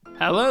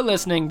Hello,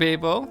 listening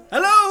people.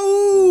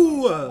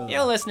 Hello!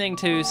 You're listening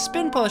to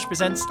Spin Polish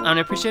Presents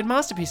Unappreciated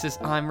Masterpieces.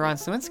 I'm Ryan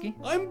Slawinski.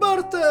 I'm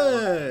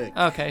Bartek!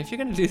 Okay, if you're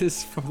going to do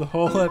this for the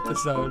whole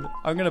episode,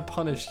 I'm going to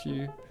punish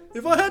you.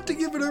 If I had to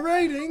give it a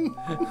rating...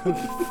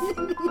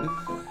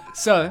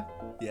 So,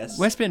 Yes?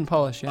 we're Spin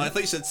Polish, Oh, yeah? I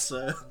thought you said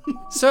sir.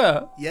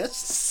 Sir. Yes?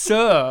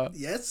 Sir.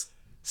 Yes?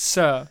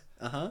 Sir.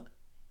 Uh-huh.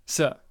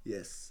 Sir.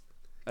 Yes.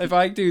 If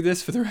I do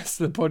this for the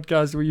rest of the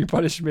podcast, will you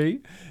punish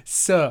me?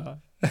 Sir.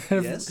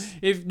 Yes?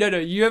 No,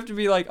 you have to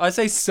be like, I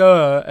say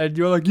sir, and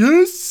you're like,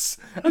 yes!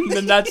 And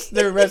then that's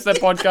the rest of the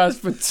podcast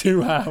for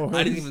 2 hours.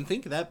 I didn't even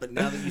think of that, but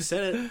now that you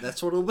said it,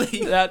 that's what it'll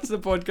be. That's the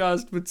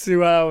podcast for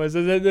 2 hours.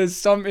 And then there's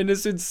some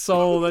innocent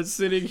soul that's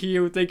sitting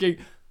here thinking,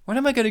 when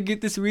am I going to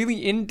get this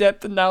really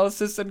in-depth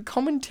analysis and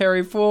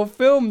commentary for a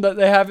film that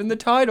they have in the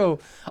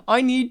title?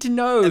 I need to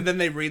know. And then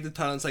they read the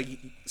title and it's like,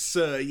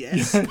 sir,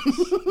 yes.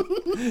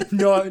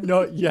 No,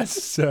 not yes,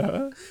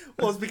 sir.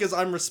 Well, it's because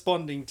I'm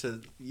responding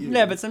to you.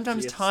 Yeah, but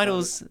sometimes Yes,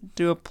 titles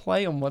do a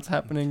play on what's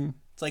happening.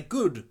 It's like,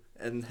 good,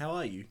 and how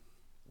are you?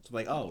 It's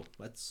like, oh,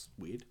 that's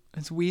weird.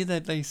 It's weird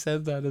that they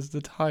said that as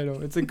the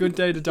title. It's a good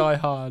day to die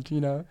hard, you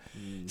know?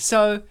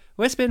 So,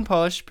 we're Spin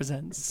Polish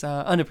presents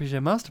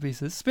Unappreciated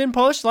Masterpieces. Spin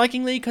Polish,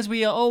 likingly, because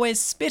we are always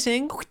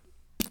spitting.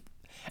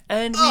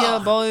 And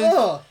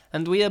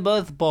we are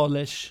both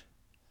Polish.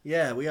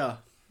 Yeah, we are.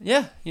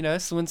 Yeah, you know,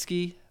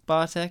 Slawinski,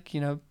 Bartek, you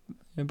know,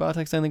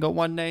 Bartek's only got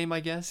one name, I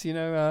guess, you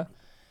know,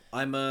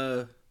 I'm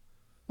a...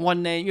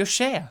 one name, you're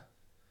Cher.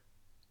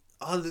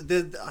 Oh,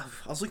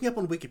 I was looking up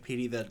on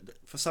Wikipedia that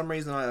for some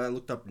reason I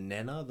looked up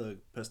Nena, the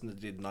person that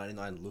did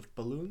 99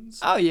 Luftballons.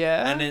 Oh,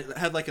 yeah. And it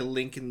had like a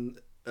link in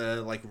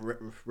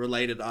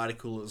related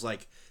article. It was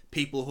like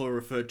people who are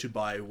referred to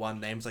by one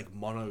name, it's like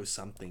Mono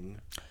something.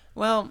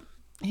 Well,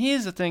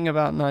 here's the thing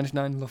about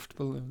 99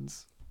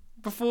 Luftballons.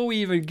 Before we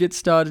even get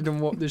started on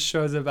what this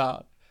show's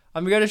about,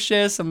 I'm going to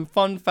share some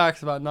fun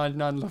facts about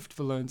 99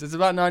 Luftballons. It's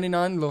about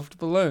 99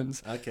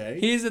 Luftballons. Okay.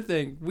 Here's the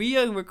thing. We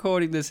are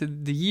recording this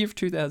in the year of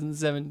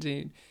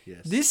 2017.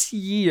 Yes. This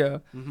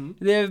year,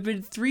 there have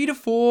been 3 to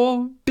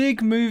 4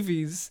 big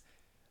movies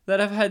that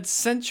have had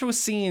central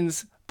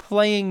scenes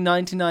playing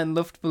 99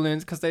 Luftballons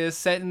because they are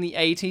set in the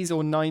 80s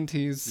or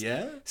 90s.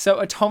 Yeah? So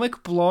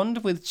Atomic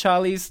Blonde with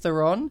Charlize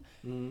Theron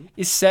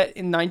is set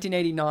in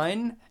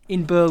 1989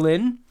 in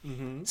Berlin.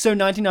 So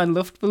 99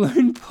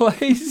 Luftballon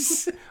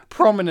plays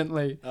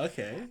prominently.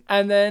 Okay.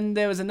 And then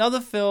there was another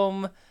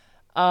film,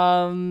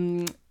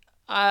 I'm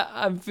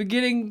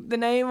forgetting the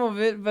name of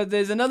it, but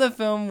there's another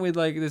film with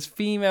like this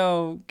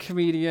female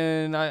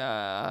comedian,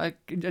 I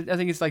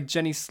think it's like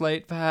Jenny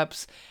Slate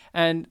perhaps,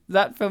 and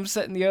that film's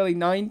set in the early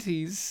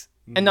 90s.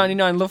 And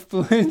 99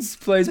 Luftballons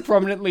plays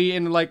prominently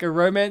in like a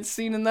romance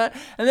scene in that.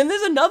 And then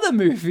there's another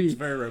movie. It's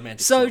very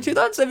romantic. So song.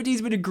 2017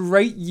 has been a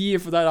great year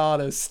for that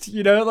artist.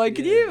 You know, like,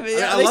 can you? I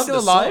Are they love still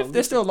the alive? song.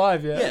 They're still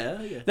alive,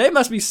 yeah. Yeah. They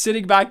must be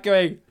sitting back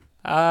going,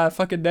 I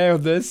fucking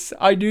nailed this.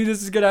 I knew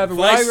this was gonna happen.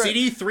 Vice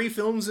City, 3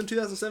 films in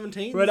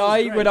 2017. When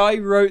I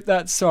wrote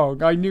that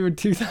song, I knew in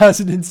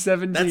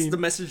 2017 That's the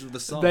message of the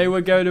song. they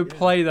were going to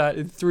play that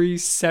in 3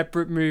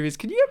 separate movies.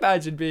 Can you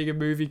imagine being a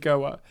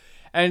moviegoer?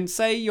 And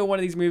say you're one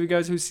of these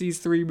moviegoers who sees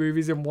 3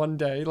 movies in one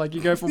day. Like,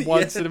 you go from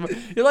one cinema.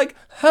 You're like,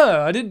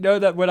 I didn't know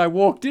that when I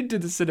walked into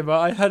the cinema,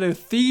 I had a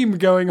theme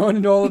going on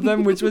in all of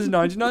them, which was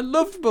 99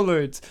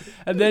 Luftballons.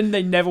 And then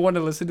they never want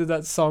to listen to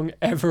that song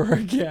ever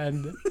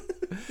again.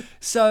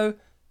 So,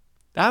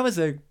 that was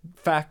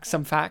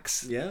some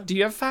facts. Yeah. Do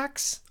you have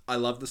facts? I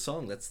love the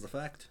song, that's the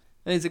fact.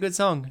 It's a good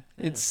song.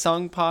 Yeah. It's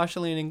sung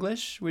partially in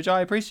English, which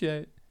I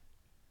appreciate.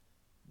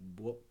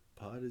 What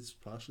part is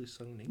partially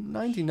sung in English?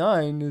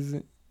 99 is...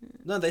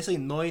 No, they say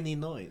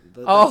 99.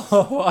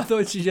 Oh, I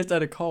thought she just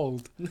had a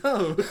cold.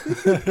 No.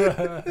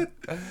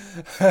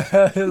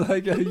 I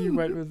like how you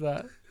went with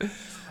that.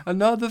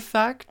 Another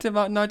fact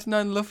about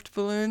 99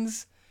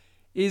 Luftballons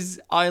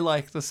is I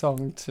like the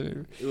song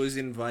too. It was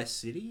in Vice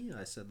City.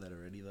 I said that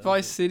already, though.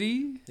 Vice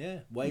City? Yeah,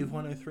 Wave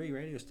 103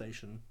 radio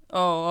station.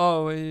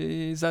 Oh,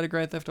 is that a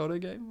Grand Theft Auto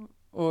game?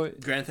 Or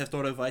Grand Theft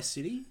Auto Vice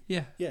City?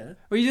 yeah. Yeah.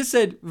 Well, you just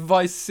said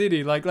Vice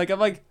City. Like I'm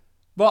like,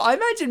 well, I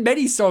imagine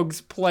many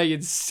songs play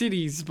in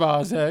cities,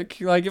 Bartek.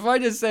 Like, if I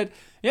just said,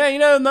 yeah, you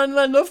know,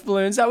 99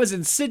 Luftballons, that was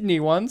in Sydney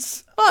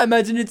once. I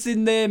imagine it's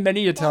in there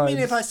many a time.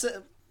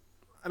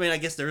 I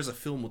guess there is a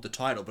film with the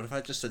title, but if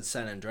I just said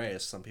San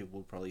Andreas, some people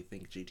would probably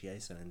think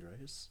GTA San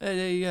Andreas. There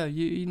you go.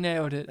 You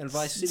nailed it. And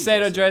Vice City.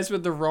 San Andreas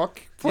with The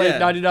Rock played Yeah.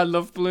 99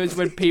 Luftballons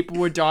when people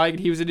were dying and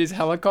he was in his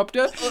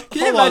helicopter. Can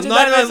you Hold on, imagine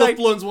that? 99 It's like,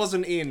 Luftballons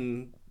wasn't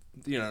in,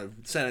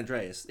 San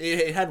Andreas.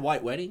 It had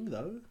White Wedding,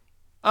 though.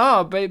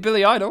 oh,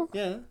 Billy Idol.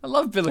 Yeah. I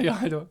love Billy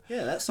Idol.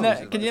 Yeah, that song.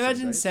 Now, can you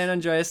imagine San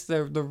Andreas,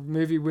 the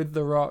movie with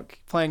The Rock,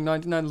 playing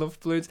 99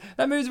 Luftballons?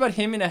 That movie's about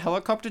him in a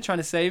helicopter trying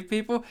to save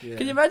people. Yeah.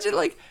 Can you imagine,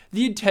 like,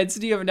 the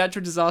intensity of a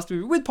natural disaster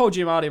movie with Paul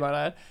Giamatti, might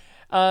I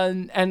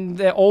add? And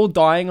they're all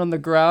dying on the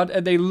ground,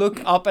 and they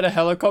look up at a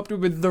helicopter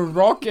with The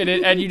Rock in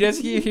it, and you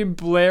just hear him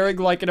blaring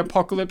like an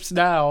Apocalypse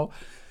Now.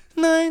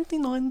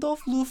 99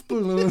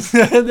 Luftballons.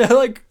 And they're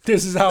like,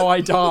 this is how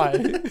I die.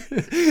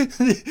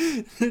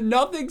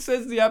 Nothing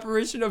says the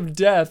apparition of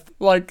death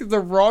like The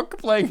Rock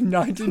playing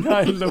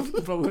 99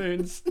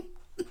 Luftballons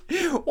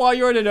while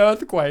you're in an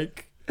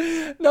earthquake.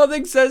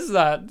 Nothing says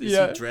that. Is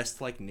he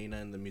dressed like Nina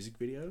in the music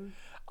video?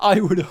 I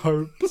would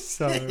hope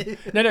so.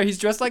 No, he's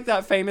dressed like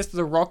that famous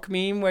The Rock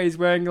meme where he's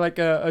wearing like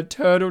a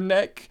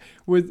turtleneck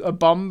with a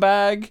bum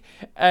bag,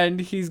 and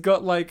he's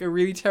got like a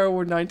really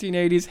terrible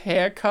 1980s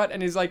haircut,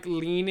 and he's like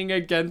leaning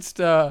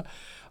against a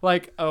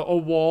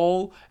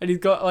wall, and he's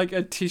got like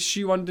a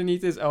tissue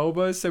underneath his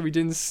elbow so he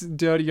didn't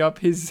dirty up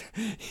his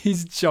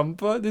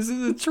jumper. This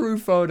is a true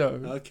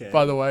photo. Okay.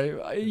 By the way,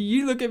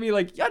 you look at me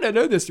like, I don't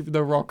know this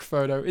The Rock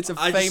photo. It's a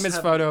famous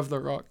photo of The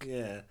Rock.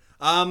 Yeah.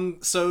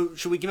 So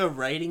should we give a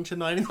rating to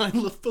 99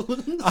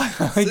 Luftballons?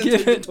 I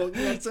give it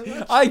 99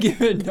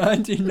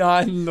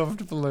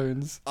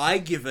 Luftballons. I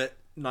give it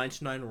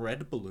 99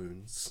 red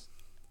balloons.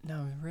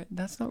 No,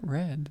 that's not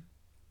red.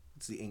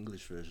 It's the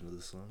English version of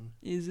the song.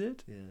 Is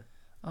it? Yeah.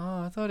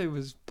 Oh, I thought it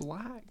was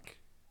black.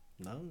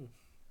 No.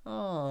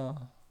 Oh,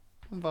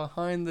 I'm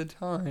behind the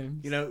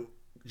times. You know,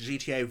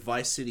 GTA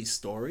Vice City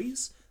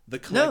Stories? The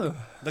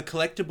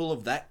collectible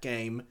of that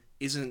game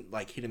isn't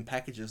like hidden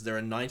packages. There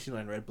are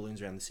 99 red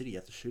balloons around the city. You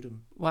have to shoot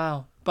them.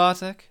 Wow.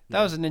 Bartek,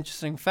 that was an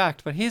interesting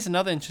fact. But here's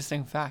another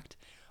interesting fact.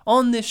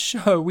 On this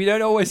show, we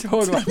don't always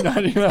talk about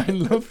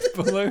 99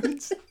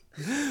 Luftballons.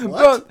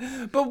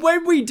 But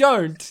when we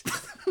don't,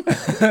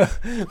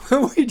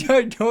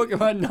 talk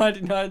about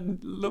 99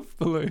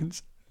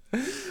 Luftballons,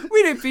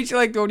 we don't feature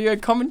like audio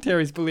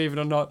commentaries, believe it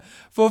or not,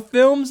 for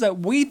films that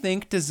we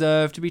think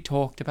deserve to be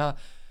talked about.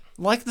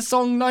 Like the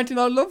song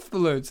 99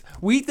 Luftballons.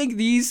 We think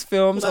these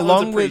films,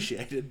 along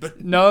with... But...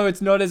 No,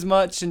 it's not as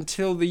much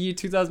until the year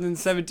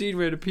 2017,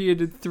 where it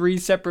appeared in 3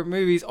 separate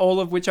movies,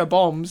 all of which are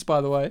bombs, by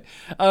the way.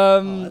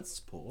 That's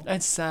poor.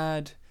 That's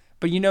sad.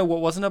 But you know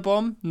what wasn't a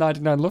bomb?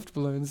 99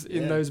 Luftballons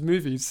in those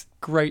movies.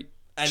 Great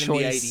choice. And in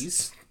the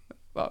 80s.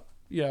 Well,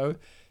 you know,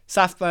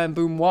 Saftland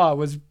Boom Wah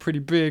was pretty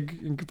big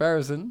in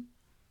comparison.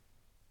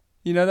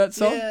 You know that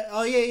song? Yeah.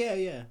 Oh,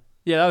 yeah.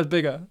 Yeah, that was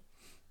bigger.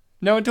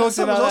 No one talks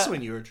about that. That was also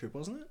in Eurotrip,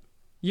 wasn't it?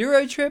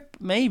 Eurotrip?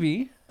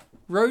 Maybe.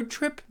 Road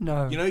Trip?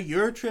 No. You know,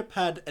 Eurotrip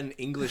had an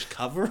English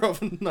cover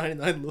of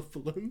 99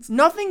 Luftballons.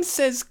 Nothing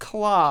says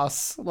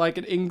class like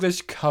an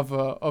English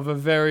cover of a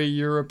very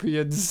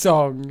European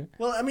song.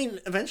 Well, I mean,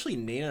 eventually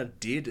Nina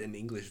did an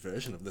English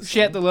version of this song. She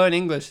had to learn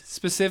English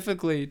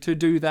specifically to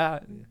do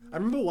that. Yeah. I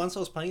remember once I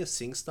was playing a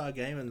SingStar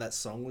game and that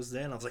song was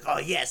there and I was like, oh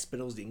yes, but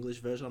it was the English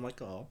version. I'm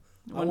like, oh,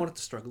 I wanted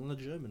to struggle in the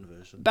German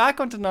version. Back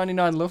onto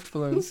 99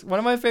 Luftballons. One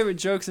of my favorite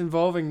jokes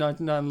involving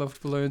 99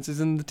 Luftballons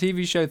is in the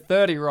TV show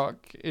 30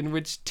 Rock, in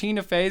which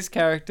Tina Fey's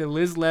character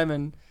Liz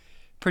Lemon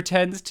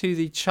pretends to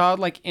the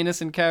childlike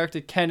innocent character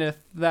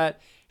Kenneth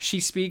that she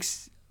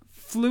speaks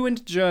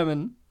fluent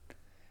German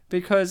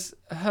because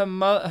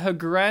her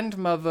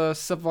grandmother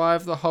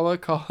survived the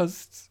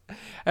Holocaust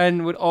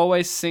and would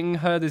always sing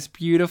her this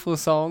beautiful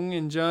song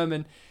in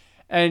German.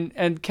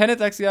 And Kenneth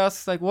actually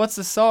asks, like, what's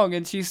the song?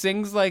 And she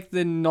sings, like,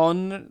 the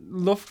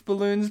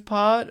non-Luftballons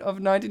part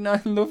of 99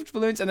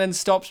 Luftballons and then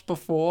stops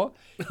before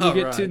you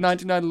get to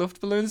 99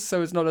 Luftballons,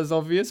 so it's not as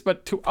obvious.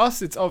 But to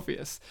us, it's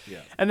obvious.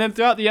 Yeah. And then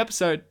throughout the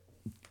episode,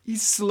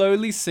 he's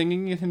slowly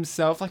singing it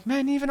himself. Like,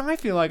 man, even I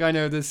feel like I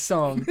know this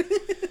song.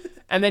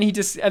 And then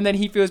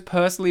he feels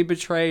personally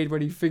betrayed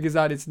when he figures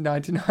out it's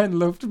 99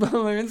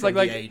 Luftballons. From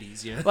the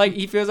 80s, yeah. Like,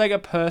 he feels like a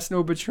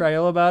personal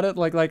betrayal about it.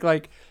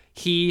 Like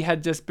he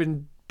had just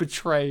been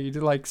betrayed,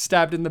 like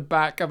stabbed in the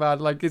back about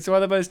it. Like, it's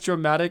one of the most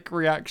dramatic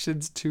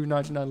reactions to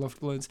 99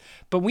 Luftballons.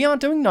 But we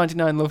aren't doing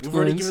 99 Luftballons. We've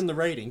already given the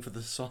rating for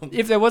the song.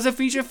 If there was a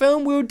feature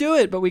film, we'll do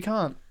it, but we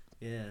can't.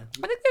 Yeah.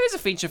 I think there is a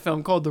feature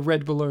film called The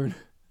Red Balloon.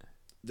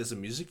 There's a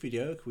music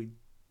video.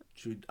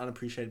 Should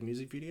unappreciated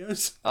music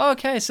videos?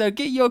 Okay, so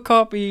get your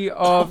copy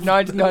of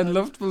 99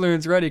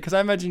 Luftballons ready, because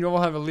I imagine you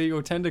all have a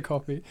legal tender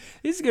copy.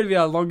 This is going to be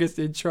our longest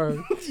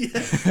intro.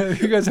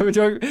 Because we're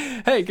talking,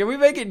 hey, can we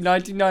make it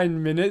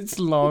 99 minutes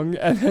long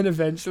and then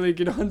eventually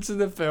get onto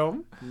the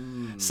film?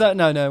 So,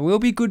 no, we'll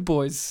be good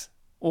boys.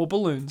 Or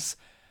balloons.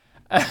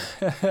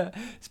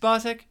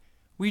 Spartak,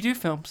 we do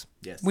films.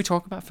 Yes. We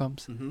talk about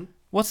films. Mm-hmm.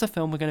 What's the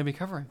film we're going to be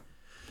covering?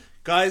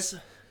 Guys,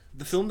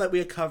 the film that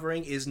we are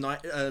covering is...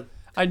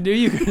 I knew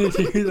you were going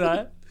to do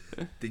that.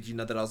 Did you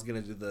know that I was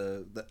going to do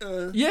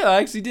the Yeah, I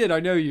actually did. I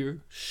know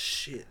you.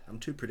 Shit, I'm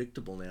too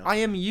predictable now. I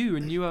am you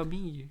and you are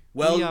me.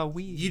 Well, we are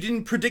we. You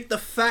didn't predict the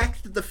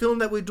fact that the film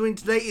that we're doing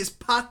today is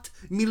Pat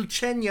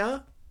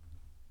Milchenia.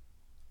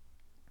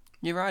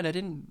 You're right. I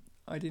didn't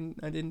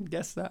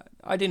guess that.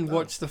 I didn't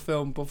watch the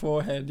film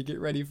beforehand to get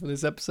ready for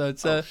this episode.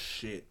 So oh,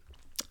 shit.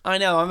 I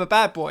know, I'm a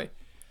bad boy.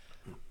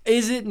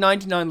 Is it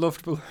 99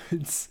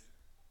 Luftballons?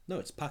 No,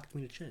 it's Pat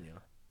Milchenia.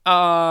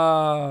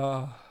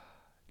 98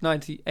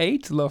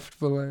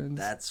 Luftballons.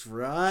 That's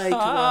right,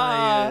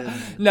 Ryan.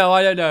 No,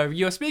 I don't know.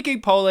 You're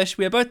speaking Polish.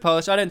 We are both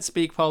Polish. I don't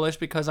speak Polish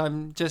because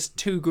I'm just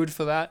too good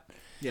for that.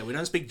 Yeah, we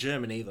don't speak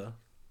German either.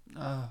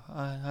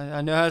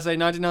 I know how to say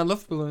 99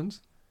 Luftballons.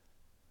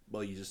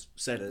 Well, you just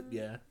said it,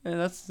 yeah. Yeah,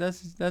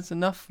 that's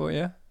enough for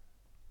you.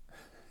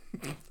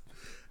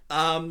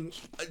 Do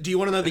you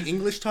want to know the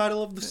English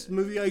title of this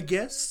movie, I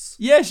guess?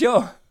 Yeah,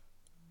 sure.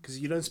 Because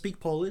you don't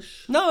speak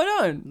Polish. No, I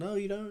don't. No,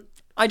 you don't.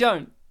 I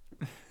don't.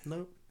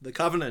 No. The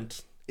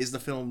Covenant is the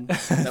film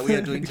that we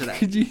are doing today.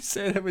 Could you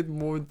say that with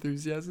more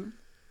enthusiasm?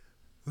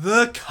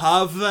 The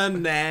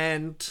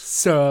Covenant.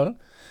 Sir.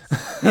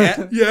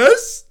 Yeah.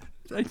 Yes?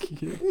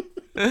 Thank you.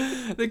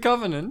 The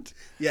Covenant.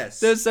 Yes.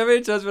 There's so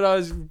many times when I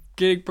was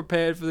getting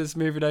prepared for this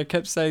movie and I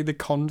kept saying The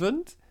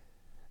Convent.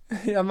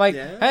 I'm like,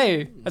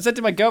 hey, I said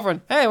to my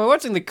girlfriend, hey, we're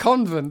watching The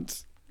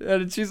Convent.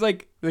 And she's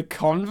like, The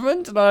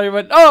Convent? And I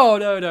went, oh,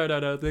 no,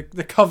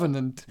 The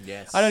Covenant.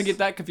 Yes. I don't get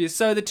that confused.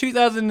 So the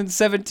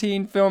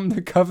 2017 film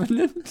The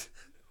Covenant?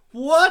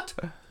 What?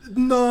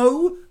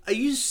 No. Are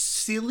you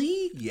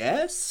silly?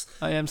 Yes.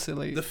 I am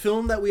silly. The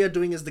film that we are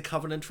doing is The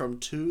Covenant from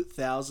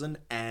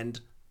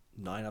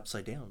 2009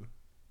 Upside Down.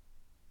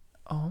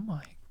 Oh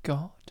my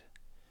god.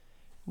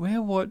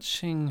 We're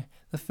watching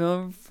the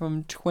film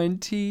from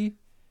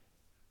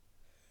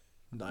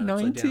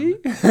 2090?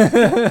 Upside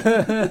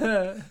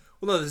down.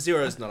 Well, no, the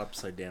zero is not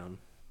upside down.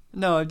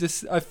 No,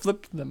 I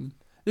flipped them.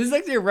 This is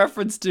actually a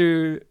reference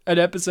to an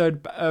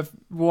episode of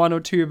 1 or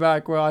 2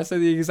 back where I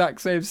said the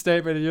exact same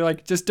statement, and you're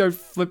like, just don't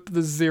flip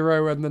the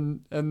 0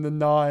 and the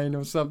 9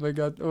 or something,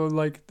 or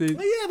like the.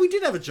 Oh, yeah, we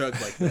did have a joke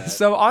like that.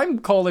 So I'm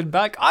calling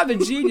back. I'm a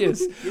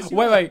genius. Yes,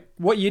 wait,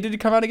 what year did it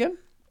come out again?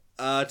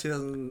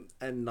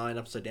 2009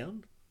 Upside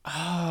Down.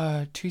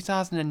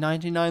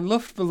 2099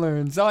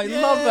 Luftballons. I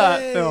love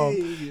that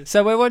film.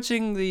 So we're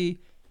watching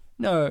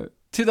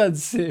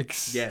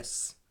 2006.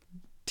 Yes.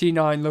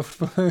 T9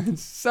 Luftballons.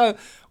 So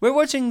we're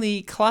watching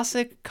the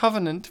classic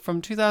Covenant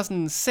from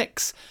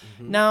 2006.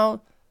 Mm-hmm.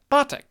 Now,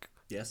 Bartek.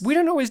 Yes. We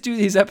don't always do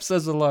these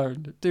episodes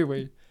alone, do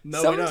we?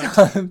 No, we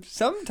don't.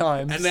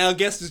 Sometimes. And our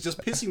guest is just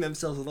pissing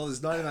themselves with all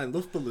this 99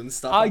 Luftballon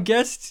stuff. Our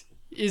guest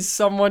is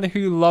someone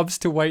who loves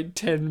to wait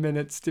 10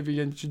 minutes to be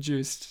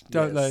introduced,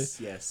 don't they?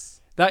 Yes.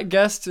 That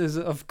guest is,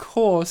 of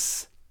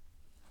course,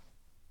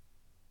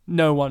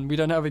 no one. We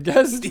don't have a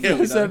guest for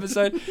this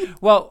episode.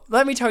 Well,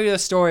 let me tell you a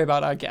story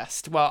about our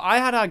guest. Well, I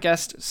had our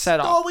guest set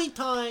up. Story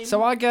time!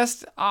 So our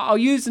guest, I'll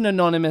use an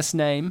anonymous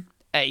name,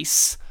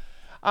 Ace.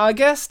 Our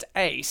guest,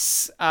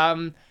 Ace,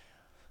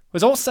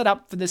 was all set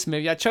up for this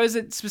movie. I chose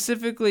it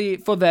specifically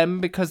for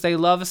them because they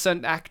love a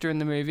certain actor in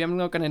the movie. I'm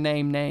not going to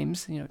name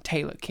names,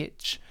 Taylor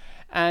Kitsch.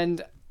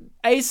 And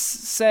Ace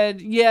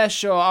said, yeah,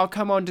 sure, I'll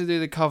come on to do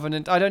The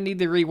Covenant. I don't need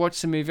to rewatch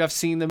the movie. I've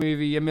seen the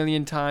movie a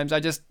million times. I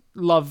just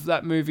love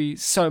that movie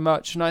so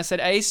much. And I said,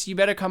 Ace, you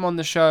better come on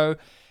the show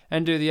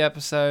and do the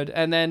episode.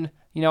 And then,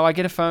 I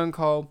get a phone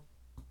call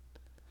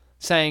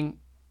saying,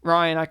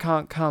 Ryan, I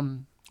can't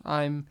come.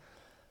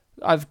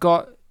 I've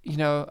got,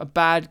 a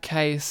bad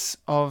case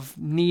of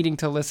needing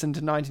to listen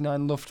to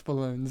 99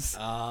 Luftballons.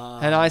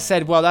 And I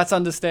said, well, that's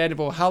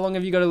understandable. How long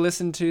have you got to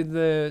listen to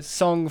the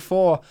song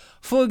for?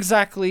 For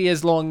exactly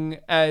as long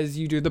as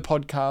you do the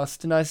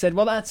podcast. And I said,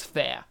 well, that's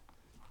fair.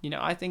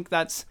 I think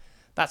that's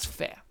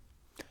fair.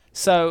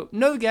 So,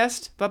 no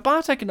guest, but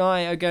Bartek and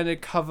I are going to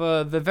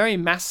cover the very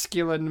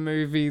masculine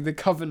movie, The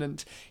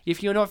Covenant.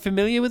 If you're not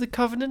familiar with The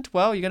Covenant,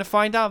 well, you're going to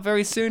find out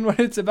very soon what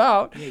it's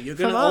about. Yeah, you're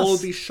going to all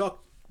be shocked.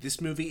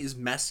 This movie is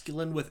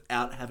masculine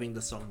without having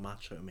the song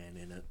Macho Man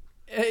in it.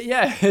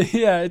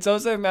 Yeah, it's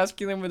also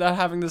masculine without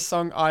having the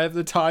song Eye of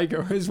the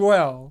Tiger as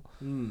well.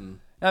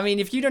 I mean,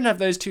 if you don't have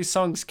those two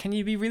songs, can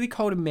you be really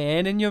called a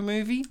man in your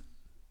movie?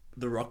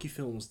 The Rocky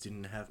films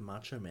didn't have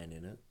Macho Man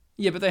in it.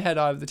 Yeah, but they had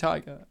Eye of the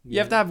Tiger. You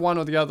have to have one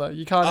or the other.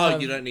 You can't.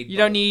 You don't need. You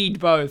don't need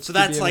both. So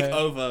that's like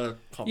over.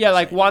 Yeah,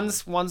 like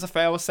one's a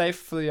fail-safe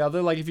for the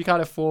other. Like if you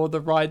can't afford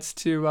the rights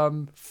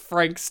to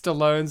Frank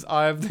Stallone's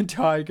Eye of the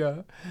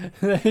Tiger,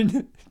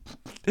 then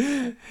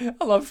I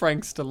love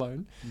Frank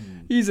Stallone.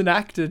 He's an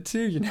actor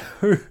too,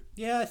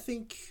 Yeah, I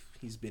think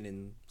he's been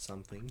in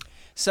something.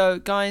 So,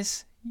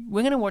 guys,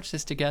 we're going to watch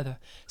this together.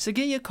 So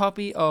get your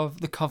copy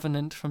of The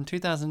Covenant from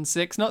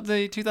 2006, not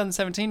the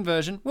 2017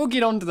 version. We'll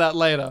get onto that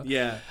later.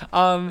 Yeah.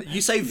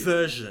 You say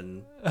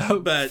version,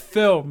 but...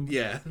 Film.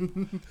 Yeah.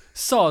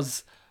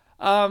 Soz.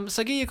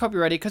 So get your copy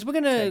ready, because we're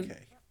going to...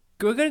 Okay.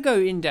 We're going to go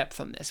in depth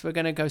on this. We're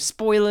going to go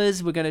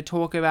spoilers. We're going to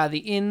talk about the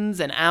ins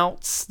and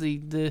outs,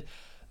 the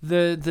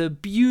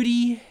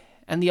beauty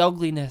and the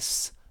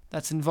ugliness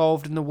that's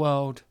involved in the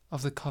world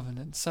of The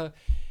Covenant. So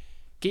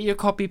get your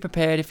copy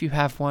prepared if you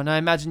have one. I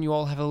imagine you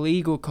all have a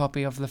legal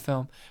copy of the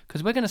film,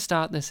 because we're going to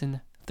start this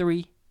in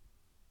 3,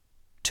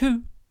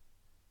 2,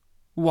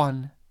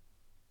 1,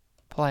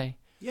 play.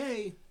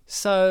 Yay.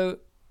 So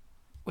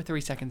we're 3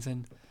 seconds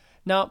in.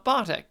 Now,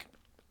 Bartek,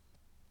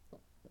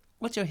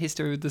 what's your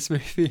history with this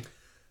movie?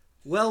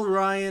 Well,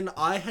 Ryan,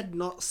 I had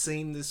not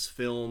seen this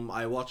film.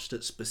 I watched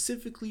it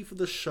specifically for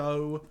the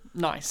show.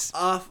 Nice.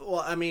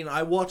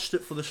 I watched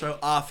it for the show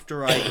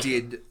after I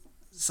did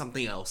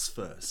something else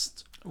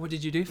first. What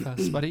did you do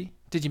first, buddy?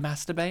 Did you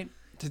masturbate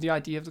to the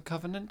idea of The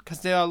Covenant?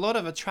 Because there are a lot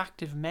of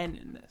attractive men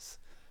in this.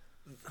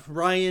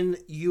 Ryan,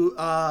 you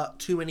are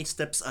too many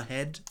steps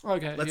ahead.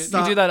 Okay, Let's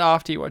you do that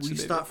after you watch the We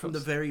movie. start from the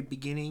very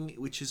beginning,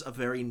 which is a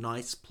very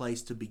nice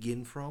place to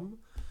begin from.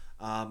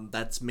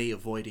 That's me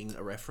avoiding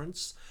a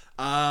reference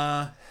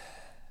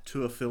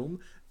to a film.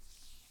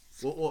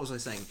 What was I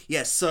saying?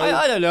 Yes, so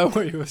I don't know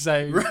what you were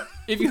saying.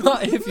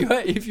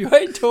 if you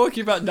ain't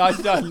talking about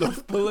 99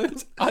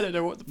 Luftballons, I don't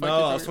know what the fuck. no,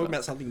 you're I was talking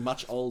about something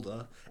much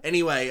older.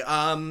 Anyway,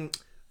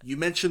 you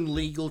mentioned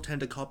legal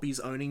tender copies,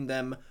 owning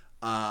them.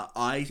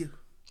 I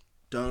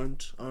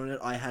don't own it.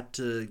 I had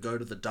to go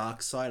to the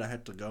dark side. I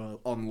had to go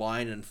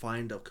online and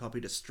find a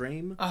copy to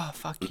stream. Oh,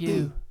 fuck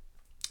you.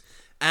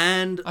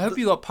 And I hope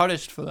you got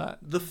punished for that.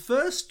 the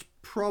first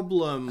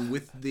problem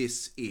with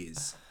this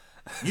is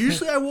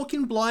usually I walk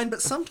in blind,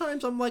 but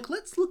sometimes I'm like,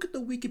 let's look at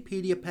the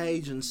Wikipedia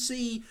page and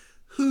see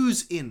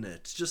who's in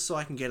it, just so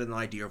I can get an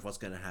idea of what's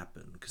going to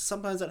happen. Because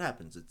sometimes that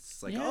happens.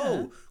 It's like,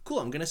 oh, cool,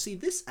 I'm going to see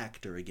this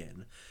actor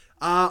again.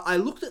 I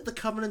looked at the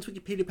Covenant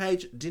Wikipedia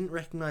page, didn't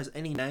recognize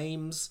any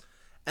names.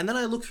 And then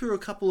I looked through a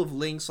couple of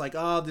links, like,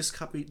 this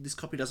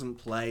copy doesn't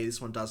play, this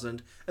one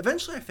doesn't.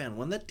 Eventually I found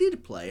one that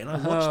did play, and I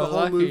watched the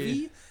whole lucky.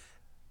 movie.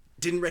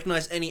 Didn't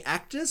recognize any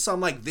actors, so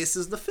I'm like, this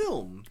is the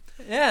film.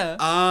 Yeah.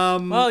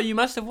 Well, you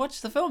must have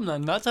watched the film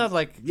then. That sounds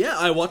like... Yeah,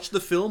 I watched the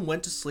film,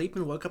 went to sleep,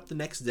 and woke up the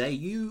next day.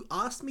 You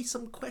asked me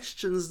some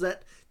questions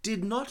that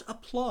did not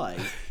apply.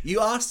 You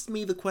asked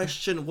me the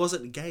question, was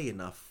it gay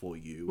enough for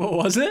you? What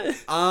was it?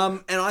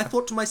 And I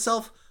thought to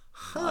myself,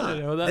 I don't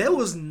know that. there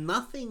was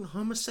nothing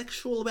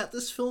homosexual about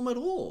this film at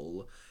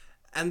all.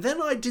 And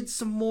then I did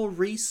some more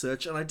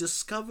research and I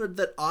discovered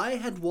that I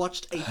had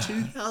watched a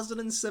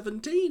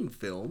 2017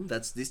 film,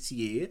 that's this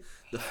year,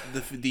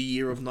 the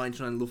year of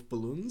 99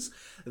 Luftballons,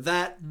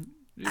 that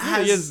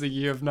It is the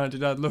year of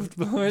 99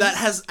 Luftballons. that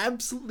has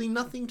absolutely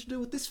nothing to do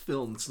with this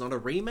film. It's not a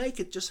remake,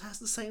 it just has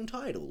the same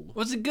title.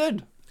 Was it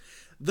good?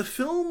 The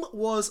film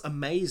was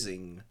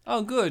amazing.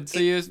 Oh, good. So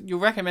you're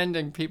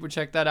recommending people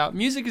check that out.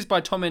 Music is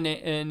by Tom and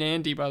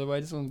Andy, by the way.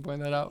 I just want to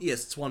point that out.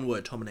 Yes, it's one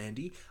word, Tom and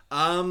Andy.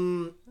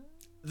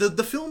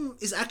 The film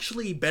is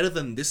actually better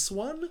than this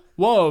one.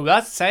 Whoa,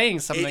 that's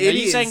saying something. It Are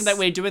you is. saying that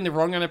we're doing the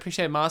wrong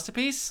unappreciated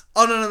masterpiece?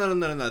 Oh no!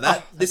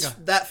 okay.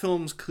 That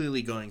film's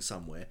clearly going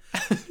somewhere.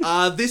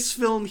 This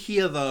film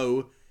here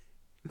though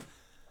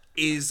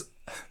is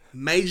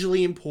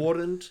majorly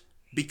important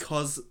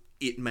because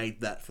it made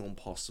that film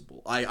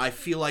possible. I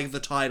feel like the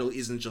title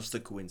isn't just a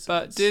coincidence.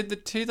 But did the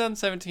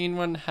 2017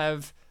 one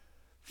have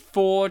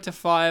 4 to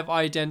 5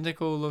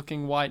 identical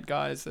looking white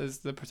guys as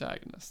the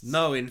protagonists?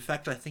 No, in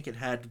fact, I think it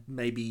had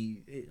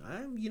maybe,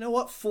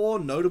 4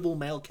 notable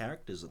male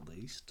characters at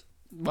least.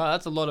 Well,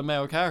 that's a lot of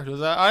male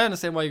characters. I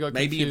understand why you got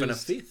Maybe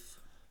confused. even a 5th.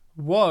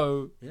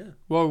 Whoa. Yeah.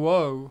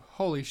 Whoa.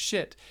 Holy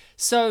shit.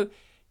 So,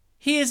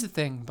 here's the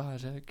thing,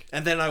 Bartek.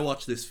 And then I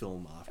watched this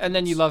film after. And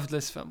then you loved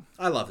this film.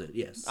 I loved it,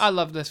 yes. I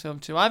loved this film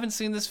too. I haven't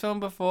seen this film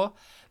before.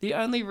 The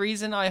only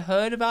reason I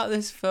heard about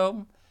this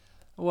film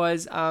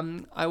was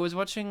I was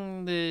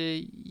watching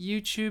the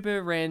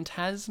YouTuber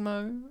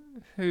Rantasmo,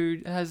 who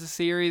has a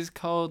series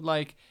called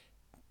like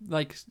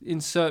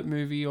insert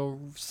movie or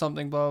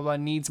something, blah blah blah,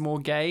 needs more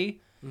gay,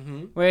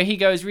 where he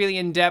goes really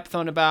in depth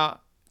on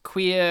about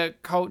queer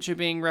culture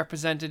being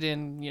represented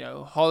in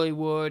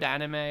Hollywood,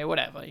 anime,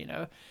 whatever,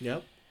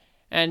 Yep.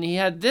 And he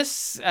had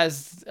this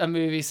as a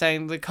movie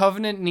saying the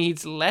Covenant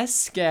needs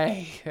less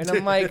gay, and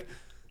I'm like,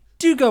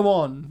 do go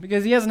on,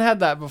 because he hasn't had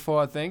that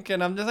before, I think,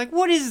 and I'm just like,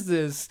 what is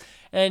this?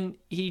 And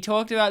he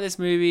talked about this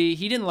movie.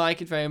 He didn't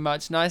like it very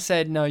much. And I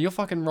said, no, you're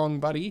fucking wrong,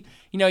 buddy.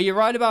 You're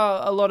right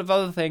about a lot of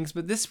other things,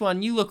 but this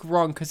one, you look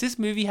wrong, because this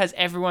movie has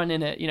everyone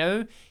in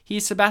it,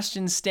 He's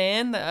Sebastian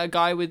Stan, a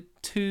guy with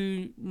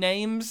 2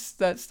 names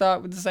that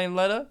start with the same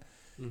letter,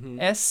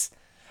 S.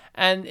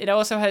 And it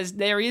also has,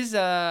 there is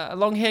a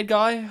long-haired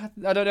guy.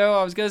 I don't know,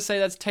 I was going to say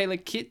that's Taylor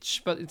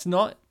Kitsch, but it's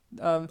not.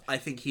 I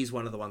think he's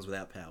one of the ones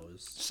without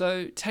powers.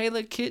 So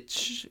Taylor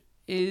Kitsch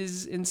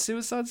is in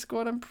Suicide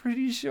Squad, I'm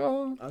pretty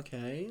sure.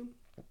 Okay.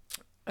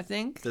 I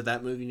think. Did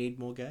that movie need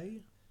more gay?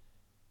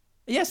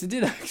 Yes, it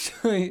did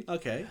actually.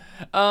 Okay.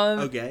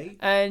 Okay.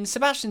 And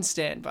Sebastian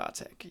Stan,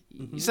 Bartek.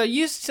 So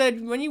you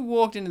said when you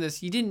walked into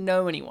this, you didn't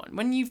know anyone.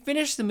 When you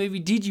finished the movie,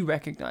 did you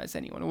recognize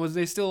anyone, or was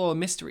there still a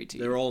mystery to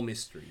you? They're all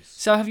mysteries.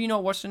 So have you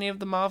not watched any of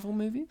the Marvel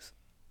movies?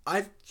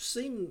 I've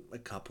seen a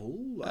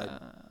couple.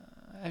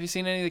 Have you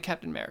seen any of the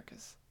Captain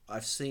Americas?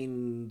 I've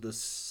seen the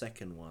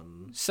second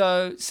one.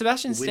 So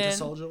Sebastian Winter Stan,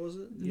 Soldier, was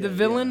it? the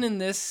villain in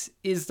this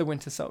is the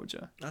Winter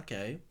Soldier.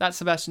 Okay. That's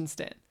Sebastian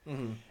Stan.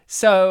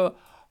 So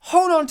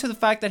hold on to the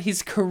fact that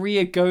his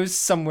career goes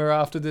somewhere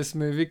after this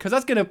movie, because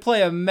that's going to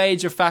play a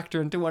major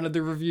factor into one of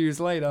the reviews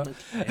later.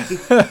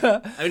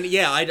 Okay. I mean,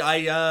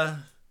 yeah,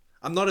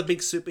 I'm not a big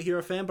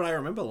superhero fan, but I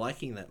remember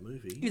liking that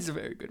movie. It's a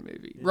very good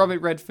movie. Yeah.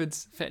 Robert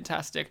Redford's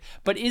fantastic.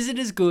 But is it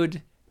as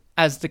good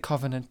as The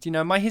Covenant?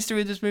 My history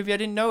with this movie, I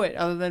didn't know it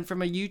other than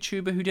from a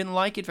YouTuber who didn't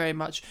like it very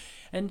much.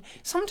 And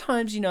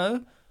sometimes,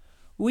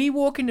 we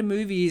walk into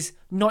movies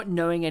not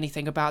knowing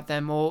anything about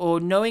them or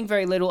knowing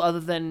very little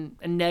other than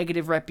a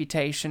negative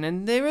reputation.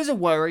 And there is a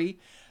worry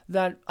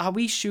that are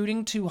we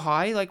shooting too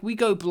high? Like, we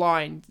go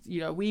blind.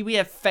 We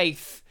have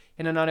faith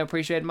in an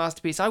unappreciated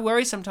masterpiece. I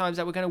worry sometimes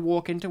that we're going to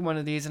walk into one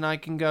of these and I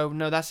can go,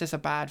 no, that's just a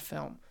bad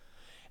film.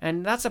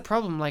 And that's a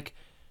problem. Like,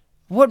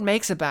 what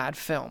makes a bad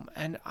film?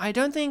 And I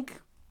don't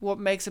think what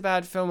makes a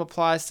bad film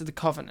applies to The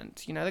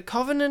Covenant. The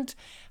Covenant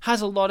has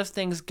a lot of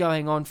things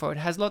going on for it.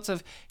 It has lots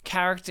of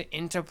character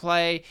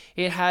interplay.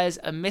 It has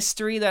a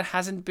mystery that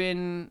hasn't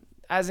been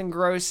as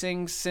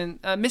engrossing since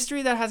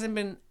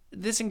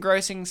this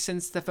engrossing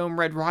since the film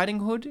Red Riding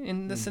Hood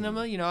in the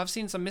cinema. I've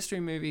seen some mystery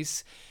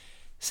movies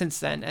since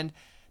then, and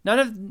none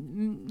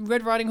of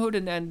Red Riding Hood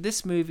and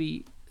this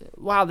movie.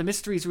 Wow, the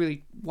mystery is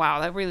really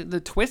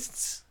the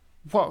twists.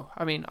 Whoa!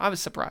 I mean, I was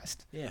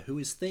surprised. Yeah, who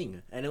is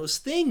Thing? And it was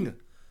Thing. It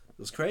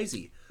was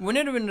crazy. Wouldn't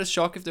it have been a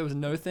shock if there was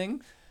no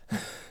Thing?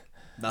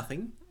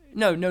 Nothing?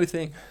 No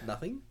Thing.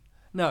 Nothing?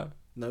 No.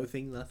 No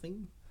Thing,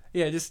 nothing?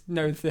 Yeah, just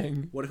no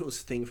Thing. What if it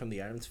was Thing from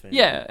the Addams Family?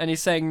 Yeah, and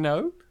he's saying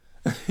no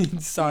in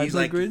sign He's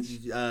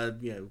language.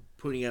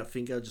 Putting out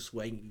finger, just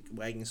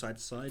wagging side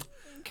to side.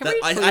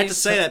 I had to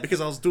say that because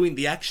I was doing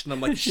the action.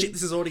 I'm like, shit,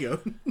 this is audio.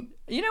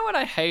 You know what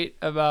I hate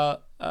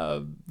about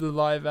the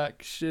live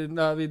action?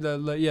 I mean,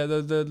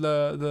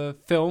 the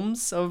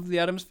films of the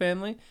Addams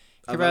Family.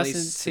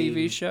 Comparison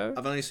TV show.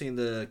 I've only seen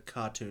the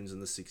cartoons in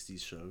the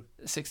 60s show.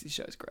 The 60s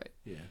show is great.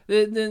 Yeah.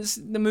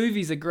 The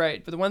movies are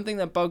great, but the one thing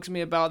that bugs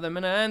me about them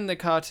and the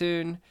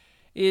cartoon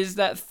is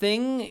that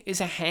Thing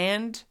is a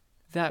hand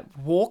that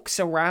walks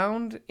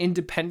around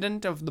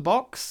independent of the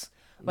box.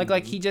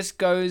 Like he just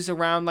goes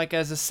around like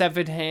as a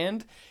severed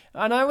hand.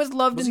 And I always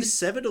loved... Was he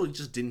severed or he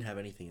just didn't have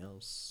anything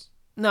else?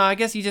 No, I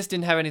guess he just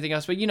didn't have anything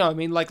else. But you know what I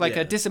mean? Like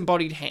a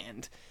disembodied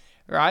hand,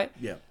 right?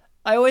 Yeah.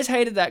 I always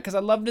hated that because I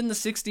loved in the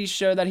 60s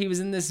show that he was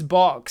in this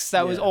box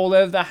that was all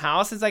over the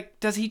house. It's like,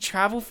 does he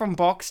travel from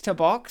box to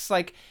box?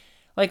 Like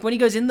when he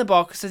goes in the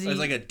box, does he... It's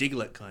like a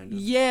Diglett kind of.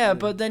 Yeah,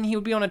 but then he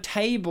would be on a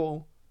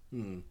table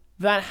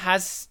that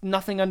has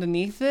nothing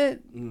underneath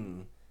it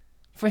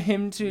for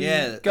him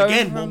to go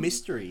from... more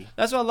mystery.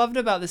 That's what I loved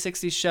about the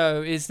 60s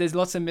show is there's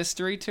lots of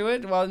mystery to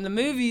it. While in the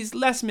movies,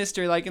 less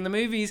mystery. Like in the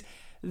movies,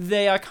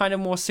 they are kind of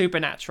more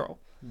supernatural.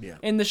 Yeah.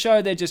 In the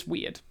show, they're just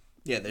weird.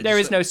 Yeah, there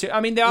is no... I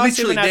mean, they are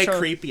literally, supernatural. they're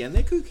creepy and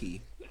they're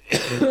kooky.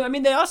 I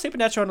mean, they are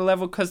supernatural on a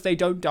level because they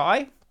don't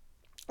die.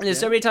 And there's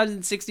so many times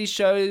in the 60s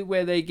show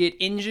where they get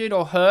injured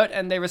or hurt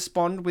and they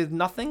respond with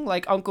nothing.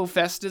 Like Uncle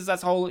Fester's,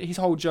 his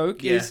whole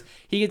joke is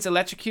he gets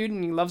electrocuted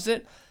and he loves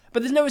it.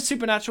 But there's no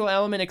supernatural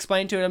element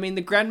explained to it. I mean,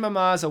 the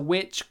grandmama's a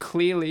witch,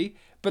 clearly,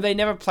 but they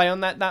never play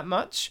on that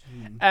much.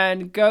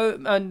 And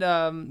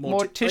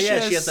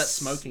Morticia... she has that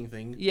smoking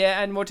thing.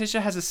 Yeah, and Morticia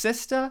has a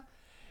sister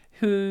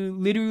who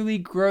literally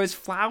grows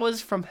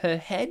flowers from her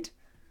head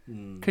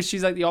because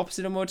she's like the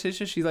opposite of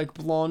Morticia. She's like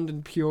blonde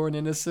and pure and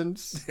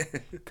innocent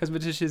because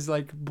Morticia's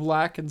like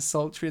black and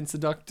sultry and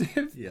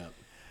seductive. Yeah.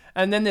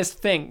 And then there's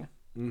Thing.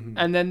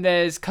 And then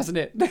there's Cousin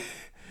It.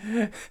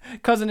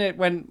 Cousin It,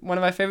 when one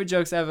of my favorite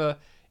jokes ever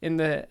in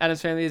the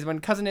Addams Family is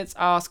when Cousin It's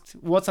asked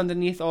what's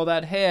underneath all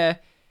that hair,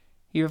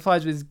 he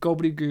replies with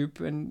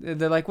gobbledygook, and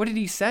they're like, what did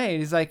he say? And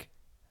he's like,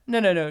 no.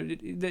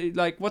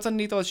 Like, what's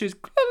underneath all the shoes?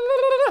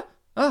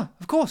 Ah,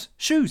 of course,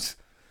 shoes.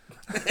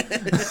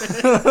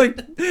 Like,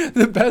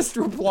 the best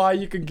reply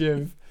you could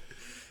give.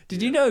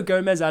 Did you know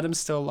Gomez Adams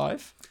still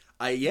alive?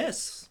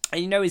 Yes.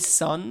 And you know his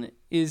son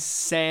is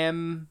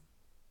Sam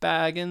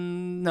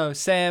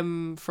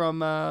Sam from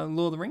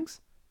Lord of the Rings?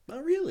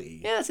 Oh,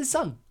 really? Yeah, that's his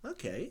son.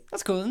 Okay.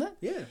 That's cool, isn't it?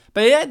 Yeah.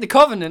 But yeah, The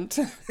Covenant.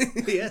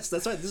 Yes,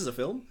 that's right. This is a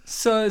film.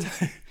 So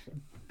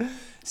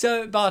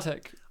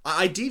Bartek.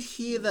 I did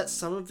hear that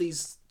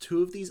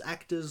two of these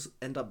actors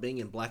end up being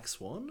in Black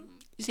Swan.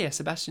 Yeah,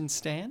 Sebastian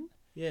Stan.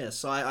 Yeah,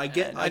 so I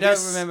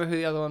don't remember who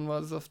the other one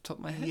was off the top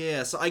of my head.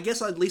 Yeah, so I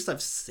guess at least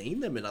I've seen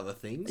them in other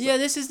things. Yeah,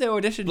 this is their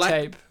audition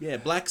tape. Yeah,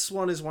 Black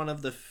Swan is one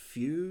of the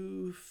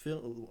few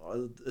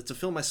it's a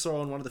film I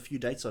saw on one of the few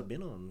dates I've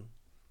been on.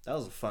 That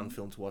was a fun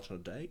film to watch on a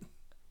date.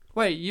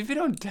 Wait, you've been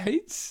on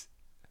dates?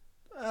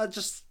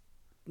 Just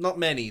not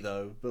many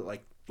though, but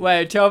like.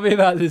 Wait, tell me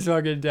about this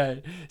fucking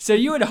date. So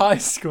you in high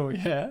school,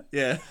 yeah?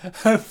 Yeah.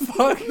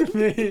 Fuck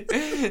me.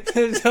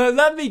 So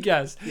let me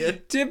guess. Yeah.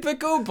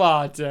 Typical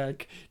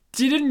Bartek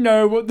didn't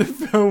know what the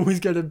film was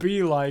going to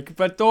be like,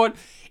 but thought,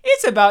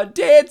 it's about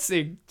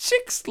dancing.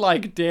 Chicks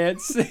like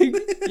dancing.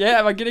 Yeah,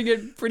 am I getting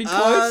it pretty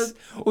close?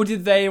 Or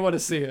did they want to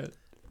see it?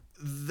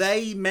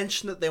 They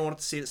mentioned that they wanted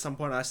to see it at some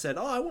point, and I said,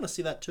 I want to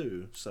see that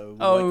too. So,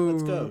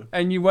 let's go.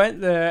 And you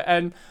went there,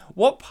 and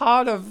what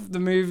part of the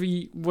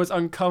movie was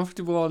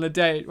uncomfortable on a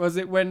date? Was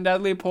it when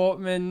Natalie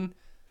Portman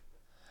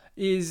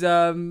is,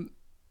 I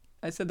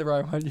said the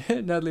right one,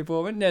 yeah, Natalie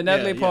Portman? Yeah,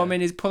 Natalie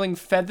Portman is pulling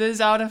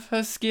feathers out of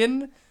her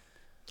skin?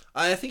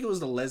 I think it was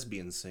the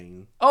lesbian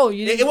scene. Oh,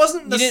 you didn't... It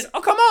wasn't Oh,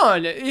 come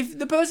on! If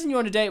the person you're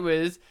on a date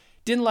with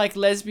didn't like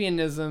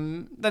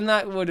lesbianism, then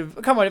that would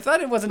have... Come on, if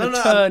that wasn't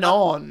turn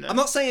on... I'm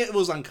not saying it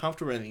was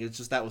uncomfortable or anything, it's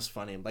just that was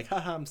funny. I'm like,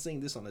 haha, I'm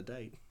seeing this on a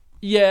date.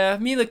 Yeah,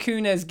 Mila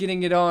Kunis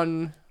getting it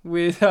on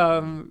with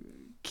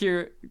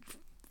Keira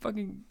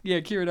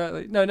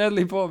Knightley. No,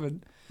 Natalie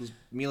Portman. It was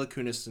Mila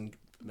Kunis and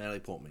Natalie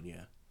Portman,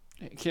 yeah.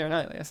 Keira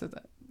Knightley, I said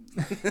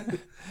that.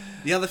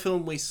 The other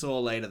film we saw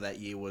later that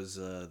year was...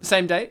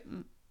 Same date?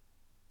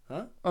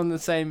 Huh? With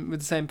the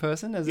same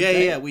person as a Yeah,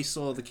 date? yeah, we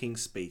saw The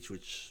King's Speech,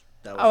 which...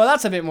 That was, Oh, well,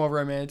 that's a bit more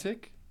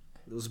romantic.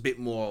 it was a bit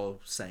more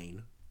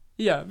sane.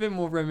 Yeah, a bit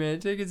more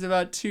romantic. It's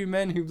about two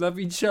men who love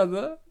each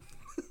other.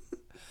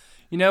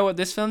 You know what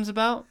this film's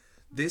about?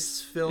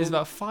 This film... It's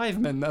about 5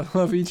 men that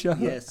love each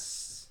other.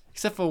 Yes.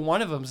 Except for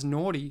one of them's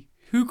naughty.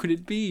 Who could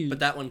it be? But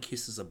that one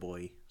kisses a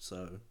boy,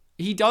 so...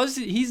 He does.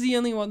 He's the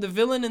only one. The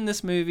villain in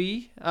this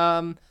movie.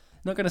 Not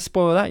going to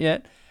spoil that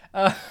yet,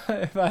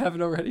 if I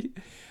haven't already.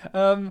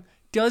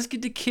 Does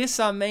get to kiss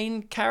our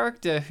main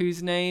character,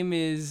 whose name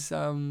is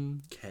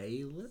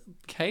Caleb?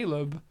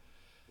 Caleb.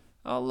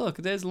 Oh look,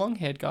 there's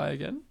long-haired guy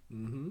again.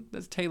 Mm-hmm.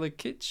 That's Taylor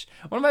Kitsch.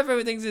 One of my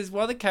favorite things is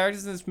one of the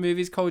characters in this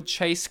movie is called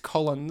Chase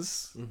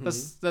Collins. Mm-hmm.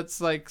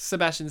 That's like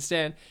Sebastian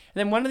Stan. And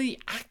then one of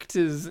the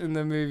actors in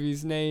the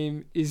movie's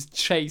name is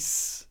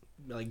Chase.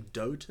 Like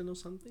Doughton or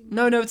something?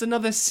 No, it's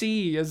another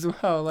C as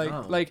well.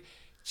 Like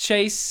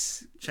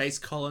Chase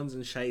Collins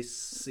and Chase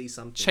C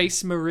something.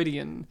 Chase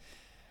Meridian.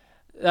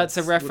 That's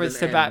a With reference an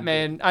to M.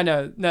 Batman. I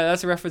know. No,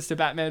 that's a reference to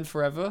Batman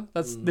Forever.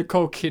 That's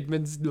Nicole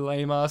Kidman's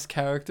lame-ass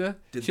character.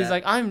 She's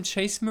like, I'm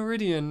Chase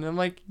Meridian. I'm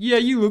like, yeah,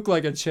 you look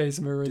like a Chase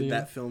Meridian. Did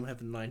that film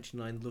have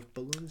 99 luft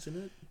balloons in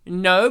it?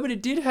 No, but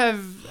it did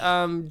have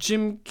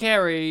Jim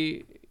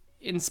Carrey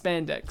in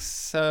spandex.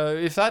 So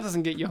if that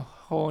doesn't get your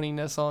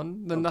horniness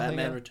on, then nothing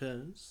Batman else.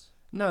 Returns?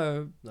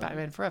 No,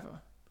 Batman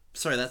Forever.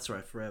 Sorry, that's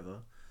right, Forever.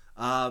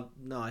 No,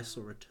 I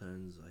saw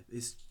Returns.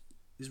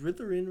 Is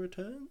Riddler in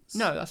Returns?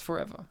 No, that's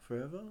Forever.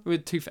 Forever?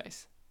 With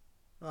Two-Face.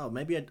 Oh,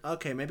 maybe I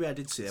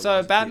did see that. when I So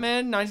was a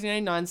Batman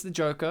 1989's the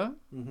Joker.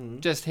 kid. Mhm.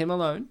 Just him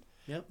alone.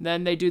 Yep.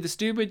 Then they do the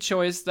stupid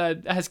choice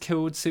that has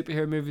killed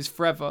superhero movies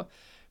forever.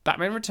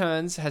 Batman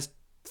Returns has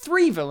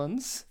 3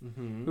 villains,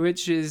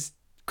 which is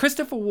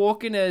Christopher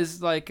Walken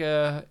as like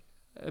a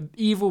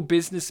evil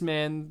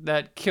businessman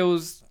that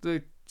kills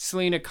the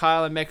Selena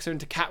Kyle and makes her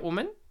into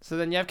Catwoman. So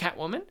then you have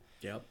Catwoman.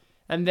 Yep.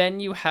 And then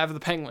you have the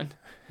Penguin.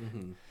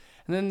 Mhm.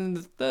 And then in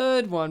the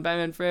third one,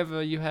 Batman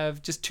Forever, you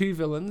have just 2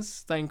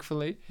 villains,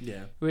 thankfully,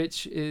 Yeah.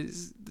 which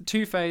is the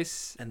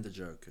Two-Face. And the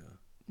Joker.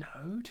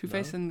 No,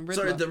 Two-Face No? and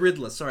Riddler. Sorry, the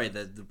Riddler. Sorry,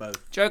 the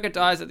both. Joker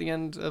dies at the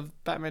end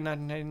of Batman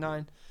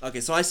 1989.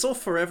 Okay, so I saw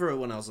Forever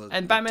when I was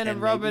And Batman 10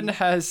 and Robin maybe.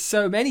 has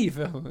so many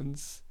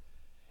villains.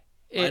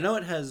 I know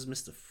it has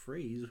Mr.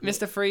 Freeze.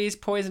 Mr. Freeze,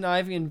 Poison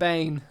Ivy, and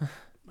Bane.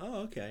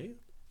 Oh, okay.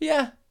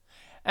 Yeah.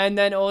 And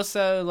then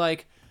also,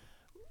 like,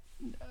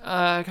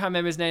 I can't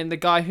remember his name. The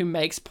guy who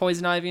makes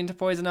Poison Ivy into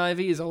Poison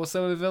Ivy is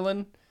also a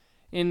villain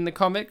in the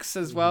comics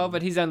as well,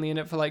 but he's only in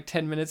it for like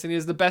 10 minutes, and he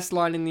has the best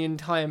line in the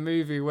entire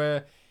movie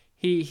where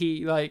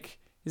he like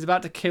is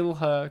about to kill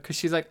her because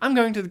she's like, I'm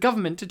going to the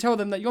government to tell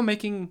them that you're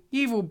making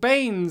evil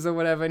Banes or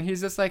whatever, and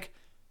he's just like,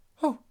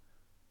 oh,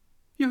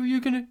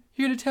 you're gonna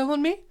tell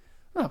on me?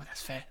 Oh,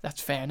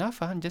 that's fair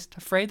enough. I'm just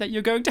afraid that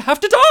you're going to have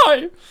to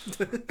die.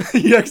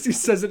 He actually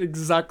says it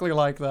exactly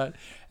like that.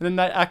 And then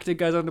that actor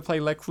goes on to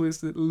play Lex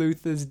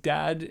Luthor's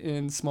dad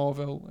in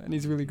Smallville, and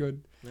he's really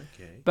good.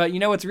 Okay. But you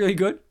know what's really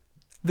good?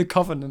 The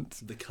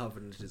Covenant. The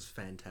Covenant is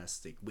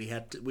fantastic.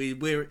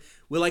 We're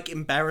like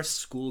embarrassed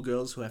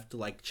schoolgirls who have to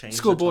like change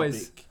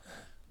Schoolboys. the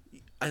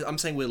topic. I'm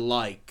saying we're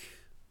like.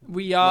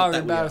 We are Not that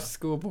we embarrassed are.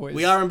 schoolboys.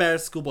 We are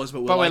embarrassed schoolboys,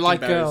 but But we're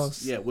like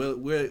embarrassed- girls. Yeah,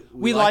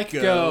 We like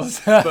girls.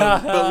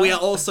 but we are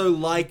also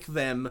like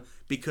them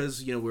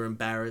because we're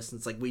embarrassed. And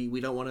it's like we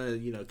don't want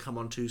to come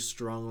on too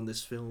strong on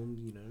this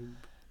film.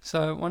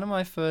 So one of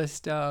my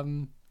first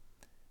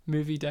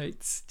movie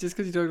dates, just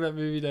because you talked about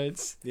movie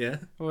dates, Yeah.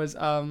 was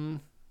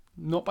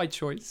not by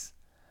choice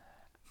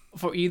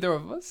for either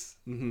of us.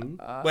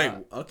 Mm-hmm. Wait.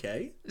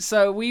 Okay.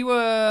 So we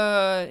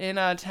were in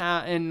our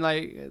town, in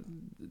like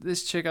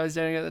this chick I was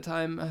dating at the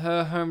time,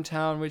 her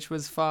hometown, which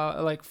was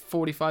far, like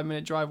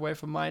 45-minute drive away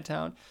from my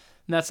town.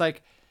 And that's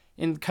like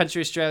in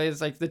country Australia, it's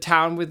like the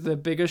town with the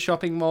bigger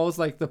shopping malls,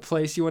 like the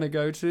place you want to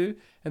go to.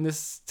 And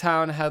this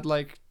town had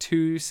like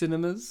 2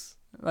 cinemas.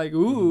 Like,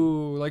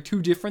 ooh, like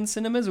 2 different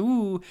cinemas,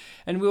 ooh.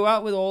 And we were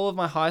out with all of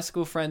my high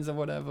school friends or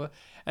whatever.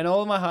 And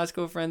all of my high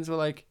school friends were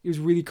like, it was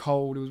really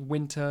cold, it was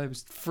winter, it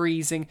was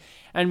freezing.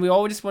 And we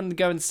all just wanted to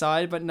go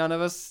inside, but none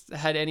of us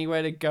had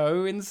anywhere to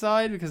go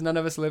inside because none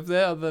of us lived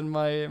there other than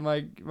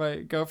my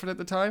girlfriend at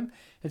the time.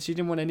 And she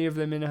didn't want any of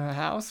them in her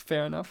house,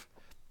 fair enough.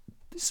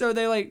 So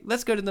they're like,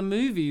 let's go to the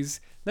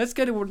movies. Let's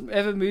go to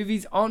whatever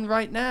movie's on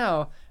right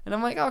now. And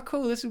I'm like, oh,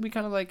 cool, this would be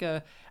kind of like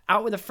a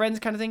out with the friends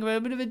kind of thing, but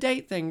a bit of a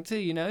date thing too,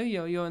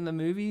 You're in the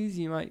movies,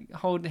 you might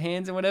hold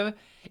hands or whatever.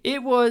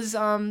 It was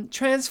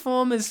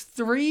Transformers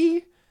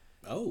 3,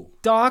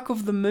 Dark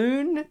of the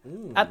Moon.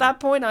 Ooh. At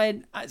that point,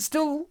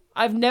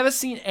 I've never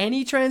seen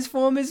any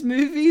Transformers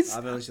movies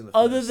I've only seen the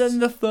other first. than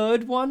the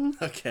third one.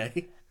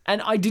 Okay.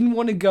 And I didn't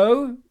want to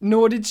go,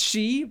 nor did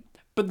she.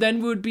 But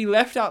then we would be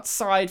left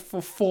outside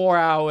for 4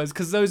 hours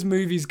because those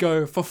movies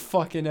go for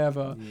fucking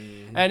ever.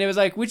 And it was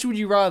like, which would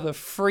you rather?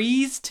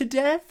 Freeze to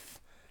death?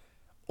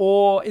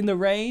 Or in the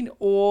rain?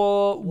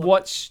 Or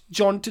watch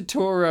John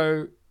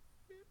Turturro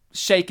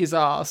shake his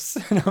ass.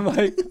 And I'm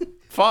like,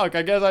 fuck,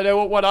 I guess I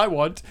know what I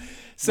want.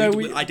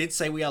 So I did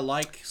say we are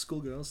like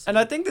schoolgirls. and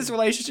I think this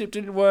relationship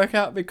didn't work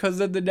out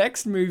because of the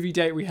next movie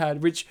date we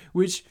had, which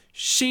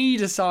she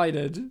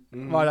decided,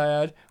 might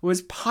I add,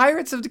 was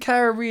Pirates of the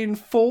Caribbean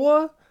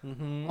 4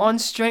 on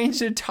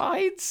Stranger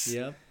Tides.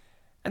 Yep.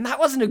 And that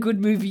wasn't a good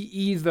movie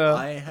either.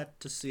 I had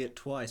to see it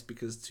twice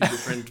because two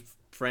different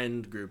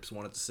friend groups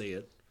wanted to see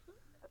it.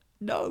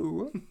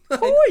 No.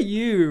 Who are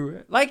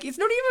you? Like, it's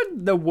not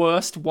even the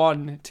worst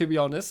one, to be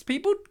honest.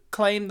 People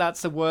claim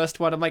that's the worst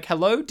one. I'm like,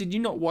 hello? Did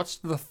you not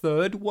watch the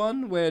third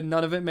one where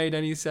none of it made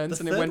any sense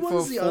and it went for 4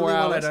 hours? The only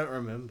one I don't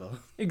remember.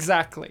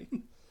 Exactly.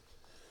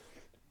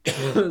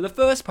 The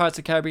first Pirates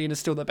of the Caribbean is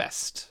still the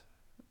best.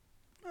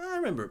 I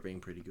remember it being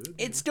pretty good.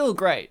 It's still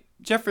great.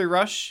 Jeffrey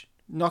Rush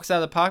knocks it out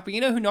of the park, but you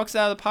know who knocks it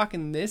out of the park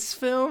in this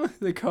film?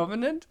 The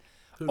Covenant?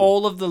 Who?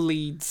 All of the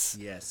leads.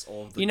 Yes,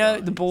 all of the You know,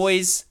 guys. the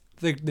boys,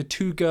 the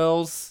two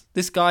girls,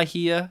 this guy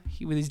here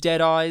with his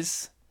dead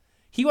eyes.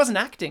 He wasn't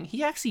acting.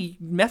 He actually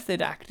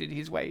method acted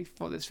his way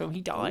for this film. He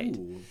died.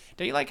 Ooh.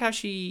 Don't you like how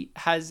she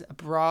has a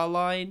bra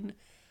line,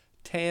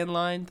 tan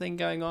line thing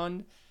going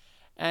on?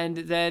 And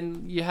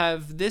then you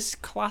have this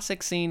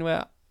classic scene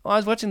where I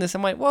was watching this.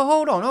 I'm like, well,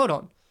 hold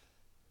on.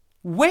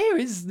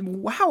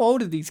 How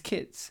old are these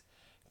kids?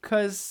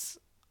 Because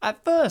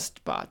at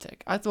first,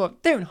 Bartek, I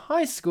thought they're in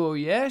high school,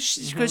 yeah?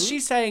 Because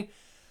she's saying,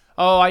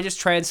 oh, I just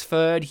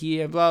transferred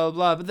here, blah, blah,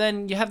 blah. But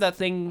then you have that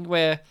thing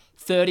where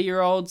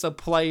 30-year-olds are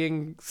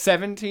playing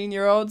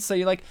 17-year-olds. So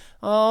you're like,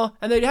 oh,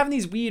 and they're having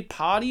these weird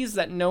parties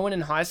that no one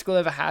in high school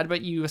ever had,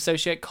 but you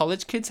associate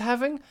college kids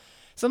having.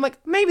 So I'm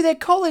like, maybe they're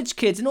college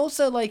kids. And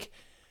also, like...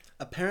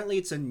 Apparently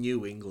it's a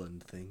New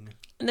England thing.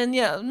 And then,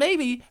 yeah,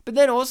 maybe. But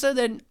then also,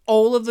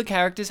 all of the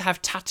characters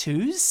have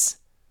tattoos.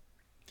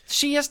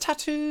 She has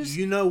tattoos.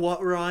 You know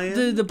what,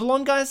 Ryan? The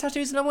blonde guy has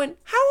tattoos. And I went,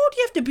 how old do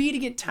you have to be to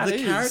get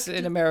tattoos character-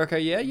 in America,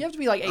 yeah? You have to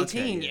be like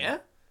 18, Okay, yeah?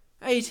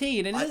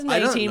 18. And isn't I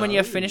don't 18 when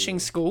you're know. finishing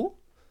school?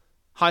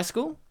 High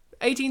school?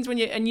 18's when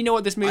you... And you know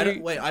what this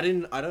movie... I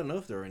don't know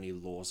if there are any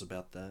laws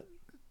about that.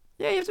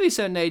 Yeah, you have to be a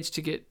certain age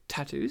to get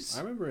tattoos.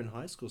 I remember in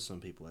high school some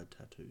people had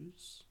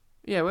tattoos.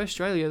 Yeah, we're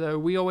Australia, though.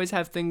 We always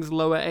have things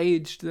lower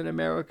aged than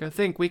America.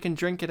 Think, we can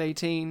drink at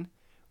 18.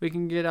 We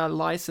can get our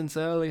license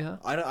earlier.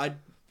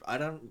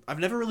 I've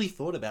never really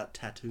thought about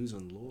tattoos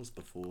and laws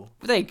before.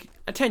 Think,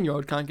 a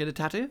 10-year-old can't get a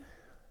tattoo.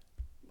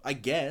 I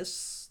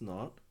guess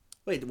not.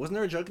 Wait, wasn't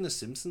there a joke in The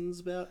Simpsons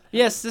about...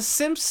 Yes, The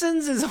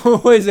Simpsons is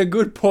always a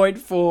good point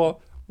for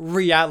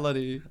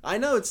reality. I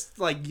know it's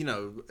like, you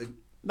know...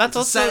 That's it's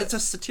also... it's a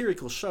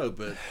satirical show,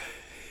 but...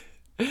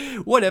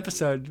 What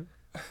episode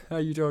are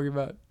you talking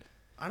about?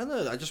 I don't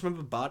know. I just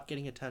remember Bart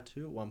getting a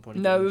tattoo at one point.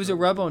 No, it was a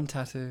rub-on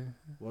tattoo.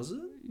 Was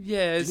it?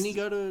 Yeah. Didn't he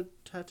go to a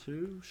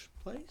tattoo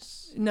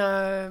place?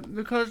 No,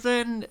 because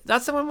then...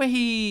 That's the one where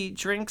he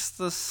drinks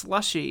the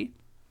slushy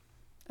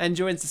and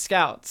joins the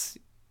Scouts.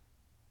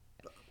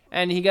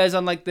 And he goes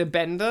on, like, the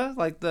bender.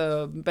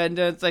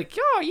 It's like,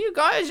 yo, you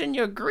guys and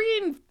your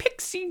green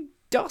pixie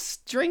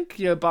dust drink.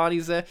 You know,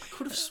 Barney's there. I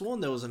could have sworn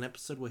there was an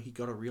episode where he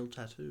got a real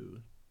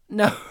tattoo.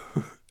 No.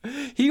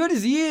 He got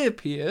his ear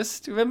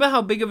pierced. Remember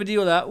how big of a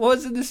deal that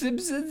was in The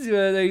Simpsons?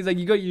 Where he's like,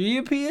 you got your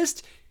ear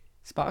pierced?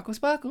 Sparkle,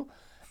 sparkle.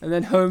 And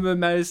then Homer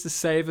managed to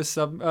save a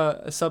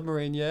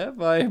submarine, yeah?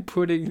 By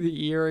putting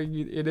the earring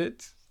in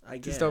it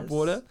to stop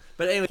water.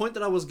 But anyway, the point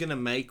that I was going to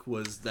make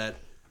was that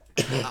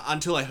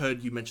until I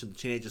heard you mention the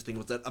teenagers thing,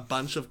 was that a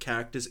bunch of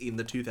characters in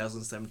the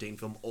 2017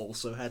 film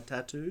also had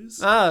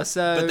tattoos. Ah,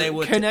 so but they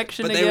were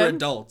connection but again? they were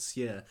adults,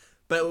 yeah.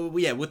 But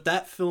yeah, with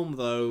that film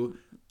though,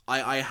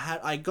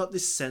 I got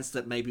this sense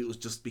that maybe it was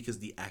just because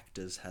the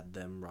actors had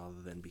them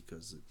rather than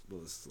because it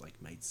was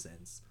like made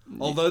sense.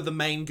 Although the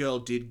main girl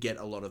did get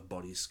a lot of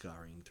body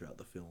scarring throughout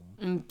the film.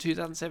 In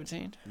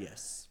 2017.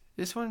 Yes.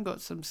 This one got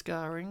some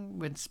scarring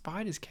when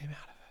spiders came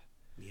out of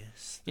it.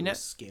 Yes. You It know- was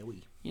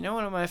scary. You know,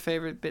 one of my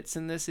favorite bits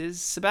in this is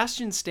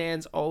Sebastian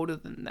Stan's older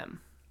than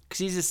them. Because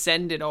he's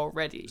ascended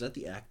already. Is that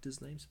the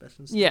actor's name,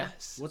 Sebastian Stan?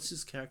 Yes. What's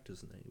his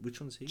character's name?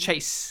 Which one's he?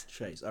 Chase.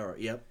 Chase. Alright,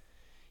 yep.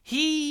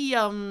 He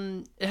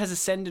has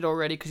ascended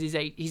already because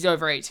he's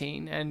over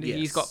 18 and he's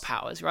Yes. got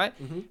powers, right?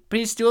 Mm-hmm. But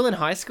he's still in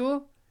high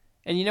school.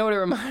 And you know what it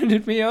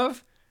reminded me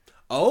of?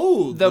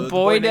 Oh, The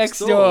boy next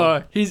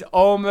door. He's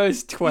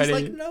almost 20.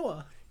 He's like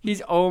Noah.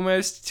 He's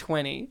almost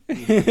 20.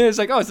 It's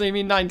like, oh, so you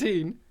mean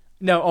 19?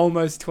 No,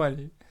 almost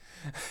 20.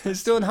 He's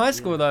still in high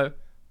school, though.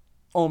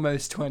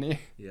 Almost 20.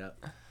 Yeah.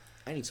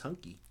 And he's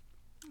hunky.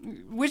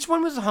 Which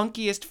one was the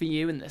hunkiest for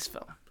you in this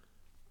film?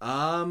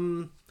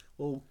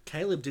 Well,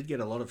 Caleb did get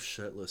a lot of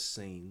shirtless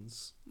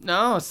scenes.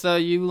 No, so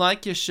you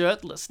like your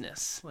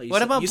shirtlessness. Well,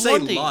 What about you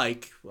Blondie? say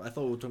like? I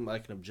thought we were talking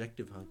like an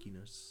objective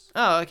hunkiness.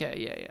 Oh, okay,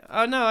 yeah.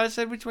 Oh, no, I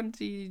said which one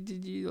did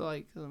you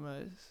like the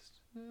most?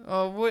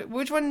 Oh,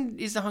 which one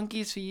is the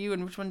hunkiest for you,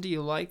 and which one do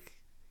you like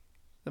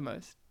the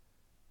most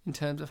in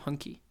terms of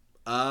hunky?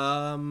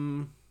 Yeah,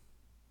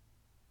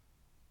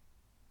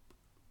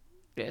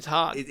 Yeah, it's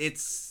hard.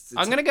 it's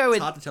I'm gonna go it's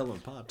with- hard to tell them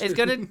apart. It's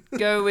gonna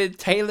go with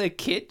Taylor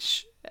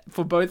Kitsch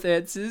for both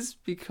answers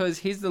because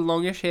he's the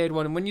longish haired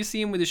one. And when you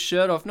see him with his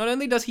shirt off, not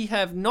only does he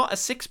have not a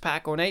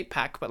 6-pack or an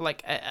 8-pack, but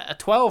like a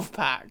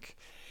 12-pack.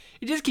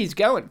 He just keeps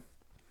going.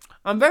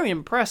 I'm very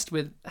impressed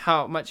with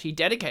how much he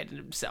dedicated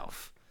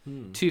himself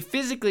to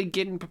physically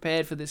getting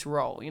prepared for this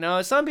role. You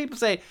know, some people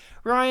say,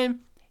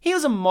 Ryan, he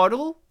was a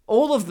model.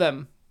 All of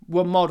them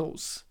were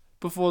models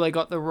before they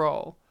got the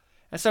role.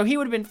 And so he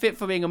would have been fit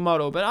for being a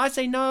model. But I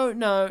say, no.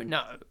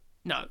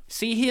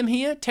 See him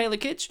here, Taylor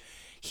Kitsch?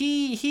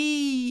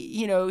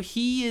 He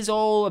is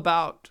all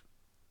about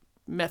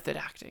method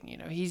acting. You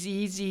know,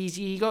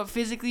 he got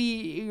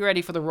physically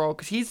ready for the role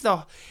because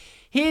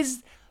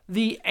he's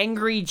the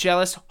angry,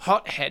 jealous,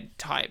 hothead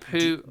type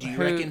who. Do you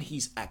reckon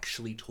he's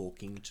actually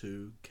talking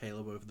to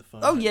Caleb over the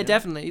phone? Oh yeah,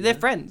 definitely. They're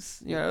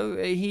friends. You know,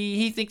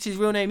 he thinks his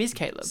real name is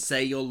Caleb.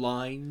 Say your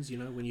lines,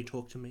 when you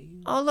talk to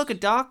me. Oh look, a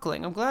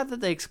Darkling. I'm glad that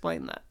they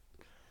explained that.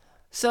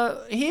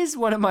 So here's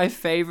one of my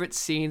favorite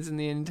scenes in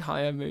the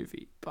entire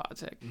movie,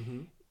 Bartek. Mm-hmm.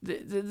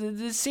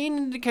 The scene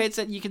indicates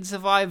that you can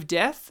survive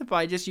death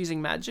by just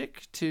using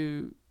magic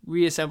to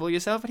reassemble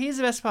yourself. But here's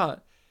the best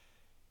part.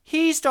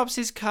 He stops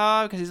his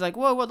car because he's like,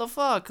 whoa, what the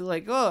fuck?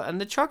 Like, oh,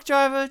 and the truck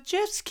driver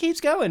just keeps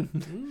going.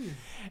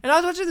 And I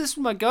was watching this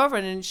with my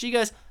girlfriend and she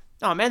goes,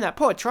 oh man, that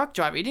poor truck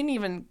driver. He didn't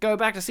even go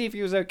back to see if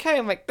he was okay.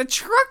 I'm like, the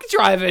truck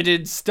driver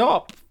didn't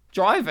stop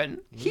driving.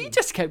 He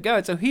just kept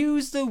going. So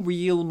who's the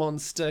real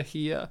monster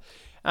here?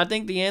 I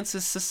think the answer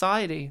is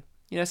society.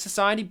 You know,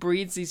 society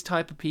breeds these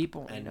type of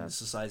people. And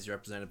society's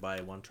represented by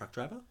one truck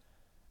driver?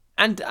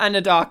 And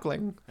a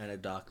Darkling. And a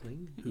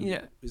Darkling? Who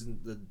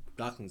isn't the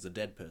Darkling's a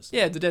dead person?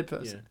 Yeah, the dead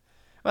person. Yeah.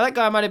 Well, that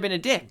guy might have been a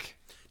dick.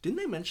 Didn't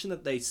they mention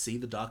that they see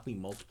the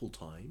Darkling multiple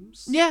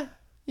times? Yeah.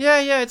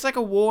 It's like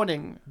a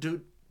warning.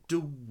 Do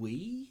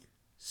we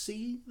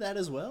see that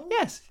as well?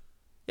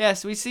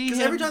 Yes, we see him.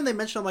 Because every time they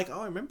mention, I'm like, oh,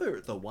 I remember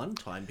the one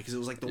time because it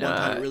was like the one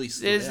time it really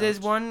stood out.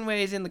 There's one where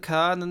he's in the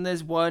car, and then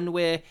there's one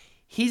where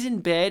he's in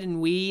bed, and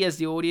we, as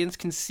the audience,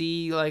 can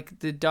see like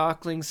the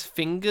Darkling's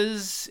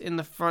fingers in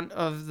the front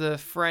of the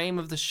frame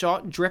of the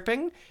shot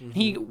dripping. Mm-hmm.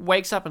 He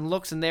wakes up and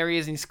looks, and there he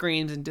is, and he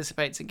screams and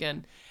dissipates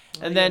again.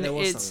 And then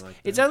it's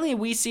only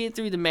we see it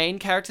through the main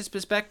characters'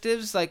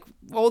 perspectives. Like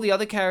all the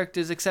other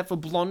characters, except for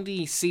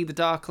Blondie, see the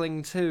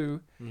Darkling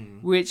too,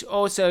 which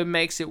also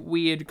makes it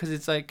weird because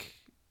it's like,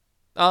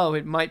 oh,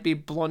 it might be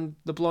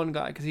the blonde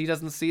guy because he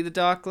doesn't see the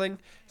Darkling.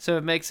 So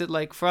it makes it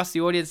like for us, the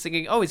audience,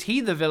 thinking, oh, is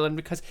he the villain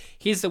because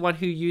he's the one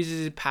who uses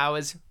his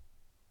powers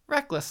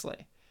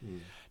recklessly.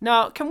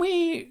 Now, can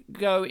we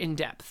go in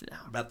depth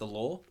now? About the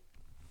law?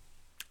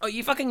 Oh,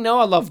 you fucking know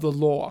I love the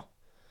law.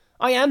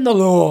 I am the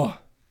law.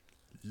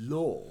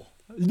 Law?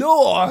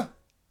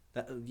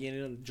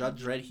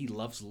 Judge Dredd, he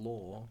loves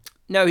law.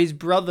 No, his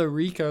brother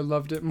Rico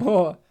loved it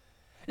more.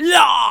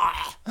 Law!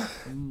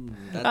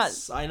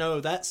 I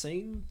know that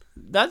scene.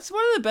 That's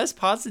one of the best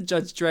parts of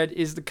Judge Dredd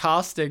is the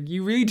casting.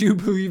 You really do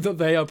believe that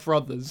they are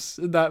brothers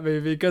in that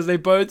movie because they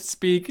both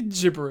speak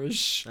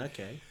gibberish.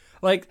 Okay.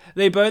 Like,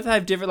 they both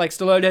have different, like,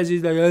 Stallone has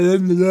his,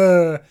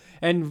 like,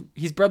 and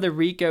his brother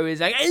Rico is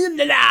like, and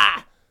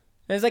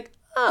it's like,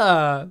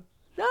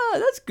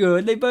 that's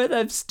good. They both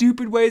have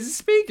stupid ways of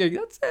speaking.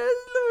 That's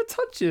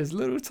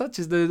little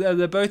touches.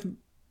 They're both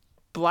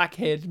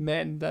black-haired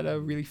men that are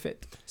really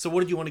fit. So what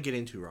did you want to get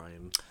into,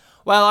 Ryan?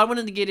 Well, I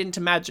wanted to get into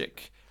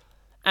magic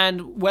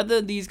and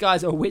whether these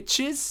guys are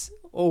witches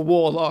or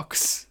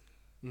warlocks.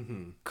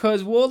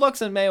 Because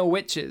warlocks are male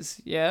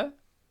witches, yeah?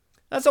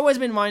 That's always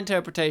been my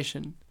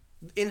interpretation.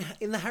 In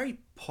the Harry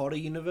Potter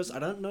universe, I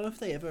don't know if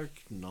they ever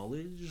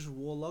acknowledge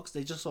warlocks.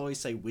 They just always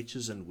say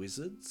witches and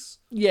wizards.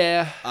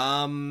 Yeah.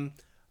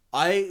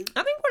 I think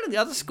one of the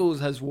other schools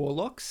has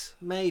warlocks.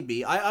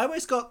 Maybe. I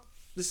always got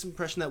this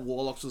impression that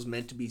warlocks was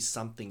meant to be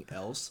something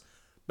else.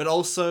 But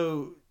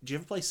also, do you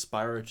ever play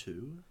Spyro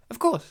 2? Of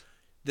course.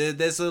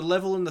 There's a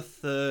level in the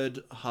third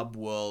hub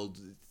world.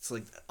 It's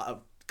like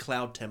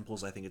Cloud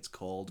Temples, I think it's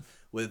called,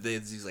 where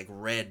there's these like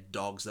red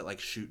dogs that like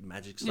shoot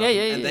magic stuff.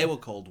 And they were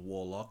called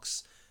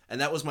warlocks. And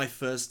that was my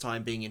first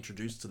time being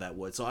introduced to that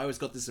word. So I always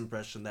got this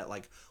impression that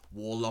like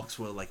warlocks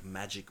were like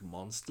magic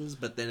monsters.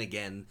 But then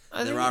again,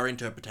 there are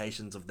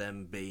interpretations of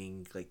them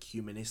being like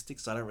humanistic.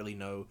 So I don't really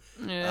know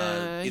in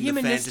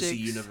the fantasy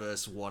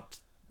universe what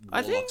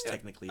warlocks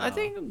technically are. I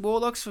think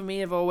warlocks for me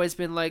have always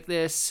been like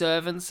they're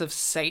servants of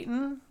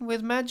Satan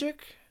with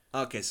magic.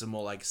 Okay, so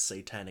more like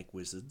satanic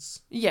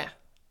wizards. Yeah.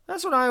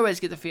 That's what I always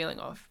get the feeling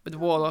of with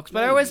warlocks.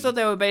 But I always thought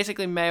they were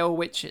basically male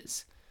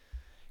witches.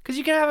 Because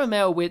you can have a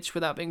male witch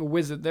without being a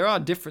wizard. There are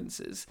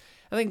differences.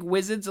 I think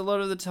wizards a lot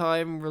of the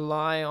time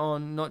rely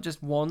on not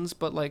just wands,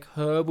 but like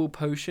herbal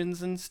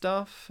potions and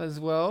stuff as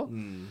well.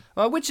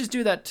 Witches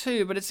do that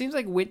too, but it seems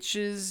like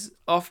witches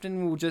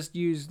often will just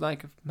use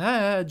like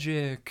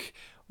magic.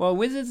 While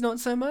wizards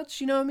not so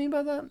much, you know what I mean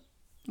by that?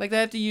 Like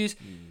they have to use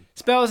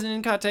spells and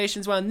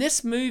incantations. While in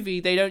this movie,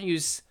 they don't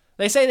use...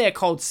 They say they're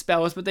called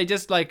spells, but they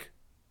just like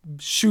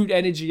shoot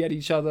energy at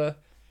each other.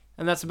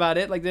 And that's about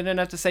it. Like, they don't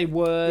have to say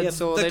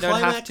words or they don't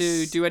have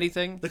to do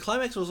anything. The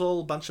climax was all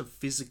a bunch of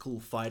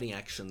physical fighting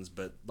actions,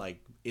 but,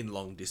 like, in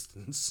long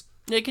distance.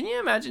 Yeah, can you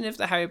imagine if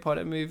the Harry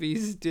Potter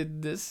movies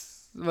did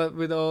this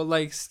with all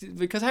like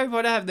because Harry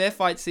Potter have their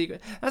fight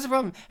sequence. That's the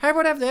problem. Harry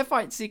Potter have their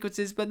fight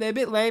sequences, but they're a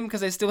bit lame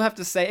because they still have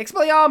to say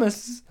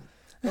Expelliarmus.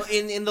 Well,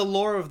 in the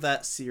lore of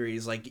that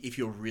series, like, if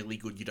you're really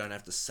good, you don't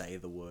have to say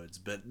the words.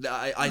 But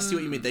I see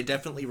what you mean. They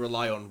definitely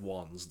rely on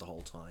wands the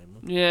whole time.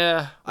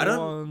 Yeah, I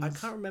wands.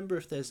 can't remember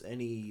if there's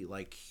any,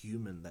 like,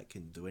 human that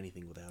can do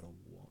anything without a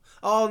wand.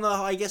 Oh, no,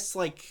 I guess,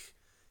 like...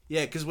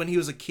 Yeah, because when he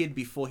was a kid,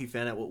 before he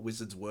found out what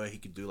wizards were, he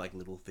could do, like,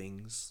 little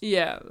things.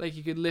 Yeah, like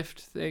you could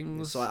lift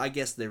things. So I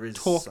guess there is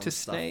talk some to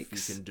stuff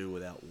snakes. you can do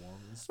without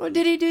wands. Or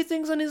did he do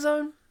things on his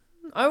own?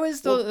 I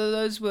always thought that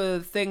those were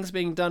things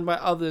being done by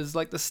others,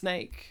 like the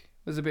snake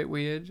was a bit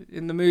weird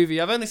in the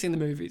movie. I've only seen the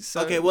movies, so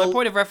Okay, well, my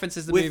point of reference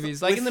is the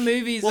movies. Like in the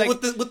movies, well, like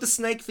with the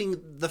snake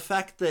thing, the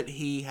fact that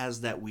he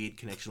has that weird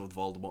connection with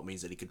Voldemort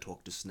means that he can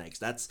talk to snakes.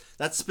 That's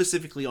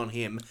specifically on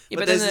him. Yeah, but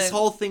but there's then this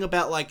whole thing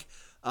about like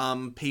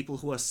people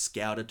who are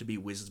scouted to be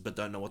wizards but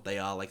don't know what they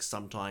are. Like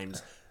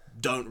sometimes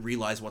don't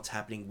realize what's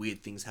happening.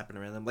 Weird things happen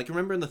around them. Like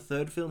remember in the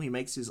third film, he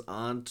makes his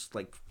aunt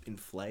like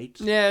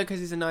inflate. yeah, because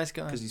he's a nice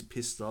guy. Because he's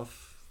pissed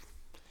off.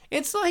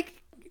 It's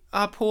like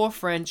our poor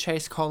friend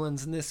Chase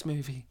Collins in this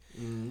movie.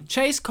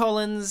 Chase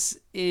Collins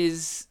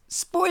is,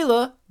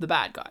 spoiler, the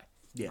bad guy.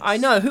 Yes. I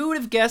know, who would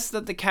have guessed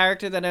that the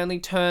character that only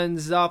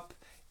turns up,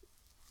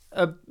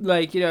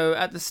 like, you know,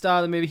 at the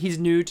start of the movie, he's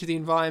new to the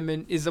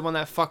environment, is the one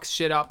that fucks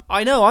shit up.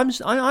 I know,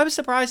 I was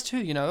surprised too,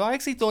 you know. I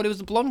actually thought it was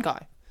the blonde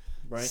guy.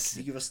 Right?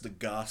 Can you give us the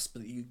gasp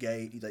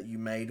that you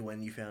made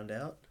when you found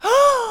out?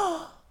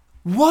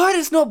 What?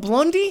 It's not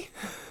Blondie?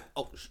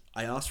 Oh,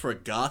 I asked for a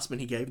gasp and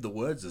he gave the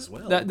words as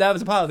well. That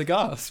was a part of the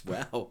gasp.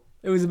 Wow.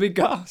 It was a big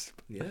gasp.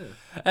 Yeah.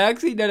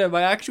 No,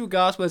 my actual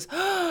gasp was,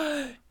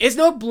 it's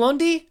not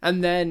Blondie?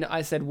 And then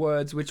I said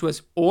words, which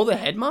was, or the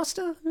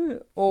headmaster?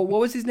 Or what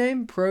was his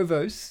name?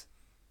 Provost.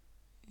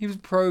 He was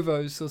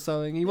Provost or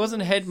something. He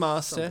wasn't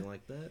headmaster. Something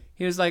like that.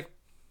 He was like,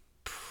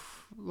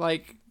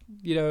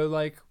 you know,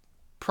 like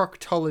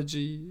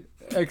proctology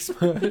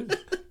expert.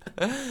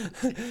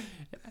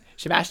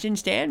 Sebastian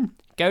Stan,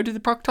 go to the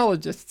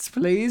proctologists,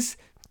 please.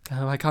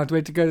 Oh, I can't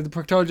wait to go to the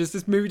proctologist.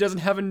 This movie doesn't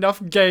have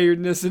enough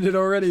gayness in it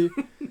already.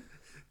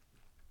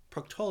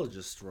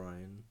 Proctologist,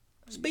 Ryan.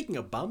 Speaking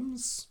of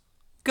bums,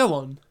 Go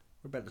on.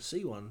 we're about to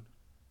see one.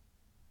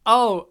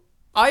 Oh,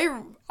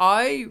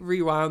 I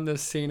rewound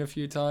this scene a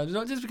few times,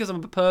 not just because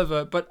I'm a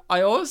pervert, but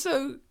I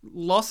also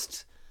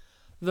lost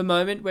the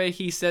moment where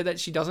he said that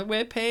she doesn't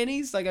wear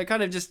panties. Like, I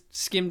kind of just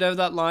skimmed over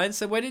that line,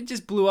 so when it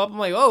just blew up, I'm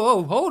like,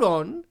 oh, hold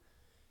on.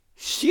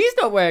 She's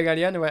not wearing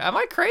any underwear. Am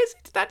I crazy?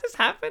 Did that just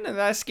happen? And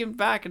then I skimmed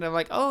back, and I'm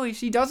like, oh,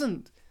 she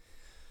doesn't.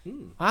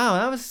 Wow,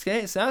 that was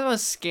scary. So that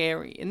was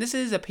scary. And this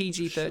is a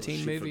PG-13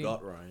 She movie.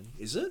 forgot, Ryan.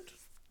 Is it?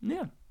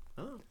 Yeah.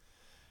 Oh.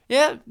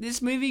 Yeah,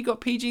 this movie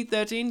got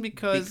PG-13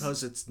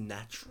 Because it's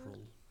natural.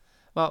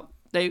 well,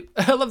 I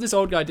love this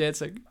old guy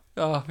dancing.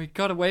 Oh, we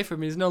got away from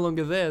him. He's no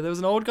longer there. There was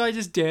an old guy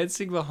just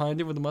dancing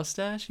behind him with a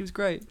mustache. He was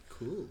great.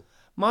 Cool.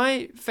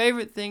 My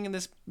favorite thing in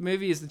this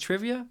movie is the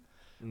trivia.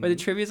 Where the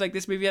trivia is like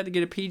this movie had to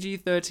get a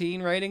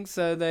PG-13 rating,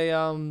 so they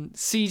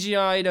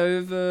CGI'd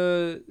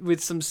over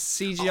with some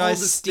CGI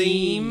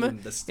steam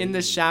in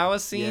the shower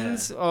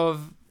scenes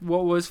of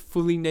what was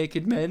fully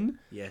naked men.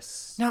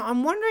 Yes. Now,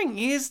 I'm wondering,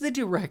 is the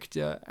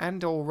director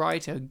and or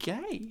writer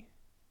gay?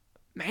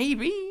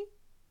 Maybe.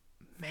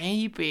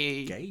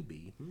 Gaby.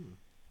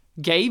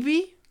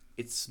 Gaby?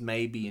 It's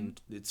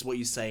it's what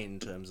you say in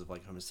terms of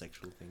like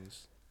homosexual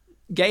things.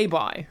 Gay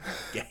bi.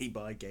 Gay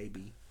by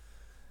Gaby.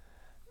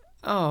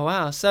 Oh,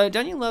 wow. So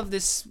don't you love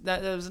this?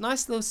 There was a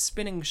nice little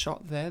spinning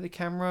shot there. The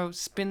camera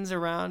spins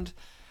around.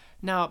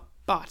 Now,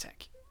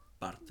 Bartek.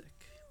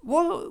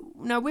 Well,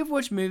 now we've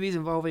watched movies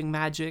involving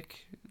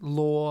magic,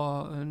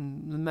 lore,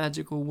 and the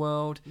magical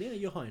world. Yeah,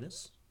 Your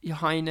Highness. Your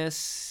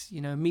Highness,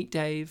 you know, Meet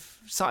Dave,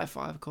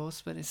 sci-fi, of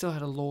course, but it still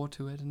had a lore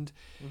to it,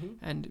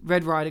 and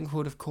Red Riding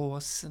Hood, of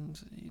course, and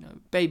you know,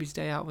 Baby's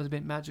Day Out was a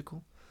bit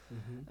magical.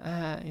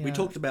 We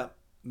talked about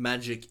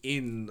magic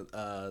in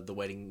The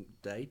Wedding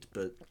Date,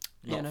 but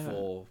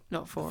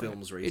not for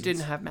film's reasons. It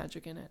didn't have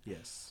magic in it.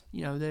 Yes.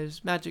 You know,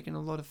 there's magic in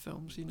a lot of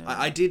films. You know.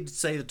 I did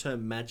say the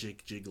term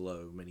magic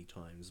gigolo many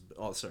times.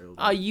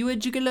 Are you a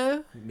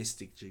gigolo?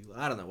 Mystic gigolo.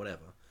 I don't know.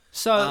 Whatever.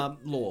 So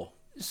lore.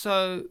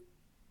 So,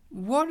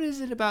 what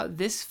is it about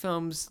this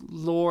film's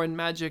lore and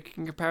magic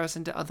in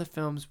comparison to other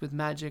films with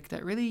magic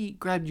that really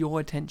grabbed your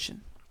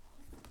attention?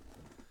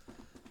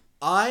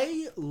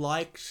 I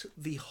liked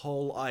the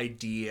whole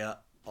idea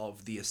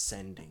of the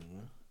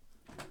ascending.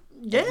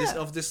 Yeah.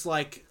 Of this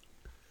like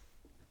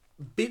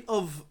bit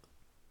of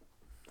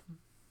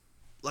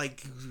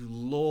like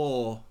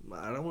lore.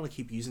 I don't want to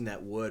keep using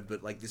that word,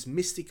 but like this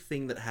mystic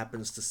thing that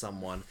happens to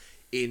someone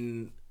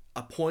in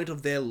a point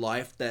of their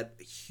life that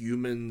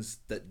humans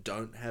that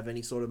don't have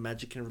any sort of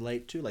magic can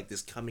relate to, like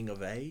this coming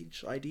of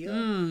age idea.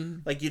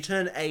 Like you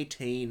turn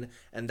 18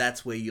 and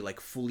that's where you like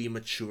fully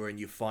mature and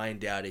you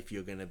find out if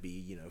you're going to be,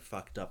 you know,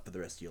 fucked up for the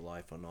rest of your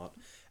life or not.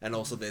 And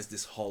also there's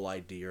this whole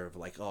idea of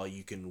like, oh,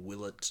 you can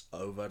will it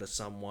over to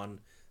someone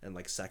and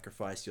like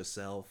sacrifice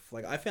yourself.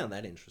 Like I found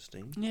that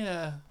interesting.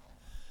 Yeah.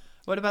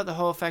 What about the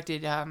whole fact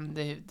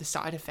that the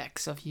side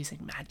effects of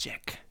using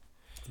magic?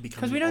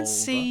 Because we don't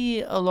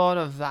see a lot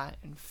of that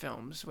in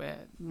films where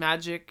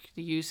magic,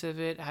 the use of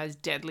it, has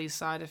deadly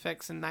side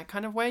effects in that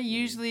kind of way.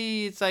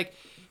 Usually it's like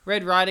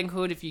Red Riding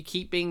Hood, if you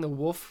keep being the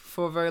wolf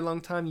for a very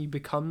long time, you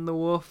become the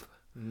wolf.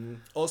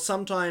 Or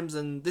sometimes,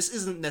 and this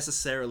isn't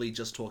necessarily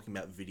just talking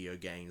about video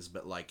games,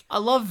 but like... I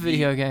love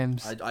video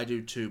games. I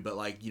do too, but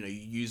like, you know, you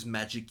use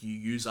magic, you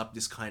use up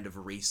this kind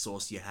of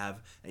resource you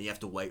have, and you have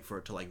to wait for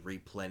it to like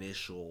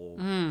replenish or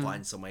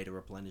find some way to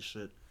replenish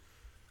it.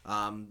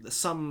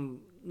 Some,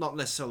 not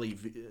necessarily,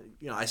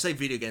 you know, I say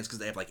video games because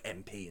they have like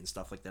MP and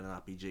stuff like that in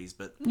RPGs,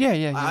 but...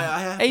 Yeah.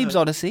 I have Abe's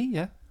Odyssey,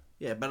 yeah.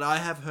 Yeah, but I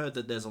have heard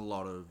that there's a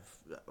lot of,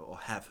 or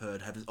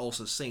have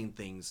also seen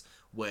things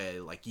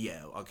where, like,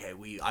 yeah, okay,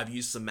 I've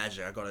used some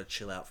magic, I gotta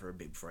chill out for a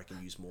bit before I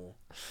can use more.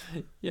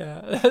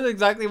 Yeah, that's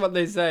exactly what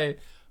they say.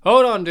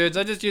 Hold on, dudes,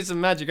 I just used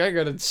some magic, I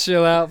gotta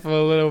chill out for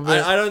a little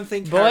bit. I don't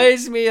think...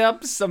 Blaze me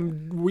up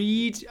some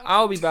weed,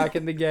 I'll be back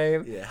in the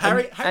game. Yeah,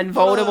 Harry and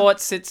Potter... Voldemort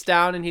sits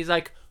down and he's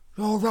like,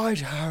 all right,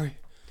 Harry,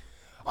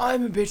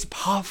 I'm a bit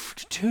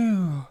puffed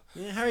too.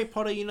 Yeah, Harry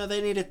Potter, you know,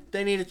 they need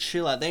to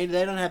chill out. They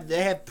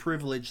have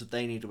privilege that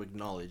they need to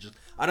acknowledge.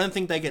 I don't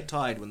think they get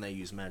tired when they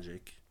use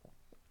magic.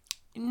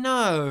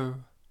 No,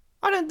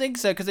 I don't think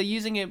so, because they're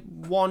using it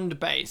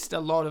wand-based a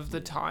lot of the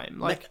time.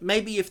 Like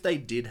maybe if they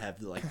did have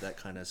like that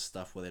kind of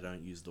stuff where they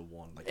don't use the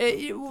wand, like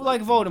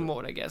like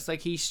Voldemort, I guess.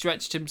 Like he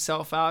stretched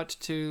himself out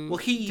to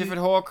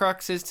different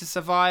Horcruxes to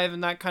survive,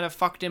 and that kind of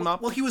fucked him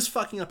up. Well, he was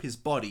fucking up his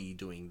body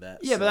doing that.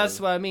 Yeah, but that's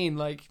what I mean.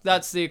 Like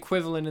that's the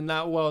equivalent in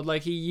that world.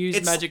 Like he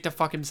used magic to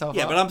fuck himself up.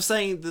 Yeah, but I'm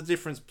saying the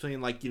difference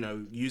between like, you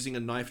know, using a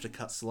knife to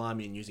cut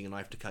salami and using a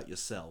knife to cut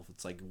yourself.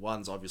 It's like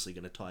one's obviously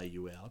going to tire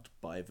you out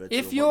by virtue.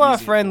 If you're our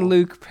friend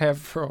Luke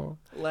Peverill,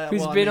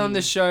 who's been on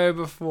the show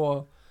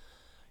before,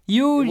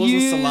 you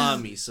use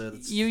salami, so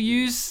you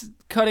use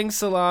cutting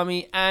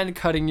salami and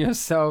cutting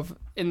yourself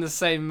in the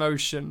same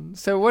motion.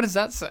 So what does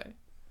that say?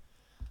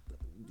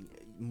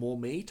 More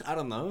meat? I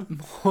don't know.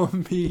 More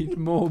meat,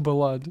 more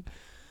blood.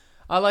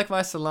 I like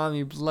my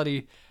salami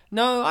bloody.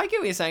 No, I get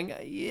what you're saying.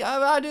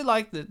 I do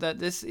like that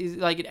this is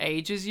like it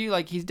ages you.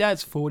 Like his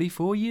dad's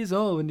 44 years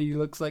old and he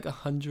looks like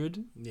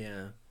 100.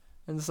 Yeah.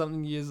 And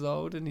something years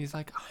old, and he's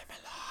like, I'm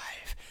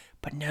alive.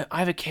 But no, I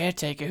have a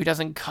caretaker who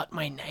doesn't cut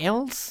my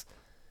nails.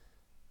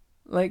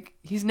 Like,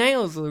 his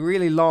nails are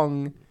really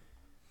long.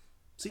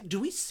 See, do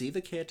we see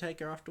the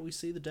caretaker after we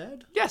see the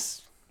dad?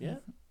 Yes. Yeah?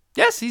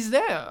 Yes, he's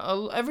there.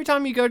 Every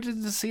time you go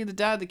to see the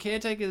dad, the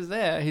caretaker's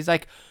there. He's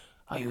like,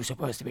 are you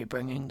supposed to be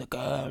bringing the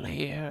girl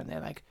here? And they're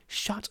like,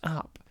 shut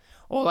up.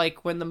 Or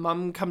like when the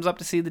mum comes up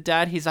to see the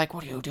dad, he's like,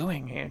 what are you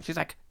doing here? And she's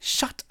like,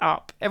 shut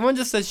up. Everyone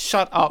just says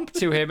shut up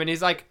to him, and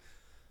he's like,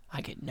 I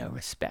get no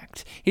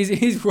respect.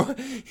 He's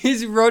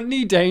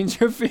Rodney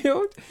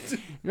Dangerfield.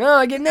 No,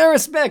 I get no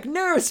respect.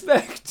 No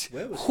respect.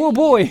 Where was oh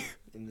boy.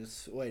 In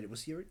this, wait,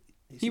 was he?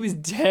 He was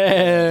dead.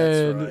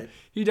 Yeah, that's right.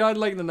 He died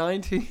like in the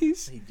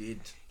 90s. He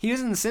did. He was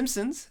in The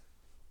Simpsons.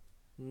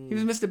 He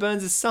was Mr.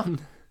 Burns'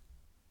 son.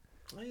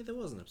 Oh yeah, there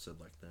was an episode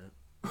like that.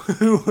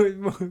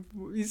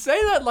 You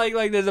say that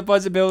like there's a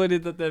possibility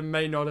that there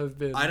may not have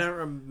been. I don't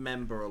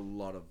remember a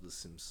lot of The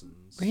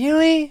Simpsons.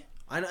 Really?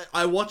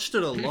 I watched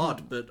it a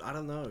lot, but I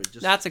don't know.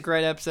 That's a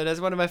great episode. That's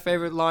one of my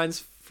favorite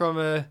lines from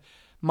a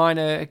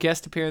minor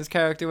guest appearance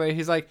character where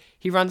he's like,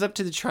 he runs up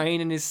to the train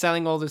and is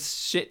selling all this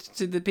shit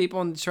to the people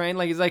on the train.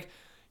 Like, he's like,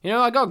 you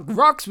know, I got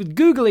rocks with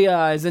googly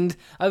eyes and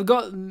I've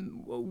got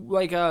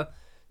like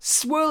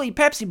swirly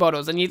Pepsi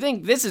bottles, and you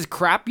think this is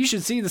crap, you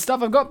should see the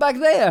stuff I've got back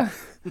there.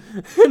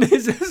 And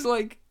it's just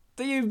like,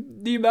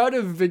 the amount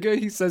of vigor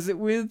he says it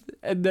with,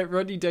 and that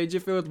Rodney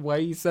Dangerfield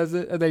way he says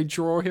it, and they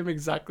draw him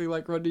exactly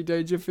like Rodney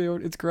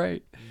Dangerfield, it's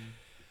great.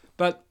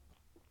 But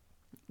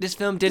this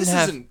film didn't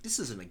have... This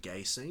isn't a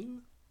gay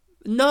scene.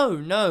 No,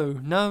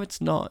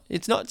 it's not.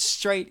 It's not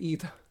straight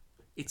either.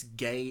 It's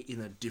gay in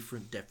a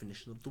different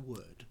definition of the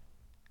word.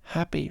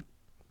 Happy.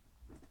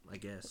 I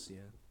guess, yeah.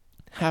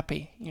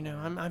 Happy, you know,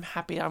 I'm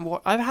happy. I'm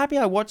happy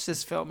I watched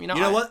this film. You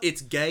know what?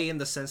 It's gay in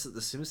the sense that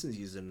The Simpsons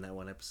used it in that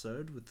one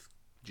episode with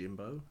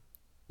Jimbo.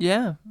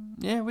 Yeah.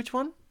 Which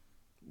one?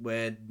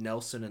 Where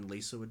Nelson and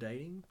Lisa were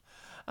dating.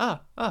 I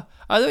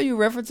thought you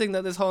were referencing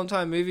that this whole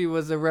entire movie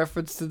was a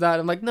reference to that.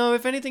 I'm like, no,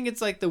 if anything,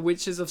 it's like the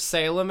Witches of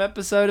Salem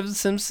episode of The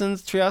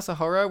Simpsons Treehouse of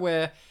Horror,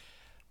 where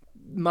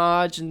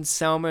Marge and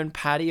Selma and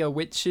Patty are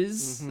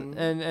witches,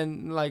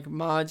 and like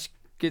Marge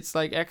gets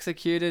like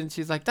executed, and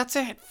she's like, "That's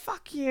it,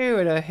 fuck you,"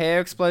 and her hair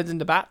explodes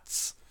into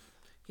bats.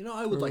 You know,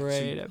 I would like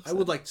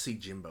to see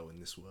Jimbo in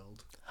this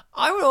world.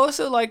 I would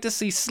also like to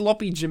see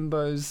sloppy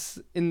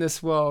Jimbos in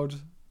this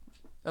world.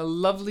 A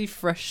lovely,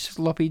 fresh,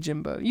 sloppy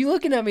Jimbo. You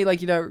looking at me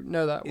like you don't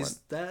know that one.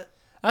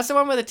 That's the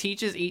one where the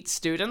teachers eat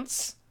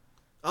students.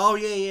 Oh,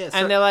 yeah.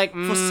 And they're like,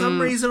 for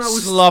some reason I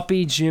was...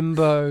 sloppy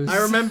Jimbos. I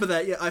remember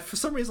that, yeah. For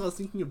some reason I was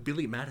thinking of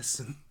Billy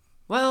Madison.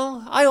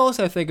 Well, I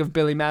also think of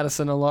Billy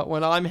Madison a lot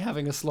when I'm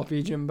having a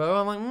sloppy Jimbo.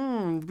 I'm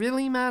like,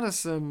 Billy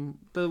Madison,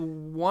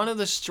 one of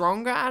the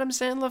stronger Adam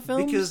Sandler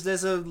films. Because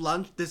there's a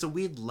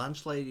weird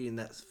lunch lady in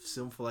that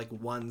film for like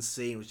one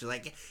scene, which is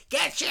like,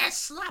 get your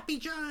sloppy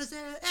joes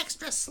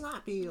extra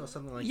sloppy or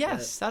something like that.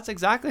 Yes, that's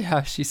exactly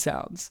how she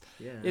sounds.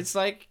 Yeah. It's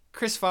like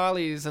Chris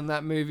Farley's in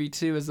that movie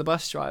too as the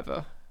bus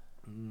driver.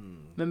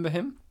 Remember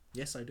him?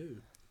 Yes, I do.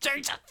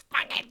 Jesus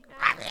fucking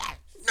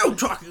No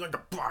talking on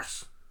the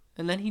bus.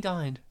 And then he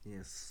died.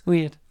 Yes.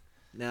 Weird.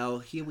 Now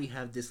here we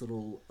have this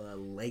little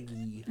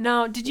leggy.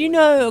 Now, did you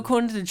know,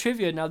 according to the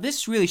trivia, now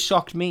this really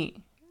shocked me,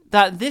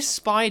 that this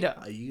spider,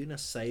 Are you gonna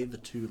say the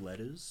 2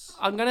 letters?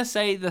 I'm going to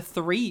say the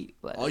 3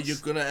 letters. Oh, you're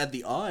gonna add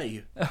the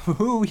I.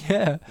 Oh,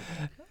 yeah.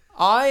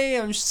 I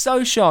am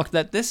so shocked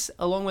that this,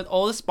 along with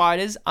all the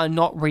spiders, are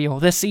not real.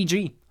 They're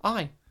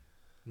CGI.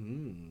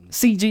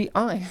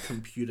 CGI.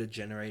 Computer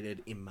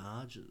generated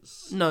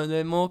images. No,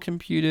 they're more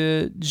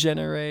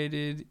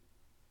computer-generated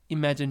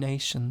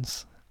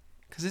imaginations.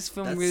 Because this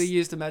film That's really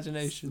used A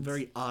imagination.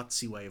 very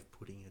artsy way of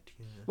putting it.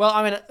 Yeah. Well,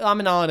 I'm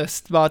an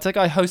artist, Bartek.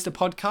 I host a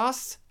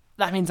podcast.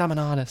 That means I'm an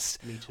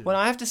artist. Me too. What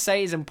I have to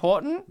say is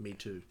important, Me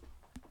too.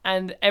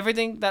 and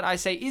everything that I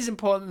say is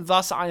important,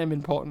 thus I am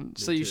important.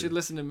 So you too. should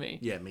listen to me.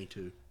 Yeah, me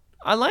too.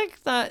 I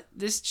like that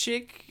this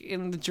chick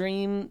in the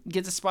dream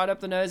gets a spider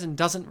up the nose and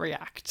doesn't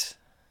react.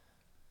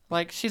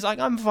 Like, she's like,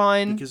 I'm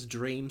fine. Because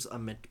dreams are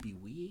meant to be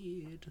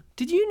weird.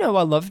 Did you know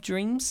I love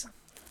dreams?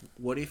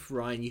 What if,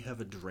 Ryan, you have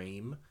a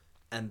dream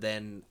and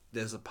then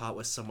there's a part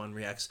where someone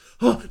reacts,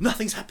 oh,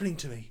 nothing's happening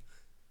to me.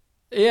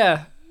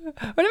 Yeah.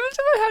 Whenever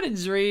I had a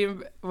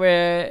dream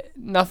where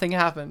nothing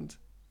happened.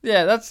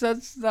 Yeah, that's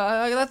in all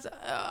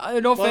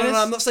Well, fairness.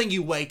 no, I'm not saying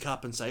you wake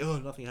up and say, oh,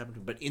 nothing happened to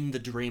me, but in the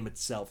dream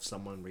itself,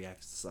 someone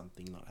reacts to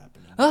something not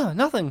happening. Oh,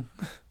 nothing.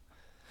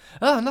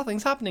 Oh,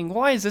 nothing's happening.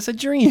 Why is this a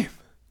dream?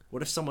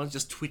 What if someone's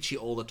just twitchy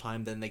all the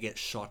time, then they get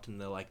shot and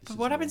they're like, this But is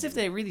what happens if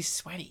normal? they're really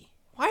sweaty?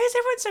 Why is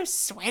everyone so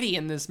sweaty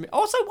in this movie?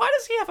 Also, why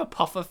does he have a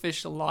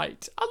pufferfish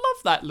light? I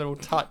love that little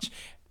touch.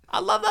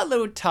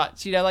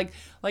 You know,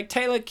 like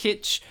Taylor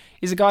Kitsch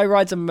is a guy who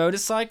rides a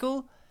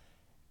motorcycle,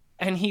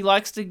 and he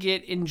likes to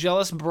get in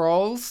jealous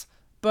brawls,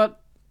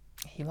 but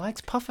he likes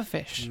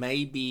pufferfish.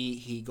 Maybe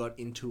he got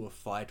into a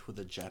fight with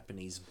a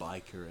Japanese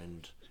biker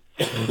and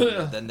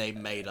then they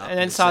made up. And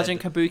then said-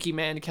 Sergeant Kabuki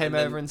Man came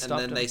over and stopped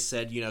And then him. they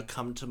said, you know,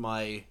 come to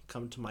my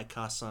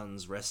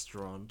Kasan's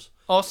restaurant.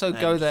 Also,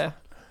 go and- there.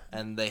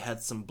 And they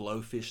had some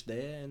blowfish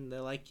there, and they're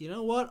like, you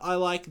know what? I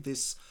like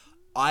this.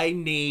 I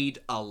need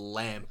a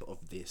lamp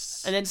of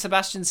this. And then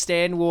Sebastian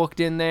Stan walked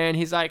in there, and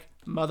he's like,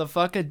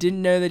 motherfucker,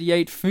 didn't know that he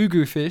ate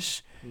fugu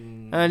fish.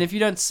 And if you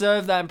don't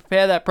serve that and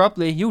prepare that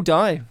properly, you'll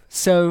die.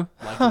 So,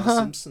 Like in The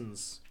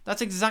Simpsons.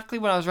 that's exactly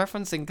what I was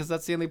referencing, because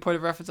that's the only point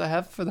of reference I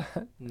have for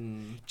that.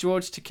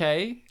 George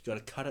Takei. You gotta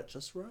cut it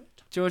just right.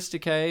 George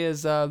Takei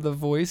is the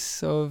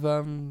voice of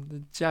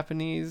the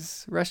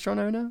Japanese restaurant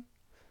owner.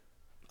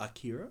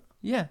 Akira?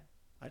 Yeah.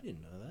 I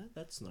didn't know that.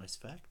 That's a nice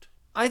fact.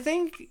 I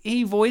think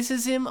he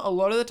voices him a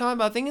lot of the time,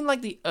 but I think in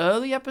like the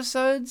early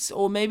episodes,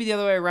 or maybe the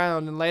other way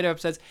around, in later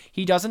episodes,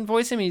 he doesn't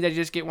voice him. They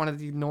just get one of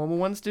the normal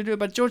ones to do it.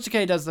 But George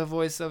Takei does the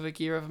voice of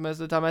Akira for most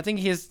of the time. I think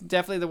he's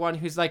definitely the one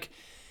who's like,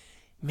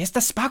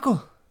 Mr.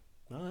 Sparkle.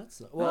 No,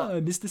 that's not. Well,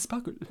 Mr.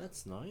 Sparkle.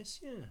 that's nice,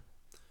 yeah.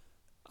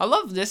 I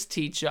love this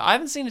teacher. I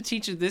haven't seen a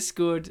teacher this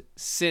good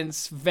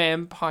since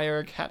Vampire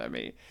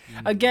Academy.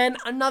 Again,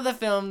 another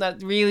film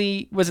that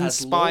really was Has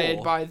inspired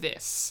lore. by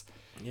this.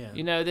 Yeah.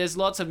 You know, there's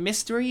lots of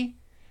mystery.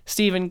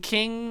 Stephen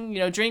King, you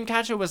know,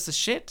 Dreamcatcher was the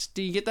shit.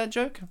 Do you get that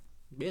joke?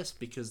 Yes,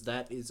 because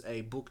that is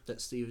a book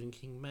that Stephen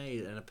King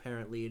made, and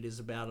apparently it is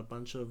about a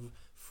bunch of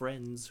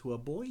friends who are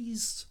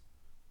boys.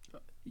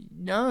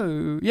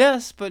 No.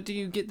 Yes, but do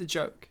you get the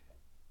joke?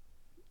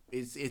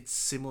 It's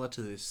similar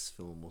to this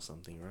film or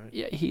something, right?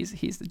 Yeah,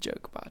 he's the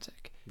joke,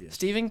 Bartek. Yes.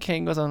 Stephen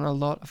King was on a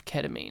lot of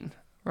ketamine,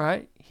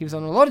 right? He was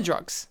on a lot of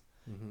drugs.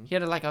 He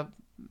had like a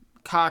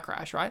car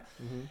crash, right?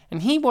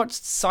 And he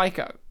watched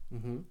Psycho.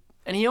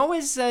 And he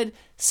always said,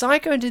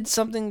 Psycho did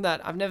something that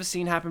I've never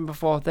seen happen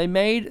before. They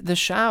made the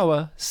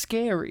shower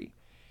scary.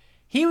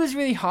 He was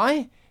really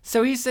high,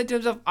 so he said to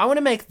himself, I want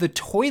to make the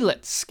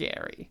toilet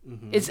scary.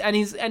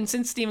 And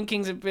since Stephen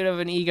King's a bit of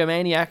an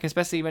egomaniac,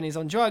 especially when he's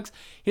on drugs,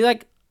 he's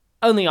like,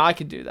 only I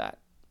could do that.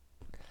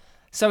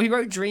 So he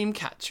wrote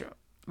Dreamcatcher,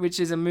 which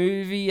is a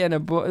movie and a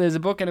book. There's a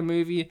book and a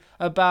movie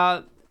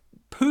about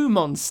poo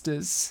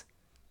monsters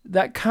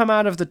that come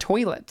out of the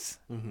toilet.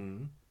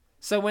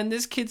 So when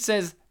this kid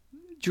says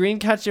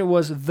Dreamcatcher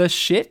was the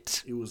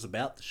shit, It was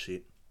about the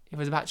shit. it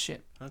was about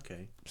shit.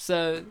 Okay.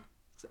 So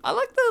I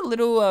like the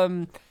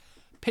little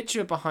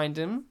picture behind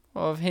him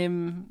of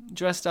him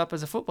dressed up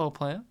as a football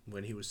player.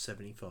 When he was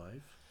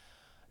 75,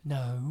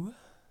 No,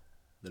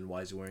 then why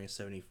is he wearing a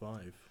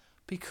 75?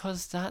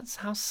 because that's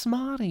how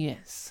smart he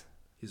is.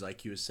 His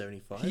IQ is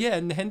 75? Yeah,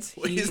 and hence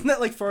Wait, he... isn't that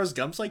like Forrest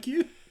Gump's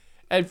IQ?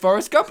 And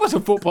Forrest Gump was a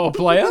football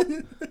player.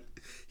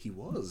 He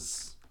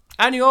was.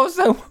 And he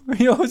also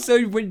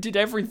did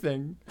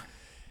everything.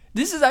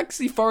 This is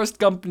actually Forrest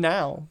Gump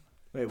now.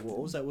 Wait, what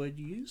was that word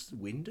you used?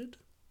 Winded?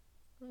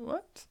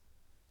 What?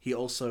 He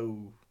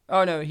also...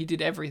 Oh no, he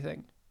did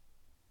everything.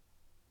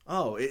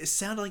 Oh, it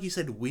sounded like you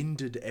said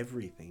winded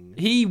everything.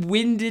 He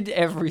winded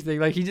everything.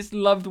 Like, he just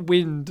loved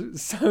wind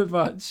so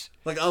much.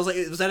 Like, I was like,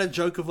 was that a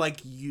joke of,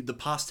 like, the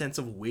past tense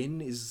of win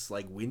is,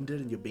 like,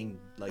 winded and you're being,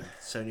 like,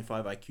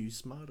 75 IQ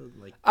smart? Or,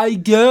 like... I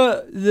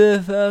got the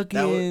it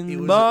fucking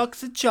was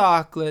box of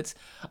chocolates.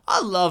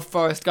 I love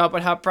Forrest Gump,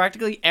 but how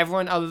practically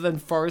everyone other than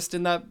Forrest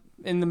in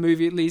the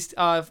movie at least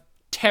are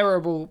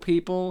terrible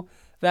people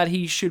that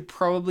he should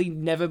probably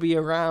never be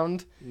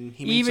around.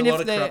 He meets a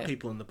lot of corrupt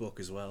people in the book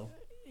as well.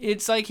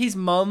 It's like his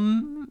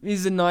mum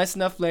is a nice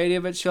enough lady,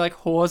 but she like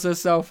whores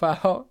herself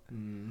out.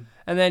 And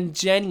then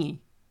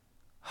Jenny.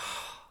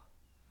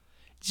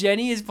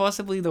 Jenny is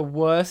possibly the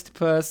worst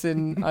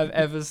person I've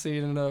ever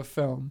seen in a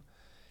film.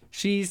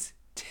 She's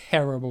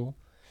terrible.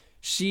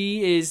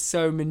 She is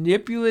so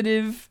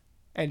manipulative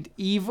and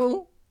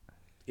evil.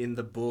 In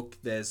the book,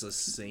 there's a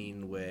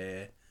scene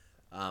where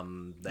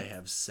they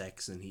have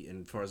sex,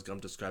 and Forrest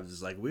Gump describes it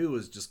as like, we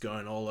was just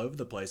going all over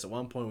the place. At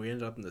one point, we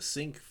ended up in the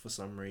sink for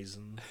some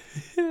reason.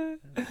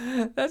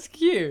 That's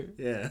cute.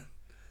 Yeah.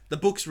 The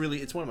book's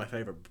it's one of my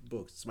favorite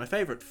books. It's my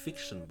favorite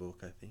fiction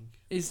book, I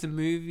think. Does the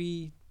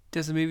movie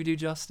do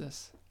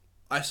justice?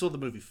 I saw the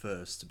movie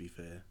first, to be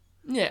fair.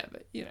 Yeah,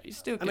 but, you know, you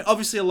still I mean,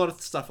 obviously a lot of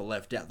stuff are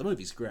left out. The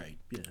movie's great,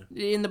 yeah.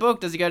 In the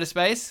book, does he go to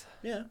space?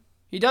 Yeah.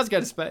 He does go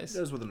to It space.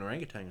 goes with an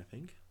orangutan, I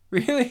think.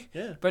 Really?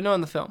 Yeah. But not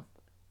in the film.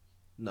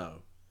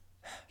 No.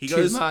 He Too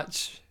goes...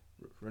 much.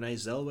 Renee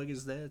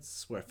Zellweger's there.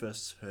 It's where I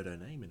first heard her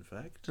name, in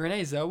fact.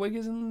 Renee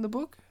Zellweger's in the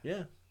book?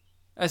 Yeah.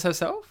 As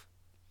herself?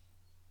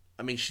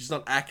 I mean, she's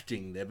not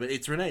acting there, but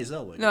it's Renee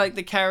Zellweger. No, like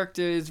the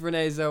character is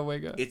Renee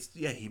Zellweger.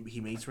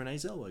 He meets Renee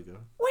Zellweger.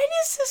 When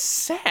is this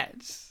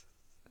set?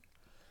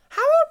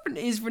 How old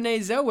is Renee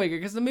Zellweger?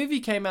 Because the movie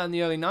came out in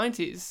the early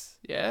 90s.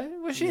 Yeah?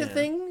 Was she a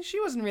thing?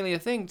 She wasn't really a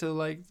thing till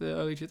like the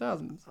early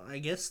 2000s. I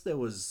guess there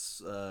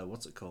was,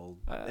 what's it called?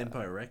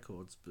 Empire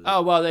Records. But...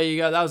 Oh, well, there you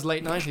go. That was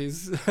late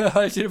 90s.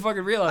 I should have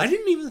fucking realized. I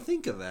didn't even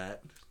think of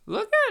that.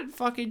 Look at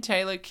fucking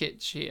Taylor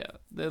Kitsch here.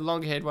 The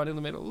long-haired one in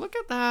the middle. Look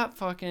at that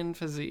fucking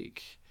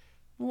physique.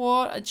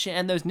 What a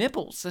and those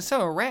nipples. They're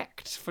so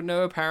erect for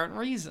no apparent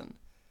reason.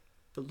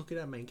 But look at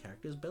our main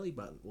character's belly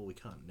button. Well, we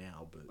can't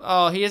now, but...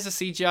 Oh, here's a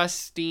CGI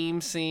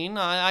steam scene.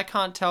 I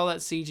can't tell that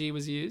CG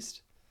was used.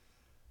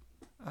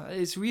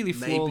 It's really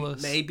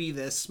flawless. Maybe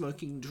they're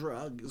smoking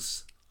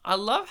drugs. I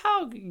love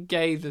how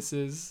gay this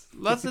is.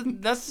 That's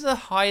the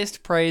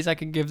highest praise I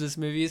can give this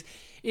movie.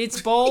 It's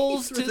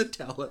balls to the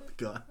towel at the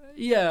guy.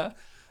 Yeah.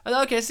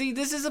 Okay, see,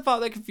 this is the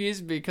part that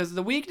confused me because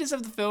the weakness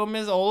of the film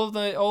is all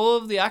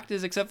of the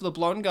actors except for the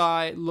blonde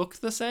guy look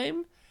the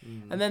same.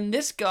 And then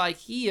this guy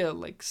here,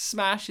 like,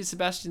 smashes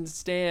Sebastian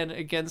Stan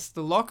against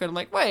the locker. And I'm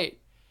like,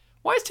 wait,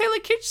 why is Taylor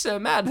Kitsch so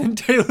mad? And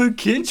Taylor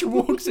Kitsch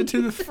walks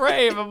into the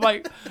frame. I'm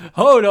like,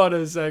 hold on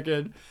a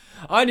second.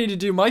 I need to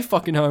do my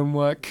fucking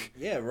homework.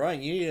 Yeah,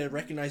 Ryan, you need to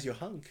recognize your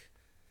hunk.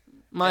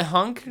 My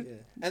hunk? Yeah.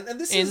 And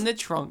this in the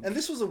trunk. And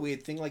this was a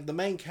weird thing. Like, the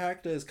main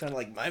character is kind of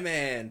like, my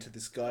man, to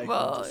this guy.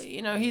 Well,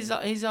 you know, he's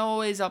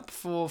always up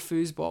for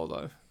foosball,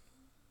 though.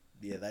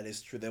 Yeah, that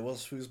is true. There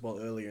was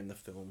foosball earlier in the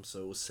film,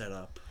 so it was set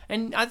up.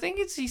 And I think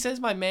he says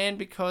my man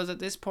because at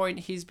this point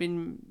he's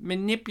been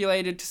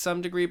manipulated to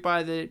some degree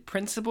by the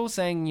principal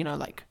saying, you know,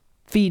 like,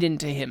 feed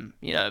into him.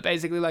 You know,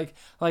 basically like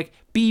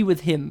be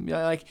with him. You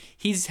know, like,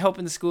 he's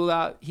helping the school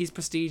out. He's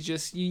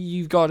prestigious.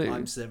 You've got to.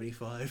 I'm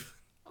 75.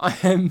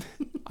 I'm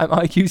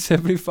IQ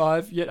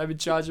 75, yet I'm in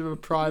charge of a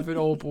private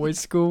all-boys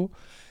school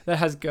that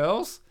has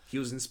girls. He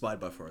was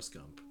inspired by Forrest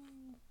Gump.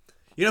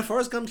 You know,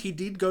 Forrest Gump, he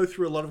did go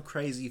through a lot of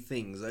crazy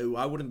things.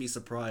 I wouldn't be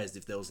surprised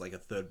if there was like a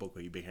third book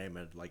where you became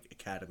a like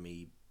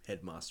academy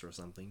headmaster or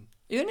something.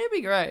 Wouldn't it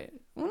be great?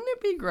 Wouldn't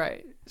it be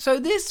great? So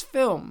this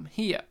film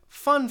here,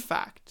 fun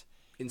fact.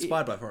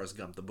 Inspired by Forrest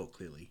Gump, the book,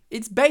 clearly.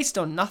 It's based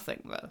on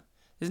nothing, though.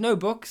 There's no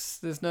books,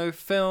 there's no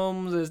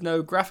films, there's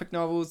no graphic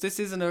novels. This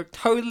isn't a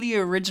totally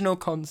original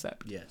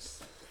concept.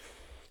 Yes.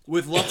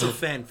 With lots of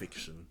fan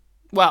fiction.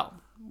 Well,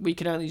 we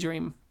can only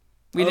dream.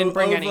 We didn't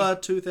bring any. Over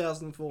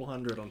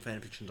 2,400 on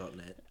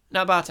fanfiction.net.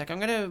 Now, Bartek, I'm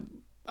going to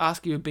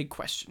ask you a big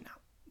question now.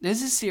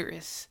 This is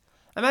serious.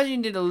 Imagine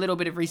you did a little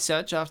bit of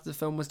research after the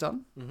film was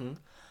done. Mm-hmm.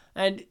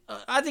 And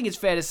I think it's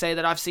fair to say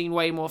that I've seen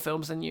way more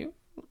films than you.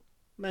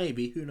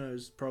 Maybe. Who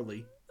knows?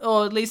 Probably.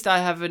 Or at least I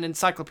have an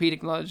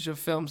encyclopedic knowledge of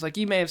films. Like,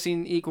 you may have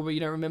seen equal, but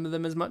you don't remember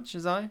them as much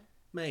as I.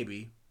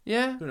 Maybe.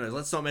 Yeah? Who knows?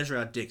 Let's not measure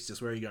our dicks.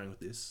 Just where are you going with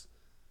this?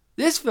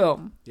 This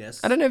film,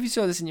 yes. I don't know if you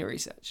saw this in your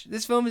research.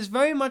 This film is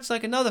very much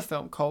like another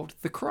film called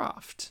The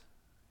Craft.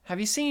 Have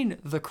you seen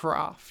The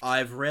Craft?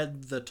 I've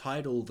read the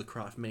title The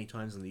Craft many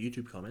times in the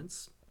YouTube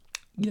comments.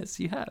 Yes,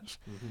 you have.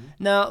 Mm-hmm.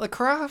 Now, The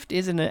Craft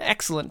is an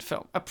excellent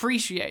film.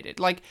 Appreciated.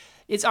 Like,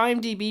 its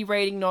IMDb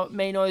rating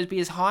may not be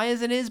as high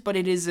as it is, but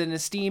it is an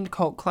esteemed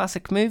cult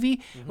classic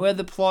movie where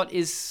the plot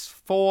is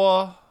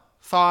 5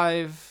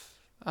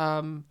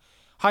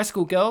 high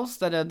school girls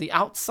that are the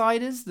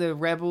outsiders, the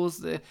rebels,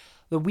 the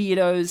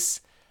weirdos,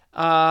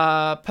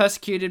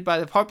 persecuted by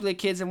the popular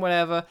kids and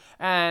whatever,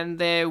 and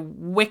they're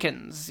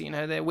Wiccans,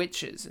 they're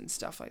witches and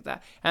stuff like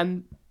that.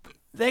 And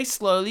they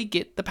slowly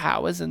get the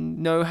powers and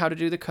know how to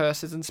do the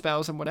curses and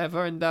spells and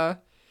whatever, and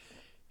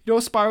it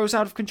all spirals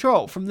out of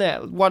control from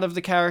there. One of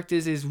the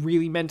characters is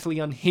really mentally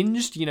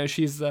unhinged.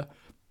 She's the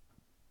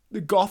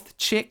goth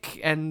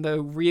chick and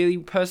the really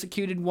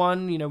persecuted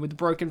one, with the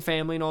broken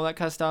family and all that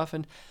kind of stuff,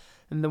 and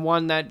the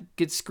one that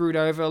gets screwed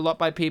over a lot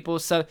by people.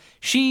 So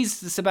she's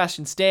the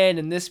Sebastian Stan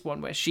in this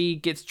one, where she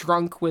gets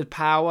drunk with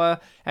power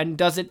and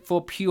does it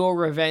for pure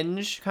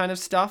revenge kind of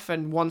stuff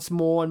and wants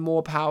more and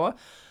more power.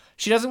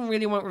 She doesn't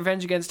really want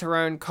revenge against her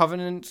own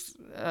covenant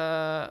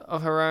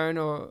of her own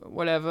or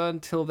whatever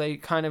until they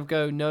kind of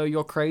go, no,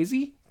 you're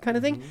crazy kind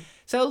of thing.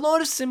 So a lot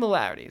of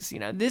similarities.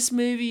 This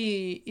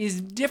movie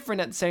is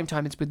different at the same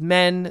time. It's with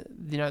men.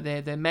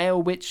 They're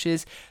male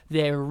witches.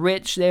 They're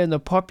rich. They're in the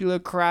popular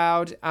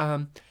crowd.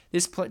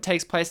 This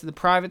takes place at the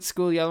private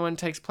school. The other one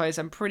takes place,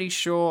 I'm pretty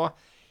sure,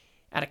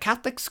 at a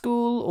Catholic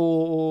school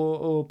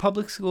or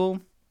public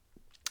school.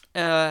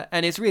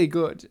 And it's really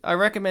good. I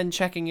recommend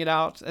checking it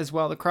out as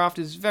well. The Craft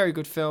is a very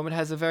good film. It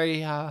has a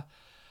very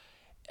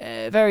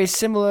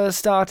similar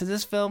start to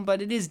this film,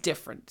 but it is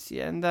different.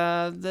 Yeah, and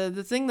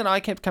the thing that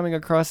I kept coming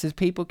across is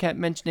people kept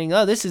mentioning,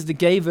 oh, this is the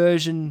gay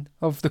version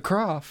of The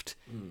Craft.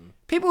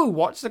 People who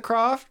watch The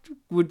Craft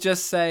would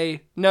just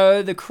say,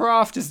 no, The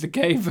Craft is the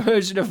gay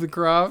version of The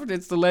Craft.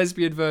 It's the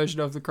lesbian version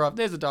of The Craft.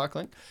 There's a dark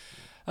link.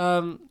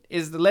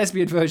 Is the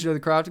lesbian version of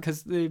The Craft,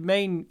 because the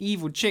main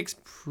evil chick's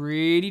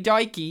pretty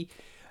dykey.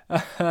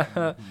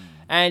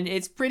 And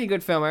it's a pretty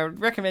good film. I would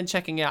recommend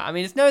checking it out. I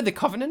mean, it's no The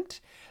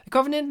Covenant. The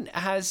Covenant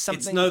has something...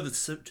 It's no the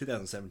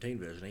 2017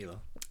 version either.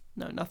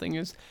 No, nothing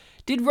is.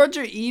 Did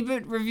Roger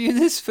Ebert review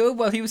this film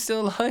while he was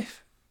still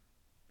alive?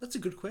 That's a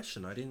good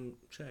question. I didn't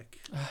check.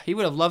 He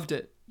would have loved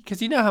it.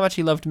 Because you know how much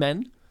he loved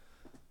men?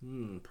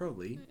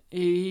 Probably.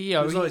 He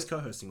was always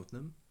co-hosting with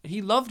them.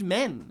 He loved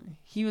men.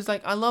 He was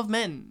like, I love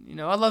men.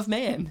 I love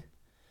man.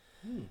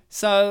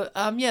 So,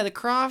 The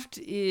Craft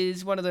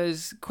is one of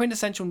those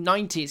quintessential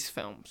 90s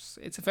films.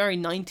 It's a very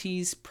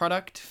 90s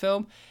product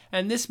film.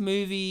 And this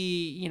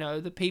movie,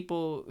 the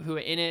people who are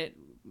in it,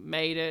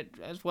 made it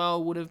as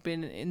well, would have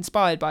been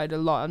inspired by it a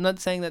lot. I'm not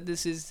saying that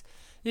this is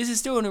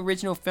still an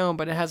original film,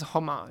 but it has a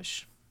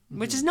homage,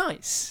 which is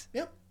nice.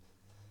 Yep.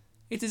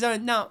 It's his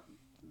own... Now,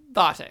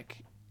 Bartek,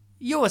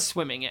 you're a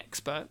swimming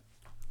expert.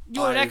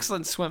 You're an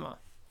excellent swimmer.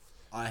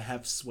 I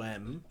have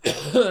swam.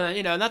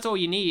 And that's all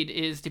you need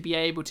is to be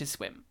able to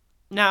swim.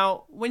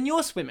 Now, when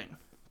you're swimming...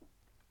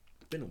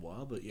 It's been a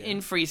while, but yeah. In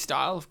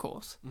freestyle, of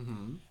course.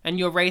 And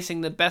you're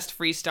racing the best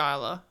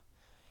freestyler,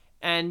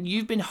 and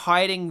you've been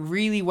hiding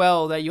really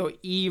well that you're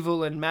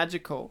evil and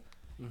magical.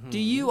 Do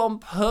you on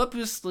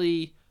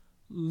purposely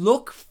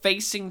look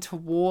facing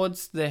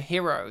towards the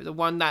hero, the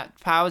one that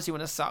powers you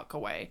want to suck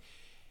away,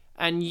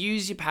 and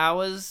use your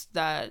powers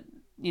that,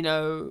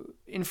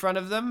 in front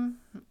of them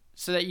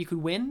so that you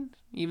could win,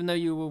 even though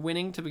you were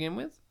winning to begin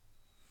with?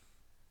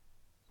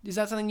 Is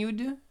that something you would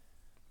do?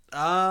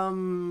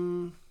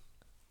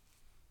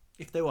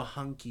 If they were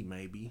hunky,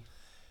 maybe.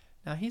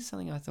 Now, here's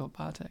something I thought,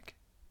 Bartek.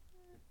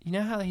 You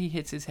know how he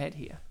hits his head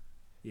here?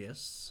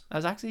 Yes. I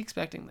was actually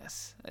expecting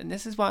this. And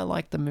this is why I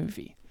like the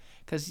movie.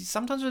 Because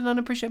sometimes with an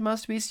unappreciated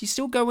masterpiece, you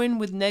still go in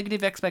with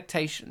negative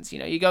expectations.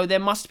 You go, there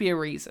must be a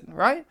reason,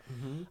 right?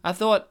 I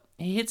thought,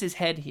 he hits his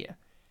head here.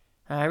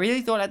 And I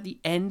really thought at the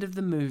end of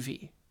the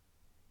movie,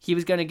 he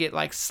was going to get,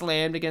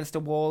 slammed against a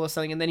wall or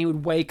something, and then he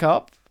would wake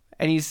up,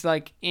 and he's,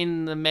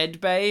 in the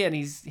med bay, and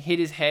he's hit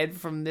his head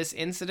from this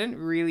incident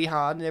really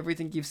hard, and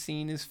everything you've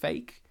seen is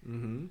fake.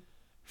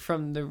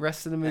 From the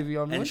rest of the movie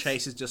onwards. And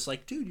Chase is just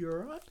like, dude,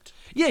 you're alright?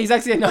 Yeah, he's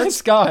actually a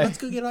nice guy. Let's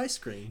go get ice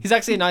cream. He's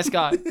actually a nice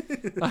guy.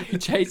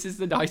 Chase is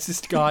the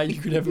nicest guy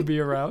you could ever be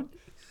around.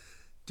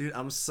 Dude,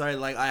 I'm sorry,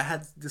 I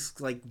had this,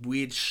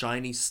 weird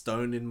shiny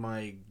stone in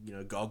my,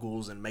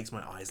 goggles, and it makes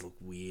my eyes look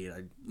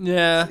weird.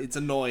 Yeah. It's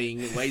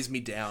annoying. It weighs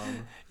me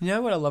down. You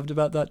know what I loved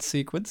about that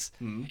sequence?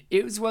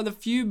 It was one of the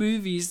few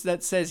movies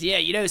that says,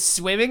 yeah,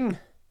 swimming?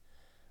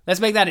 Let's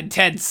make that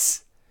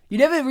intense. You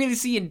never really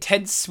see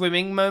intense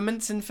swimming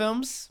moments in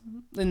films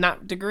in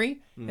that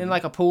degree, in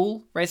a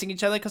pool, racing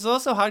each other, because it's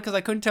also hard because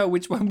I couldn't tell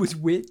which one was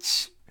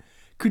which.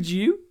 Could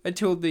you?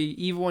 Until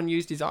the evil one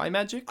used his eye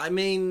magic? I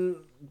mean,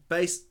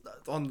 based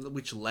on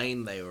which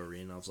lane they were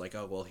in, I was like,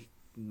 oh, well,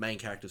 main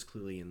character's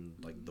clearly in,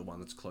 the one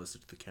that's closer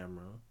to the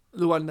camera.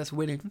 The one that's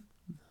winning.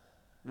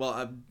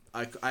 Well,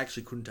 I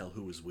actually couldn't tell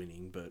who was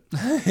winning, but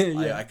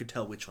Yeah. I could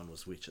tell which one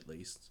was which, at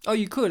least. Oh,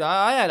 you could?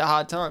 I had a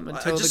hard time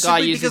until the guy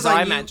used his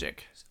eye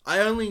magic. I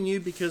only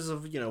knew because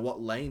of,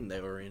 what lane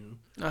they were in.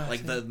 Oh,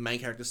 the main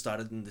character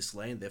started in this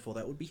lane, therefore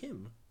that would be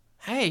him.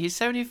 Hey, his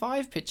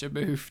 75 picture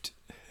moved.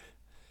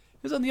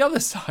 It was on the other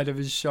side of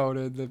his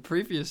shoulder in the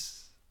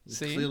previous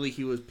scene. Clearly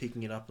he was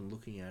picking it up and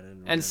looking at it.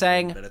 And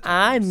saying,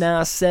 I'm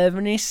now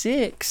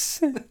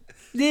 76.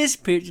 This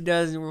picture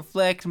doesn't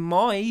reflect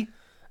my...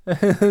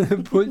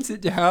 Puts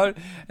it down.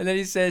 And then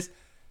he says,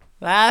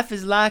 Life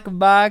is like a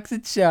box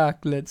of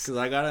chocolates. Because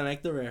I gotta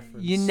make the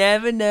reference. You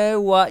never know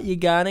what you're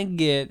gonna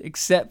get,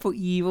 except for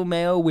evil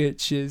male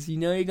witches. You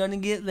know you're gonna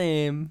get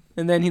them.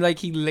 And then he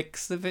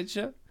licks the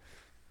picture.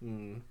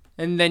 Mm.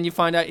 And then you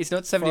find out it's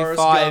not Forrest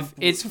 75, Gump.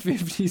 it's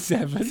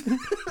 57.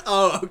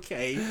 Oh,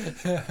 okay.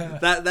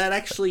 That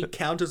actually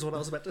counters what I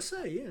was about to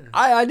say, yeah.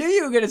 I knew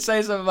you were gonna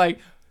say something like...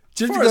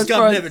 Just Forrest because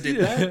Gump never did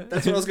that.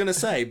 That's what I was going to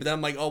say. But then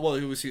I'm like, oh, well,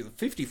 it was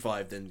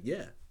 55 then.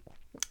 Yeah.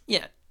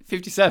 Yeah,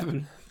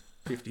 57.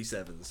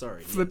 57,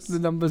 sorry. Flip yes. the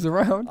numbers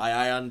around.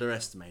 I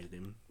underestimated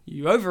him.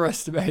 You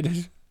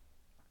overestimated.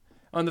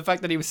 On the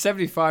fact that he was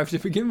 75 to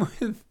begin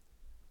with.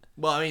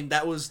 Well, I mean,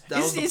 that was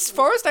Is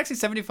Forrest actually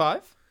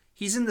 75?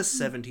 He's in the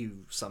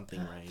 70-something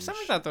range. For some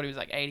reason I thought he was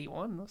like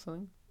 81 or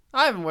something.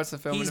 I haven't watched the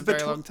film in a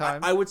very long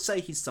time. I would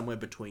say he's somewhere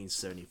between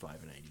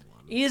 75 and 81.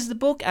 Is the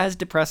book as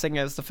depressing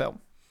as the film?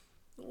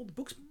 Well, the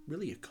book's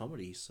really a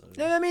comedy, so...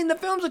 I mean, the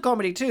film's a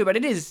comedy too, but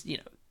it is,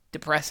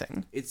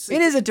 depressing. It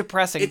is a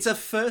depressing... It's a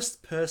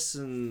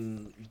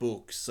first-person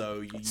book,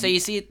 so... You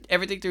see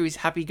everything through his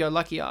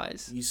happy-go-lucky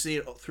eyes. You see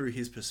it through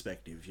his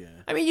perspective, yeah.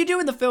 I mean, you do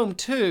in the film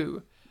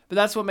too, but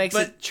that's what makes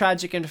it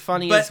tragic and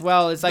funny as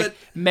well. It's like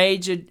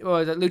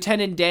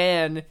Lieutenant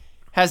Dan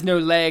has no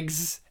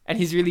legs, and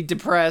he's really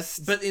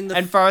depressed.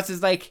 And Forrest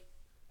is like,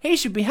 he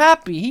should be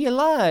happy, he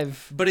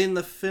alive. But in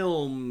the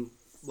film...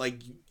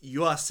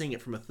 you are seeing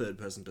it from a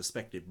third-person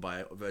perspective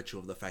by virtue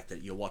of the fact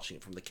that you're watching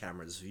it from the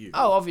camera's view.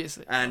 Oh,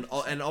 obviously. And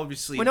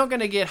obviously... We're not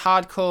going to get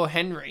hardcore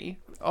Henry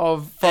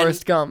of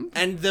Forrest Gump.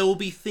 And there will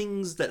be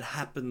things that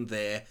happen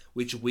there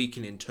which we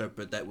can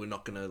interpret that we're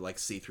not going to,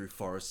 see through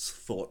Forrest's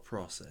thought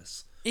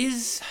process.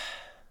 Is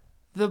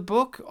the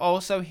book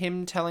also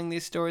him telling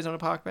these stories on a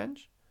park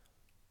bench?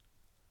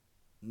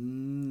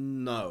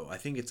 No, I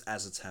think it's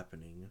as it's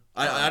happening.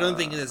 I don't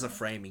think there's a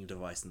framing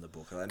device in the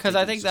book. Because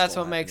I think that's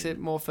what makes it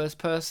more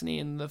first-person-y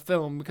in the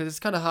film, because it's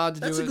kind of hard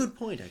to do it. That's a good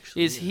point,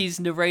 actually. His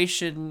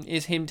narration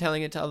is him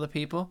telling it to other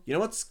people. You know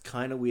what's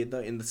kind of weird,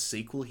 though? In the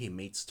sequel, he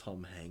meets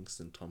Tom Hanks,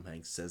 and Tom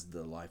Hanks says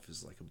the life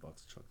is like a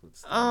box of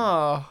chocolates.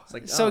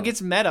 It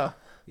gets meta.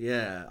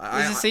 Yeah.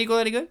 Is the sequel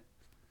any good?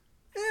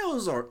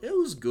 It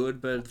was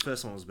good, but the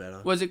first one was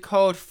better. Was it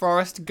called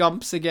Forrest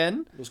Gumps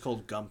again? It was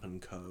called Gump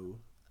and Co.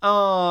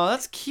 Oh,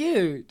 that's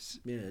cute.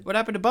 Yeah. What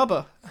happened to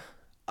Bubba?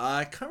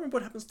 I can't remember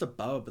what happens to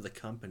Bubba, but the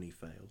company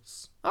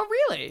fails. Oh,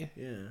 really?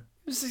 Yeah.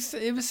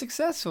 It was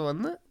successful,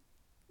 wasn't it?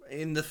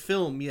 In the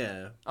film,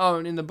 yeah. Oh,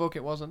 and in the book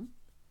it wasn't?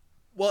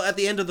 Well, at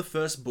the end of the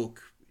first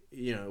book,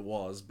 it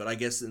was, but I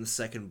guess in the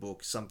second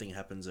book, something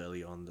happens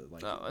early on that,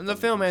 and the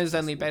film is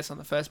only based on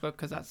the first book,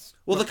 because that's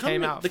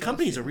came out the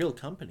company's a real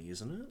company,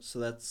 isn't it? So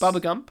that's... Bubba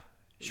Gump?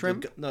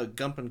 Shrimp?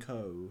 Gump and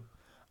Co.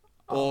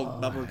 Or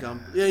Bubba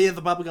Gump. Yeah,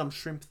 the Bubba Gump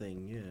shrimp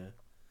thing, yeah.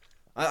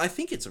 I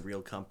think it's a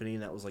real company,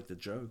 and that was, the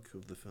joke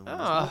of the film.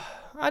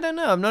 I don't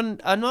know.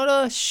 I'm not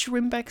a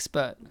shrimp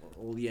expert.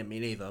 Well, yeah, me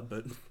neither,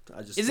 but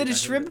I just... Is it a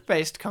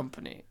shrimp-based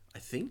company? I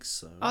think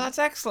so. Oh, that's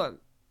excellent.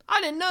 I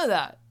didn't know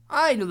that.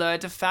 I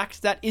learned a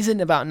fact that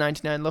isn't about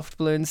 99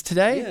 Luftballoons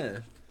today. Yeah.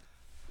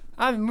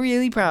 I'm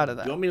really proud of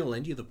that. Do you want me to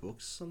lend you the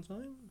books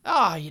sometime?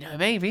 Oh,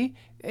 maybe.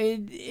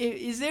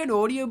 Is there an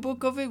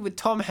audiobook of it with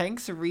Tom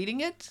Hanks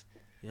reading it?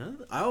 Yeah.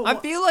 I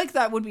feel like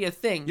that would be a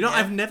thing.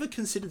 I've never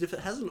considered if it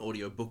has an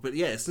audiobook, but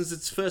yeah, since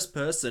it's first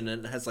person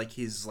and it has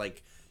his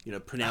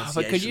pronunciation.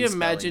 But could you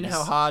imagine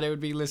how hard it would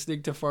be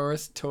listening to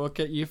Forrest talk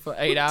at you for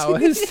 8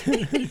 hours?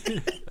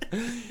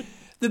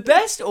 The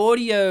best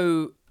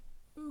audio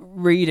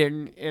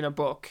reading in a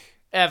book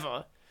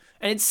ever,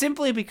 and it's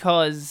simply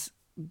because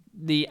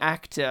the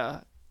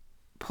actor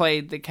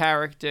played the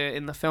character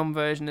in the film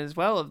version as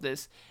well of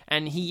this,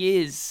 and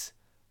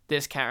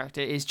this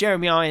character is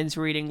Jeremy Irons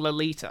reading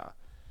Lolita.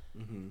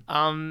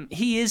 Mm-hmm.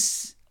 He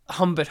is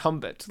Humbert.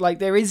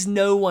 There is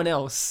no one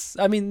else.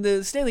 I mean,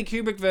 the Stanley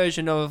Kubrick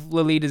version of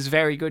Lolita is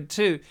very good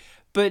too,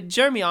 but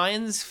Jeremy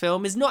Irons'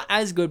 film is not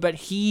as good, but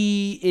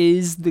he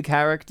is the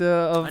character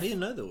of... I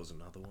didn't know there was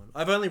another one.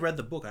 I've only read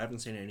the book. I haven't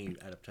seen any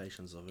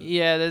adaptations of it.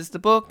 Yeah, there's the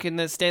book and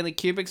there's Stanley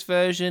Kubrick's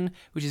version,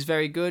 which is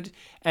very good,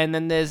 and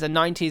then there's a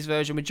 90s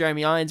version with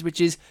Jeremy Irons, which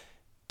is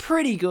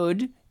pretty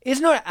good. It's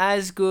not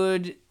as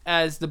good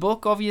as the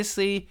book,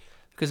 obviously,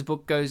 because the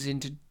book goes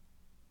into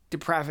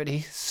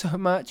depravity so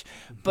much,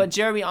 but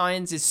Jeremy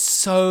Irons is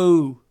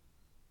so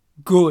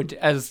good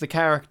as the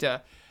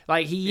character.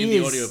 He is...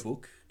 In the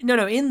audiobook?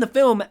 No, in the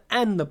film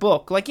and the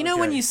book.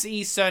 When you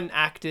see certain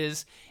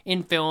actors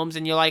in films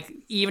and you're like,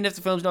 even if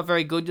the film's not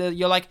very good,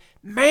 you're like,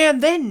 man,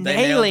 they're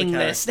nailing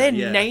this. They're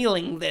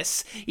nailing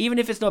this. Even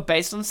if it's not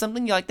based on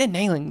something, you're like, they're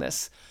nailing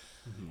this.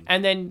 Mm-hmm.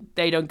 And then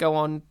they don't go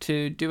on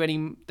to do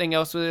anything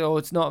else with it, or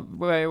it's not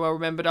very well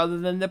remembered other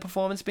than the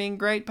performance being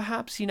great,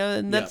 perhaps,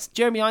 and that's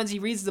Jeremy Irons. He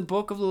reads the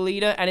book of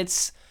Lolita and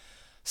it's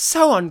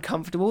so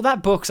uncomfortable.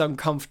 That book's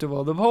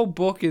uncomfortable. The whole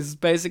book is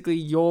basically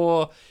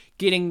you're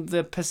getting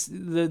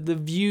the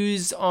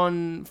views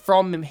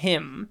from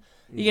him.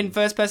 You get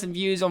first person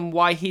views on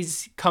why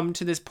he's come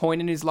to this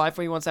point in his life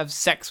where he wants to have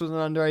sex with an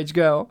underage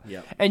girl.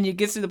 Yep. And you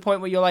get to the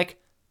point where you're like,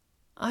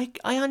 I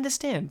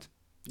understand.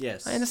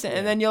 Yes. I understand. Yeah.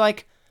 And then you're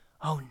like,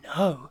 oh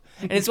no.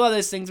 And it's one of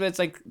those things where it's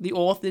like the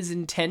author's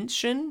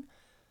intention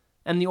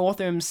and the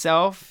author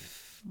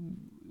himself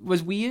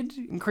was weird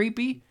and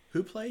creepy.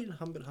 Who played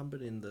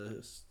Humbert in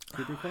the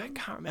Kubrick one? I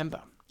can't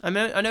remember. I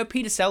know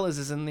Peter Sellers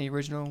is in the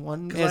original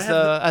one I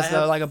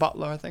have like a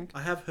butler, I think.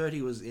 I have heard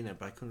he was in it,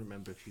 but I couldn't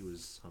remember if he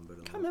was Humbert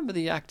or I can't not. remember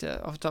the actor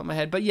off the top of my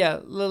head, but yeah,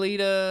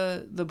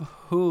 Lolita the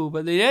Who,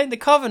 but they ain't the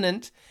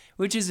Covenant,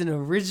 which is an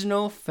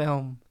original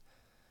film.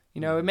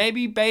 You know, it may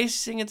be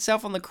basing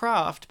itself on The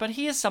Craft, but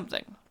here's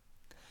something.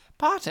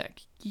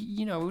 Bartek,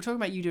 you know, we were talking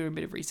about you doing a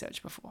bit of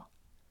research before.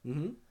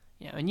 Mm-hmm.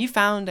 Yeah, and you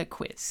found a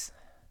quiz.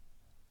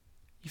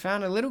 You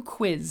found a little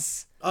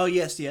quiz. Oh,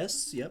 yes,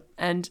 yep.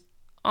 And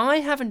I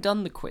haven't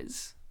done the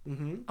quiz.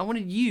 Mm-hmm. I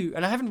wanted you,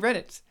 and I haven't read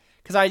it,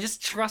 because I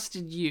just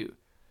trusted you.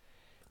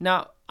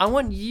 Now, I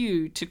want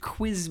you to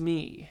quiz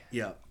me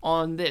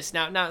on this.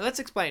 Now, let's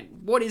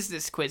explain. What is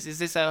this quiz? Is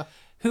this a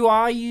who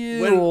are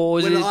you, or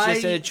is it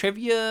just a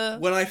trivia?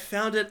 When I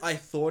found it, I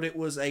thought it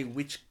was a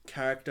which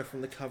character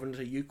from the Covenant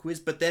are you quiz,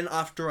 but then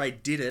after I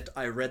did it,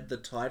 I read the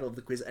title of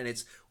the quiz, and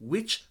it's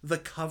which the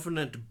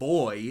Covenant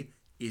boy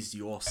is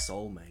your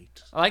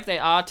soulmate. I like they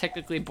are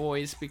technically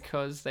boys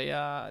because they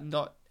are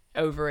not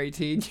over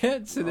 18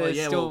 yet, so they're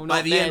still not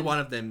by the men. end, one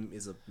of them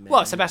is a man.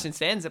 Well, Sebastian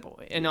Stan's a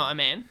boy, and not a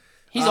man.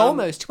 He's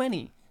almost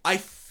 20. I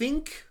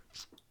think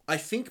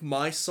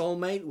my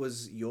soulmate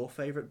was your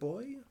favorite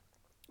boy.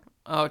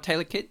 Oh,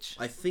 Taylor Kitsch?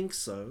 I think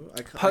so.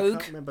 I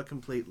can't remember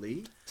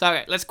completely. So,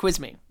 okay, let's quiz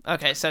me.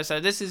 Okay, so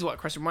this is what,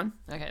 question 1?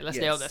 Okay, let's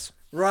nail this.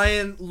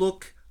 Ryan,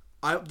 look,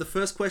 the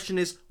first question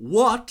is,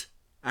 what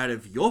out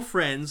of your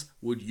friends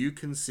would you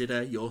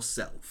consider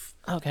yourself?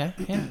 Okay,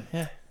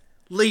 yeah.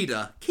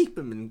 Leader, keep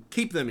them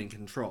in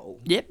control.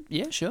 Yep,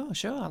 yeah, sure.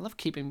 I love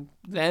keeping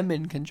them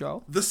in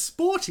control. The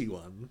sporty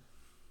one.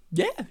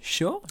 Yeah,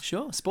 sure.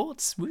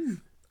 Sports,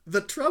 woo.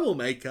 The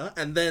troublemaker,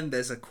 and then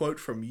there's a quote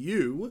from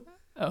you.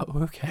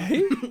 Oh,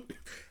 okay.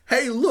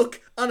 Hey,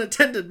 look,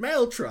 unattended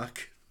mail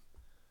truck.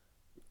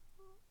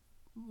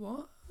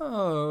 Whoa,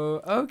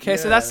 okay,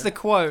 so that's the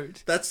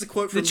quote. That's the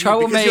quote from the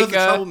troublemaker. You, because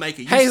you're the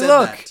troublemaker. You hey, said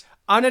look, that.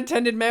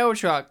 unattended mail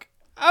truck.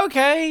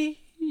 Okay,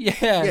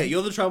 yeah. Yeah,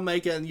 you're the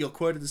troublemaker, and you're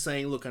quoted as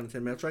saying, look,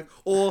 unattended mail truck.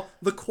 Or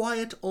the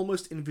quiet,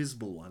 almost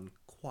invisible one.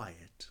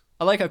 Quiet.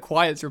 I like how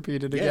quiet's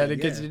repeated again.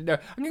 It gets you to know.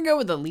 I'm going to go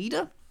with the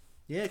leader.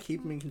 Yeah,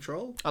 keep them in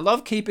control. I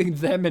love keeping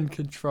them in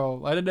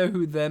control. I don't know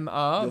who them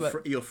are,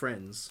 but Your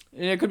friends.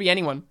 it could be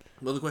anyone.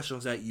 Well, the question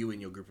was about you and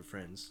your group of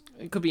friends.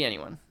 It could be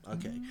anyone.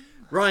 Okay.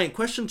 Ryan,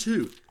 question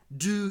 2.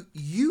 Do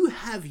you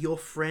have your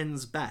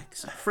friends'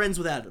 backs? Friends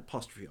without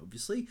apostrophe,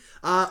 obviously.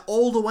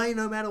 All the way,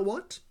 no matter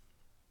what?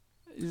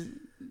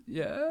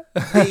 Yeah.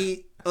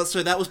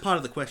 So that was part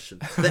of the question.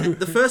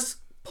 The first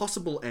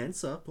possible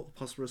answer,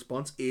 possible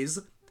response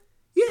is,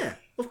 yeah,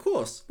 of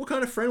course. What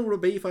kind of friend would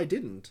it be if I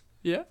didn't?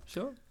 Yeah,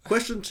 sure.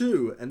 Question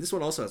 2, and this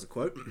one also has a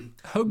quote.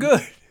 Oh,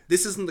 good.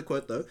 This isn't the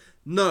quote, though.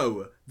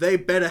 No, they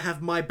better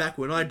have my back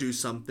when I do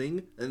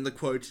something. And the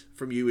quote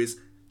from you is,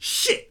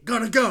 shit,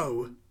 gotta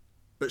go.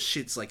 But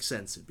shit's like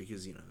censored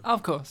because, you know.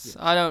 Of course.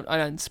 Yeah. I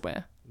don't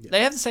swear. Yeah.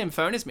 They have the same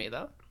phone as me,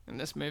 though, in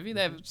this movie.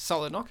 They have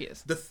solid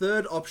Nokias. The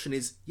third option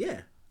is,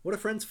 yeah, what are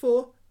friends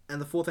for?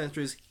 And the fourth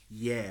answer is,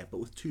 yeah, but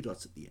with 2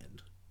 dots at the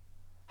end.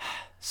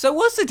 So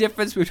what's the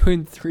difference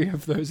between 3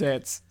 of those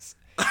answers?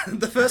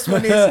 The first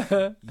one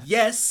is,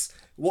 yes,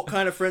 what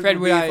kind of friend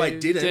would be if I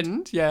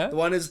didn't? Yeah. The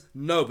one is,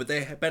 no, but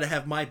they better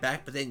have my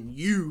back. But then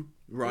you,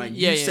 Ryan,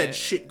 you said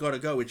shit gotta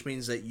go, which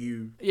means that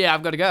you... Yeah,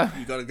 I've got to go.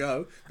 You gotta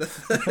go. The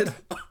third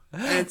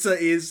answer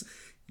is,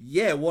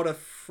 yeah, what are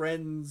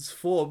friends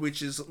for?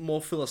 Which is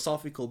more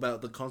philosophical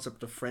about the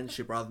concept of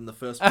friendship rather than the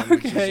first one,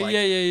 which is like,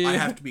 I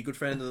have to be a good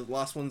friend. And the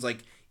last one's like,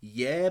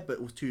 yeah,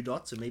 but with 2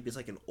 dots, and maybe it's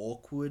like an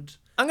awkward...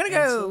 I'm going to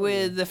go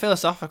with the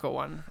philosophical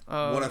one.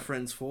 What are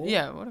friends for?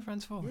 Yeah, what are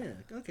friends for?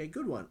 Yeah, okay,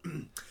 good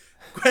one.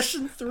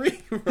 Question 3,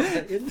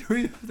 Ryan.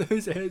 3 of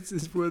those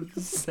answers were the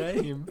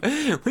same.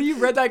 When you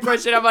read that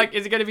question, I'm like,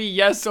 is it going to be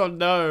yes or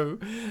no?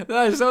 And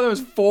I saw there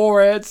was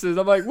 4 answers.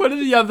 I'm like, what are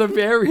the other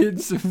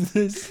variants of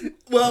this?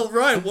 Well,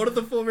 Ryan, what are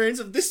the 4 variants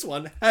of this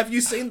one? Have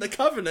you seen The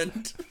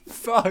Covenant?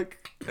 Fuck.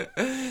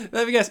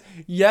 Let me guess.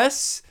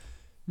 Yes,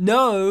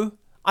 no,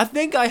 I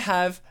think I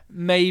have,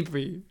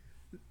 maybe.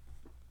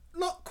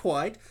 Not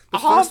quite. The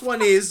first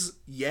one is,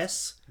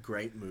 yes,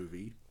 great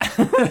movie.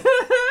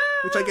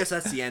 Which I guess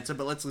that's the answer,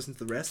 but let's listen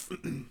to the rest.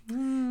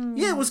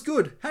 Yeah, it was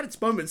good. Had its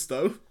moments,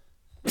 though.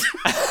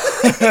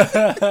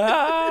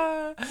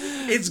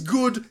 It's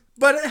good,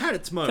 but it had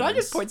its moments. Can I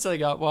just point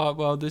something out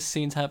while this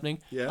scene's happening?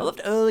 Yeah. I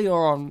loved earlier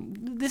on,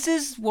 this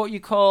is what you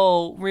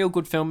call real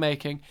good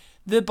filmmaking.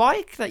 The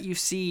bike that you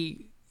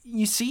see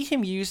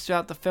him use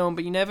throughout the film,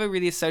 but you never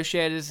really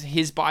associate it as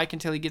his bike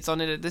until he gets on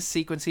it at this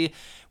sequence here.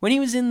 When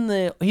he's in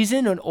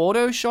an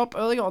auto shop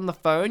earlier on the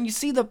phone, you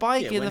see the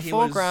bike in the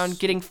foreground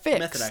getting fixed.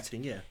 Method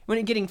acting, yeah. When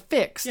it's getting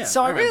fixed. Yeah,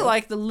 so I really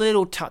like the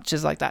little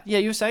touches like that. Yeah,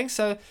 you were saying?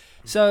 So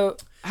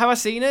have I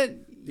seen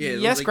it? Yeah,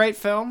 yes, like, great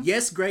film.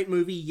 Yes, great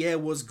movie. Yeah,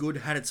 was good.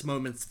 Had its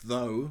moments,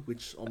 though,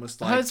 which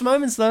almost like... Had its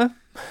moments, though.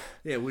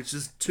 Yeah, which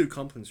is 2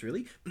 compliments,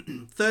 really.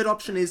 Third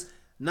option is,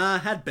 Nah,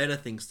 had better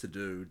things to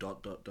do, ...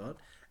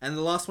 And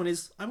the last one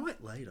is, I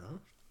might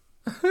later.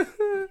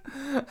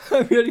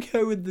 I'm gonna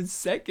go with the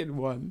second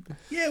one.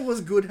 Yeah, it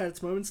was good, had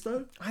its moments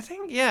though. I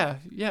think, yeah.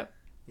 Yeah.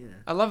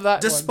 I love that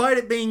one. Despite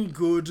it being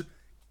good,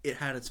 it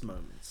had its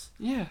moments.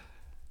 Yeah.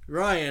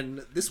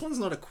 Ryan, this one's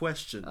not a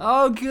question.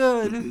 Oh,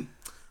 good.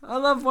 I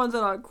love ones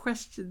that aren't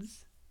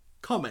questions.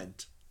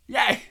 Comment.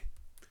 Yay!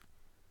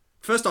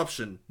 First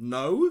option,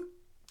 no.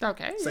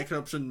 Okay. Second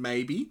option,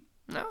 maybe.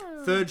 No.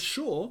 Third,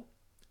 sure.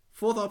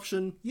 Fourth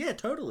option, yeah,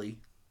 totally.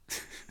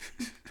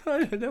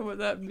 I don't know what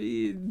that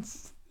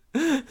means.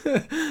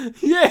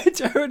 Yeah,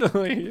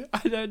 totally.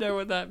 I don't know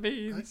what that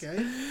means.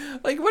 Okay.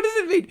 Like, what does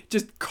it mean?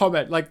 Just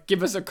comment. Like,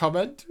 give us a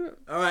comment.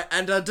 Alright,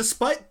 and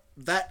despite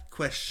that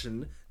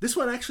question, this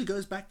one actually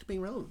goes back to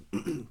being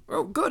relevant.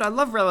 Oh, good. I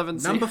love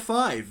relevancy. Number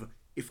 5.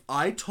 If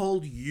I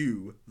told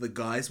you the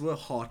guys were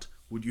hot,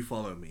 would you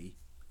follow me?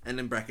 And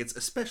in brackets,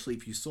 especially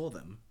if you saw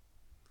them.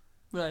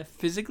 Would I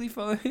physically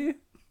follow you?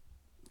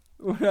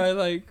 Would I,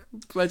 like,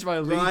 pledge my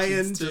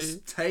allegiance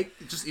Ryan,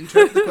 to just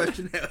interpret the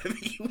question however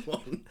you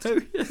want.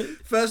 Okay.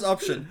 First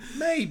option,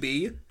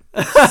 maybe.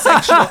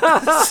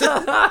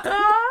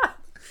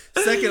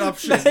 Second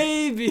option,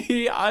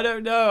 Maybe. I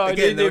don't know.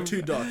 again, there were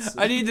 2 dots.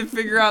 I need to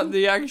figure out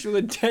the actual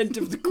intent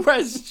of the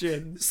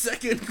question.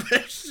 Second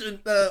question,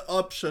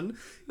 option,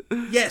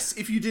 yes,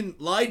 if you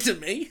didn't lie to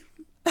me.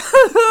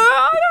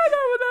 I don't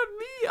know what that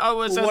means.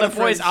 Oh, so What the a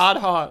boys French- aren't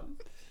hot.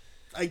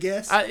 I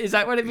guess. Is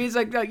that what it means?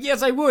 Like,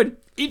 yes, I would.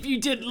 If you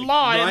didn't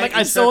lie. Right, Like,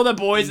 I saw the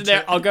boys and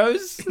their inter-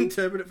 uggos.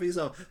 Interpret it for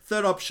yourself.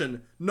 Third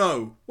option,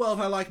 no. Well, if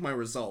I like my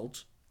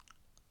result.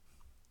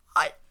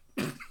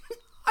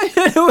 I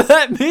don't know what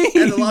that means.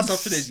 And the last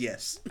option is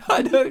yes.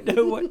 I don't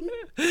know what...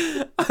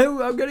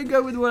 I'm going to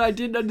go with what I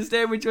didn't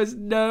understand, which was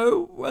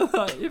no. Well,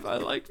 if I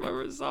liked my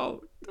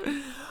result. I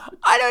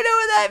don't know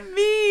what that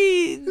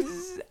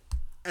means.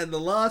 And the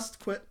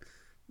last well,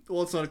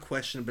 it's not a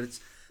question, but it's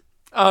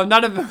Oh,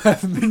 none of them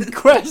have been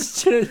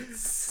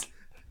questions.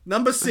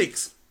 number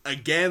 6.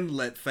 Again,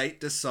 let fate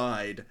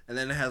decide. And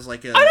then it has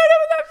like I don't know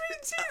what that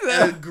means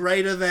a either.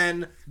 greater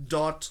than ...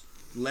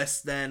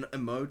 less than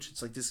emoji.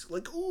 It's like this,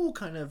 like, ooh,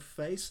 kind of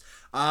face.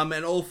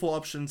 And all 4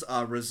 options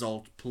are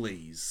result,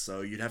 please.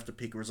 So you'd have to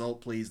pick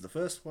result, please, the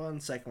first one,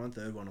 second one,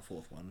 third one, or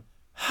fourth one.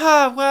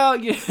 Well,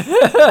 yeah.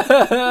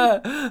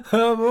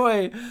 Oh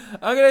boy.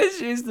 I'm going to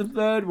choose the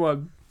third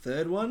one.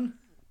 Third one?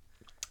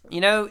 You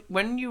know,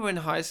 when we were in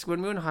high school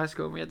and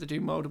we had to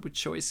do multiple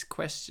choice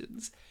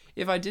questions,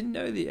 if I didn't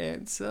know the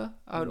answer,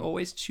 I would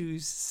always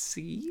choose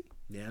C.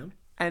 Yeah.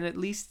 And at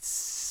least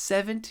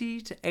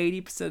 70 to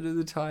 80% of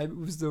the time, it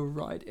was the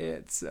right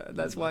answer.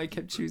 That's why I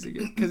kept choosing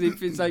it. Because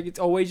it's like, it's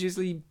always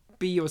usually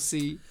B or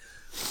C.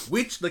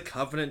 Which the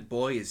Covenant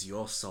boy is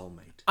your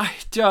soulmate? I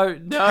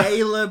don't know.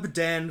 Caleb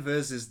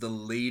Danvers is the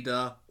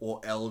leader or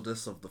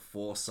eldest of the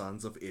 4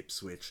 sons of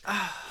Ipswich.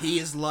 He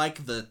is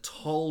like the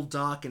tall,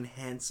 dark, and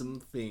handsome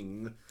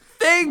thing.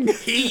 Thing!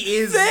 He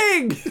is...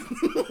 Thing!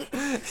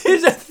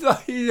 He's a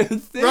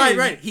thing.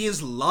 Right. He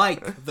is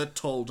like the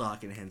tall,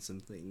 dark, and handsome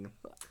thing.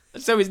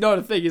 So he's not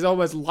a thing, he's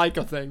almost like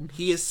a thing.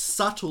 He is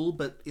subtle,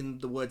 but in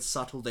the word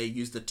subtle, they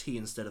use the T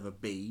instead of a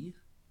B.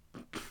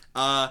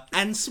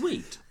 And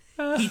sweet.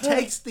 He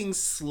takes things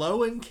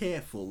slow and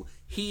careful.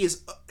 He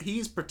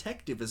is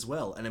protective as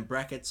well. And in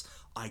brackets,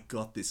 I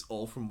got this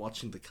all from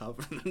watching The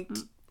Covenant.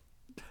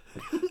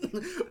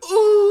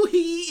 Ooh,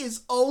 he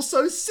is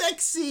also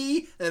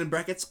sexy. And in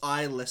brackets,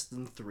 I less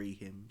than 3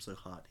 him, so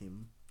heart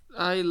him.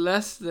 I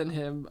less than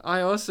him.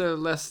 I also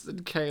less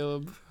than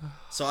Caleb.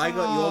 So I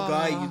got your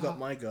guy, you got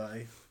my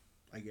guy,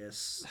 I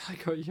guess. I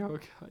got your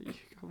guy, you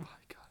got my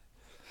guy.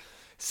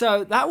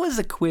 So that was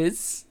a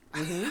quiz.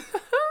 Mm-hmm.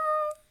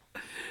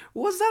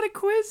 Was that a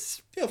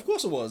quiz? Yeah, of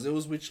course it was. It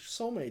was which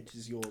soulmate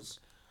is yours.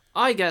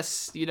 I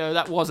guess,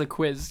 that was a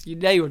quiz. You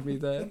nailed me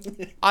there.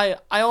 I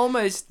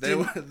almost There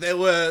didn't...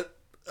 were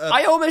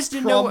I almost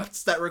didn't know...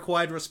 prompts that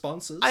required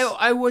responses.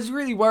 I was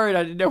really worried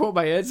I didn't know what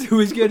my answer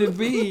was going to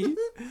be.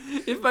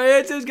 If my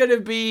answer was going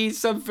to be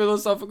some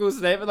philosophical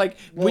statement, like,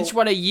 which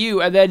one are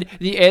you? And then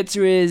the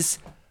answer is,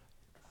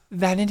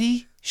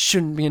 vanity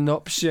shouldn't be an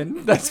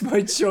option. That's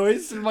my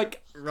choice. I'm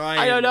like, Ryan,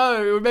 I don't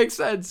know. It would make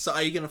sense. So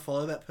are you going to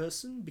follow that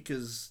person?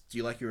 Because do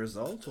you like your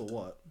result or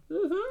what?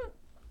 Mm-hmm.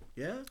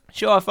 Yeah?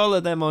 Sure, I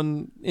follow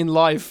them in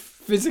life.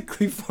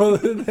 Physically follow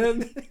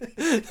them.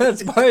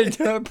 That's my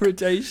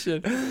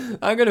interpretation.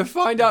 I'm going to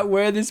find out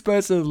where this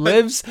person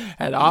lives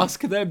and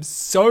ask them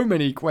so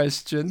many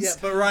questions. Yeah,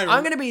 but Ryan...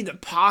 I'm going to be the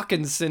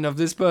Parkinson of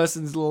this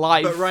person's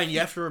life. But Ryan, you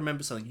have to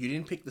remember something. You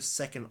didn't pick the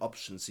second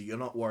option, so you're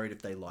not worried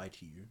if they lie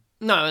to you.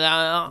 No.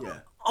 Yeah.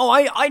 Oh,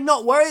 I'm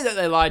not worried that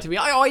they lied to me.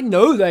 I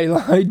know they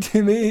lied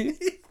to me.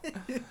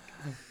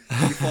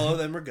 You follow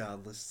them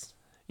regardless.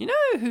 You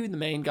know who the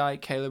main guy,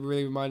 Caleb,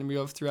 really reminded me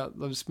of throughout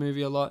this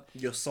movie a lot?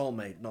 Your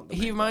soulmate, not the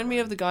He reminded me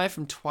of the guy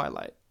from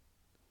Twilight.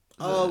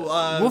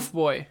 Oh, Wolf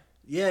Boy.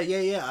 Yeah.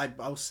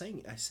 I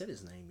said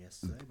his name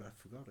yesterday, but I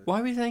forgot it. Why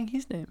are we saying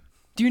his name?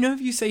 Do you know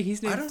if you say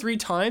his name don't- 3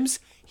 times,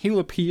 he'll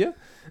appear?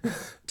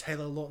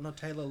 Taylor Lautner,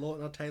 Taylor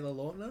Lautner, Taylor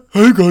Lautner.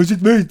 Hey guys,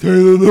 it's me,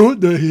 Taylor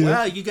Lautner here.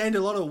 Wow, you gained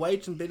a lot of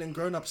weight and been in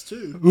Grown Ups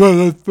too.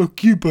 Well,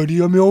 fuck you, buddy.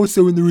 I'm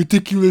also in the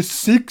Ridiculous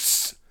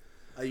 6.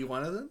 Are you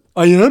one of them?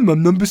 I am.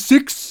 I'm number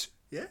 6.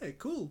 Yeah,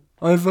 cool.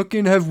 I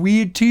fucking have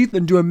weird teeth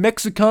and do a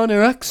Mexicana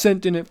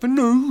accent in it for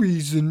no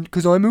reason,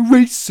 because I'm a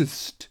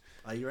racist.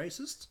 Are you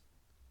racist?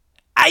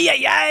 Ay,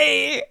 ay,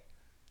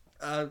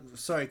 ay!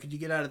 Sorry, could you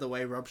get out of the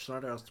way, Rob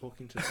Schneider? I was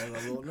talking to Taylor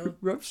Lautner.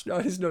 Rob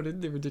Schneider's not in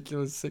the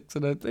Ridiculous 6, I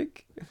don't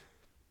think.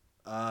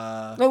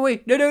 Uh, No,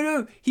 wait.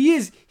 No. He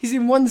is. He's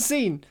in one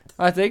scene,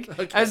 I think.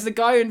 Okay. As the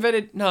guy who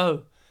invented...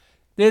 No.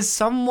 There's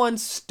someone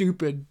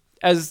stupid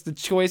as the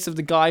choice of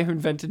the guy who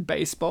invented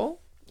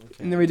baseball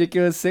in the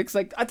Ridiculous 6.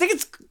 Like, I think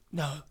it's...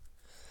 No.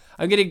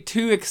 I'm getting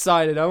too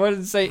excited. I wanted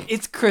to say,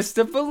 it's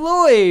Christopher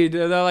Lloyd.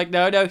 And they're like,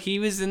 no, he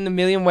was in The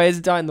Million Ways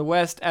to Die in the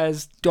West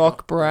as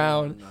Doc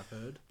Brown. I've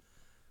heard.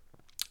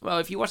 Well,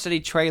 if you watched any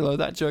trailer,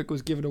 that joke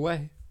was given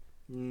away.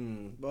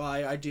 Well,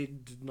 I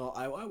did not.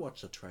 I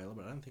watched the trailer,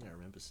 but I don't think I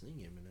remember seeing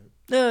him in it.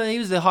 No, he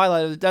was the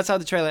highlight. That's how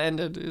the trailer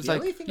ended. It was The like,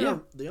 only thing yeah.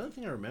 the only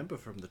thing I remember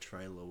from the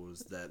trailer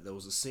was that there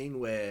was a scene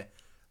where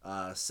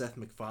Seth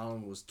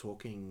MacFarlane was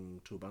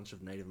talking to a bunch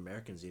of Native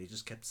Americans, and he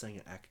just kept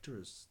saying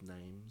actors'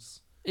 names.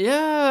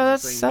 Yeah,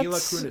 Saying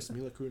that's...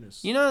 Mila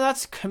Kunis. You know,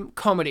 that's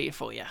comedy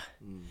for you.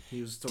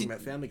 He was talking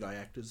about Family Guy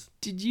actors.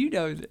 Did you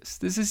know this?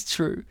 This is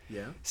true.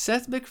 Yeah.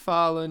 Seth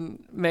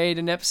MacFarlane made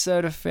an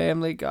episode of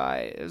Family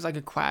Guy. It was like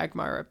a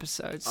Quagmire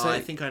episode. So I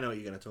think I know what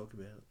you're going to talk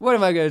about. what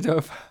am I going to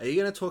do? Are you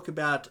going to talk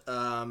about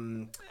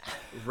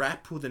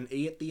rap with an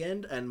E at the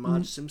end and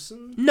Marge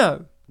Simpson?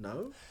 No.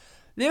 No?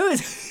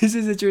 This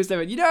is a true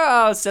statement. You know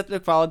how Seth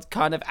MacFarlane's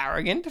kind of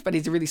arrogant, but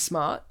he's really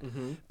smart.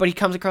 Mm-hmm. But he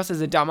comes across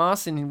as a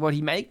dumbass in what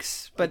he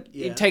makes. But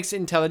Yeah. it takes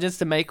intelligence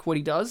to make what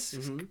he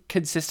does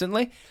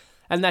consistently.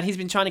 And that he's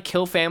been trying to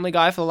kill Family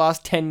Guy for the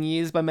last 10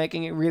 years by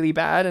making it really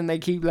bad, and they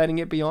keep letting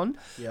it be on.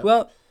 Yeah.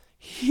 Well,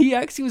 he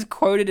actually was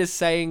quoted as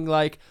saying,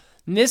 like,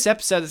 in this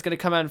episode that's going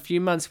to come out in a few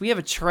months, we have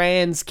a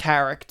trans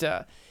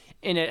character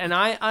in it. And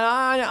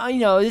I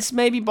know, this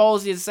may be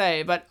ballsy to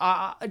say, but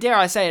dare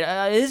I say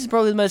it, this is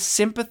probably the most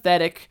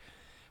sympathetic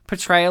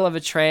portrayal of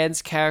a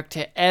trans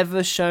character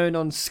ever shown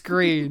on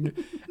screen.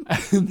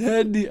 And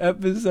then the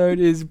episode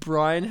is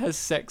Brian has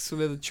sex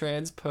with a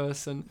trans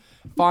person,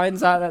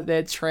 finds out that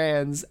they're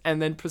trans,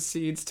 and then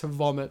proceeds to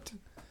vomit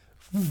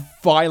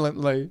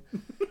violently.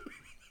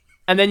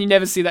 And then you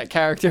never see that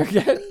character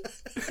again.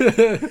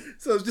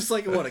 So it's just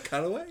like, what, a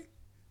cutaway?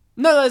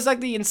 No, it's like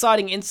the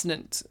inciting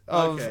incident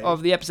Okay.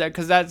 of the episode,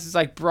 because that's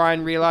like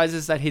Brian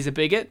realizes that he's a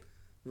bigot.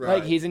 Right.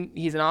 Like he's an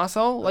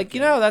asshole. Like, you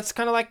know, that's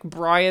kind of like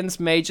Brian's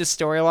major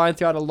storyline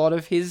throughout a lot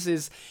of his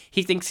is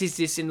he thinks he's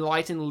this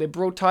enlightened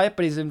liberal type,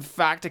 but he's in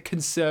fact a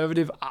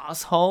conservative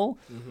asshole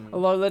a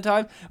lot of the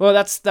time. Well,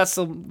 that's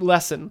the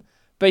lesson.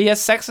 But he has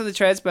sex with a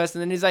trans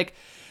person, and he's like,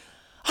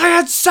 I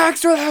had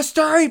sex with her,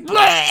 story.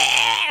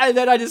 And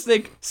then I just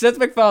think, Seth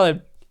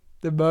MacFarlane,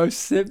 the most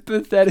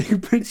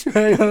sympathetic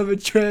portrayal of a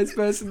trans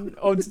person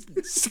on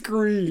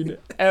screen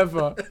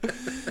ever.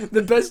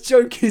 The best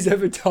joke he's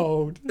ever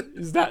told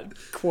is that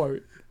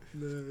quote.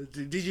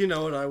 Did you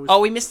know what I was...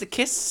 Oh, we missed the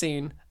kiss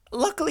scene.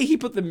 Luckily, he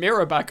put the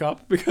mirror back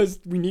up because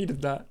we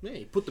needed that. Yeah,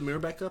 he put the mirror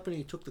back up and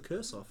he took the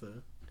curse off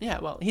her. Yeah,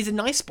 well, he's a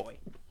nice boy.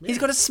 He's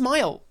got a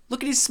smile.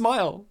 Look at his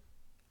smile.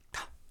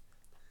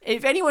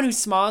 If anyone who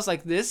smiles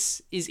like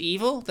this is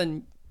evil,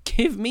 then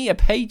give me a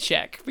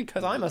paycheck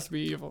because I must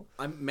be evil.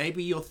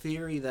 Maybe your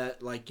theory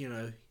that, like, you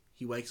know,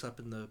 he wakes up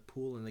in the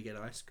pool and they get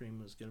ice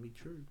cream is going to be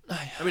true.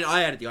 I mean,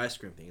 I added the ice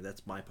cream thing.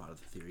 That's my part of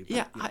the theory. But,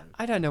 Yeah, you know.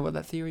 I don't know what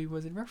that theory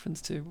was in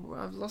reference to.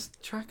 I've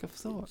lost track of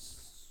thought.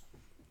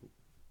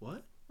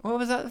 What? What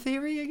was that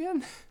theory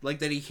again? Like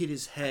that he hit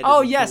his head.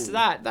 Oh, in the yes, pool.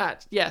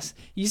 that. Yes.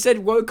 You said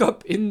woke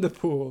up in the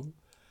pool.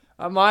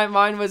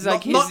 Mine was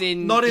like not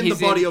in the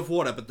body of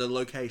water, but the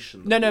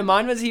location. No,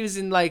 mine was he was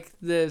in like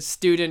the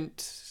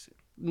student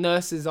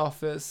nurse's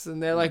office,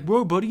 and they're like,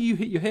 "Whoa, buddy, you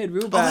hit your head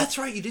real Oh, bad." that's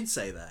right. You did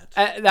say that.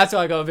 That's why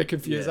I got a bit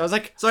confused. Yeah. I was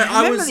like, Sorry, I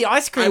remember was- the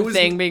ice I cream was-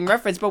 thing being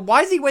referenced, but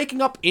why is he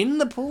waking up in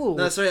the pool?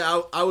 No, sorry.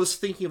 I was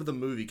thinking of the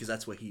movie because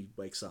that's where he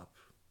wakes up.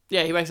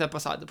 Yeah, he wakes up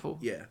beside the pool.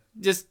 Yeah.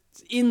 Just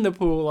in the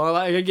pool.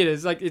 I get it.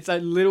 It's like it's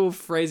that little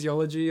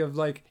phraseology of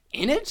like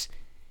in it.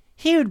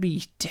 He would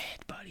be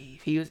dead, buddy,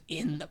 if he was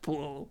in the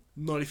pool.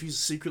 Not if he's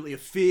secretly a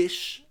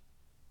fish.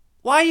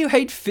 Why do you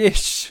hate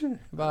fish,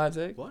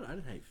 Bartek? What? I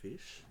don't hate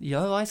fish.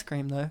 Yellow ice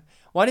cream, though.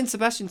 Why didn't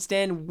Sebastian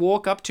Stan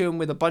walk up to him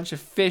with a bunch of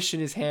fish in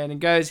his hand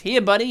and goes,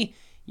 "Here, buddy,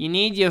 you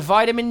need your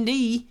vitamin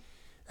D."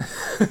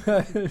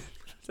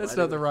 That's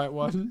not the right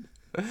one.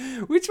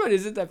 Which one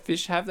is it that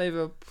fish have? They have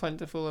a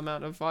plentiful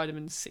amount of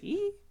vitamin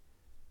C?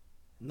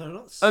 No,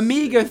 not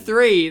Omega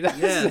 3.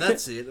 Yeah,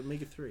 that's it.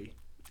 Omega 3.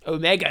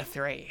 Omega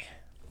 3.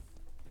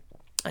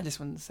 I just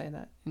wanted to say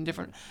that in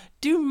different.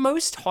 Do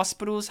most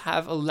hospitals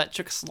have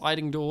electric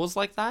sliding doors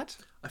like that?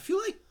 I feel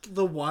like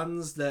the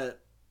ones that,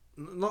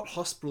 not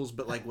hospitals,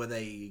 but like where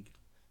they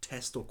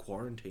test or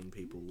quarantine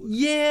people would.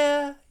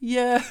 Yeah.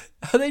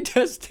 Are they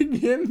testing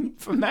him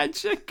for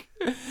magic?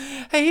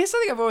 Hey, here's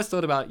something I've always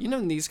thought about. You know,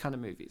 in these kind of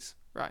movies,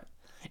 right?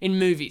 In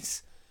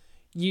movies,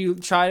 you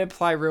try to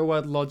apply real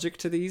world logic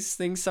to these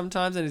things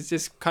sometimes, and it's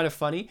just kind of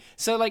funny.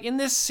 So, like in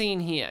this scene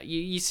here,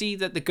 you see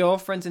that the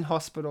girlfriend's in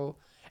hospital,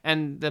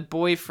 and the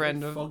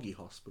boyfriend of Foggy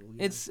hospital.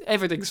 Yeah.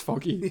 everything's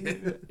foggy.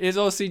 It's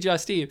all CGI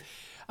Steve.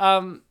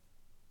 Why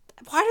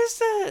does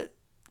the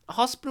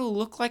hospital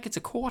look like it's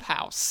a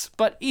courthouse?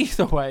 But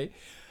either way,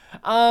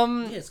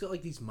 yeah, it's got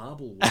like these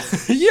marble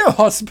walls. you know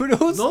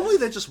hospitals. Normally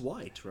they're just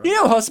white, right? You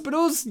know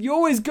hospitals. You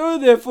always go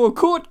there for a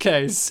court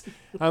case.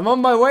 I'm on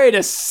my way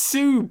to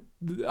sue.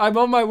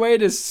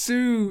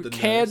 The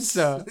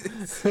cancer.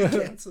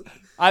 Cancer.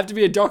 I have to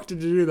be a doctor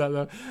to do that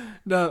though.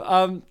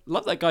 No,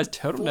 love that guy's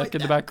turtleneck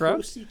in the background.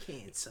 Pussy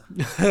cancer.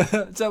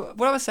 So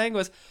what I was saying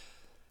was,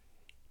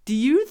 do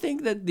you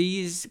think that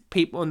these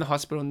people in the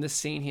hospital in this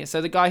scene here,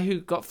 so the guy who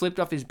got flipped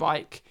off his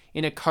bike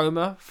in a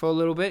coma for a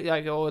little bit,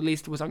 like, or at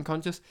least was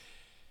unconscious,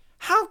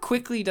 how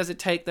quickly does it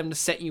take them to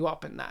set you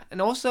up in that?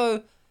 And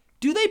also,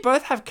 do they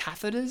both have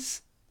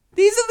catheters?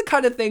 These are the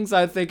kind of things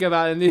I think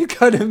about in these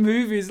kind of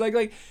movies.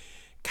 Like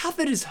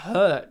catheters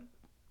hurt.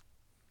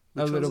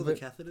 Which a little ones are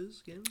bit. the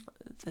catheters again?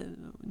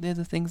 They're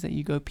the things that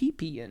you go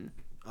pee-pee in.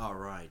 Oh,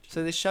 right.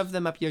 So they shove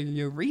them up your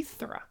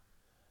urethra.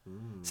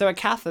 So a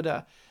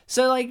catheter.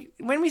 So like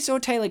when we saw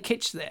Taylor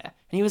Kitsch there,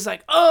 and he was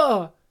like,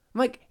 "Oh," I'm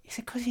like, is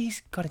it because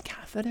he's got a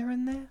catheter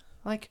in there?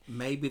 Like,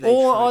 Maybe they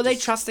or tried are to they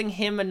s- trusting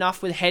him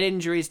enough with head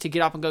injuries to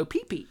get up and go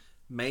pee-pee?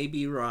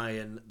 Maybe,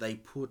 Ryan, they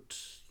put,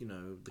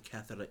 the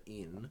catheter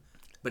in,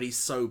 but he's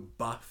so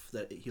buff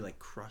that he, like,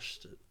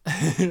 crushed it.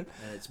 And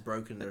it's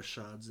broken, there are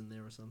shards in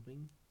there or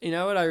something. You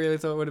know what I really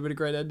thought would have been a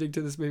great ending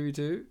to this movie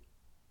too?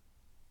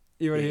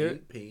 You want to hear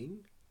it? Peeing?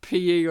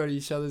 Peeing on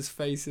each other's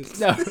faces.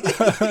 No.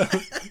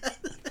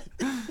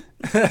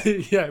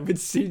 Yeah, with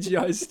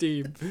CGI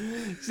steam.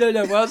 So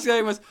no, what I was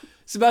saying was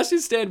Sebastian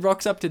Stan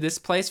rocks up to this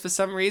place for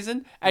some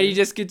reason, and he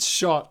just gets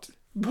shot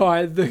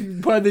by the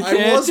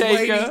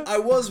caretaker. I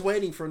was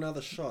waiting for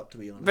another shot, to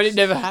be honest. But it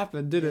never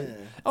happened, did it?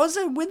 Yeah.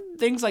 Also, with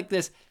things like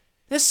this,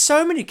 there's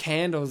so many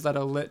candles that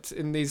are lit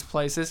in these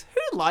places.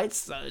 Who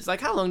lights those?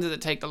 Like, how long does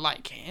it take to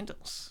light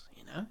candles?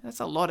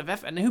 That's a lot of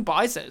effort. And who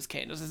buys those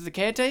candles? Is it the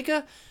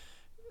caretaker?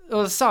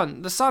 Or the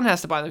son? The son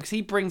has to buy them because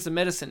he brings the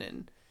medicine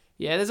in.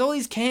 Yeah, there's all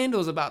these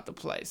candles about the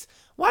place.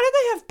 Why do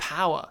they have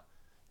power?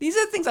 These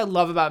are the things I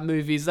love about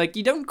movies. Like,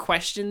 you don't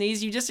question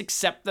these, you just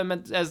accept them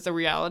as the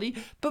reality.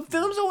 But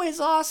films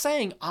always are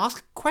saying,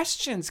 ask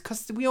questions,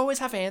 because we always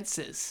have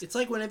answers. It's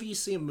like whenever you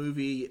see a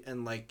movie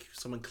and, like,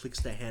 someone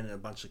clicks their hand and a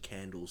bunch of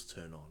candles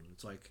turn on.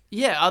 It's like...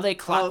 Yeah, are they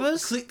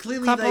clappers?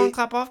 Clearly clap they... on,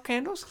 clap off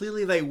candles?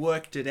 Clearly they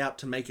worked it out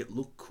to make it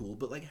look cool,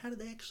 but, like, how did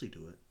they actually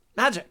do it?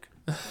 Magic.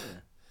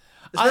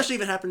 Especially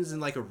if it happens in,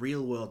 like, a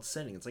real-world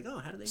setting. It's like, oh,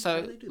 how do they do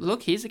that?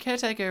 Look, he's a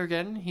caretaker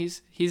again.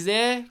 He's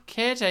there,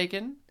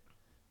 caretaking.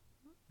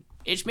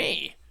 It's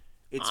me.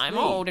 I'm me.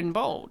 old and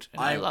bold,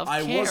 and I love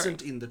caring. I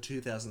wasn't in the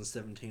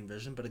 2017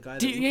 version, but a guy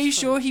that Are you looks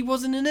sure he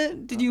wasn't in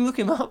it? Did you look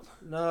him up?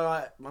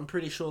 No, I'm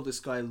pretty sure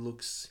this guy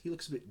looks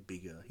a bit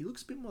bigger. He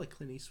looks a bit more like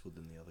Clint Eastwood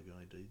than the other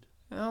guy did.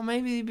 Oh,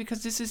 maybe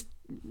because this is,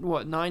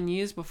 9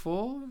 years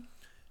before?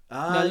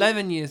 No,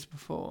 11 years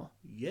before.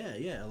 Yeah,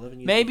 11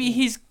 years Maybe before.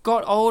 he's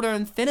got older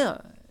and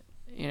thinner.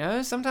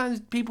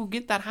 Sometimes people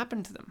get that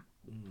happen to them.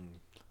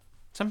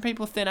 Some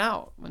people thin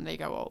out when they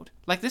go old.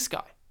 Like this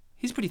guy.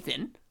 He's pretty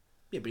thin.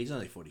 Yeah, but he's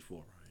only 44,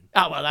 Ryan.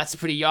 Oh, well, that's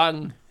pretty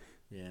young.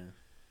 Yeah.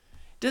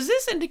 Does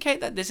this indicate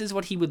that this is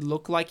what he would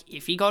look like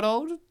if he got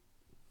old?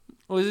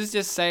 Or is this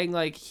just saying,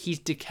 like, he's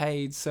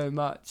decayed so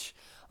much?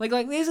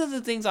 Like these are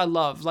the things I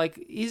love.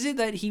 Like, is it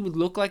that he would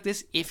look like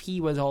this if he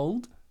was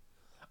old?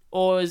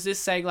 Or is this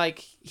saying,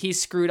 like,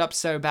 he's screwed up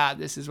so bad,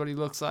 this is what he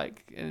looks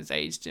like, and it's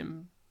aged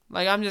him?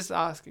 Like, I'm just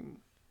asking.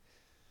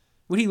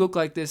 Would he look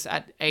like this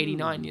at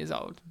 89 years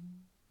old?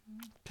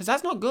 Because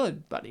that's not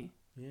good, buddy.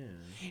 Yeah.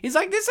 Is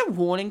like this a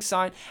warning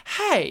sign?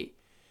 Hey,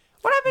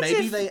 what happens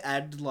Maybe if... they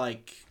add,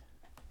 like,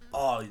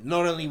 oh,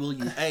 not only will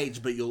you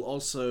age, but you'll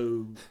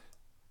also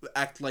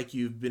act like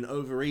you've been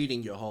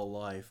overeating your whole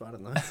life. I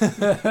don't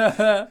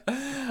know.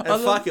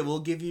 And fuck it, we'll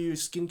give you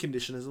skin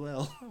condition as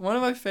well. One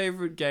of my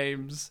favorite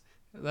games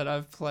that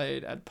I've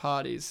played at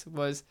parties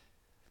was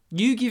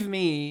you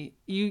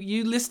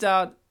list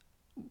out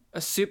a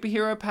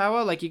superhero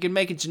power, like you can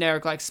make it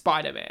generic like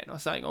Spider-Man or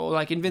something, or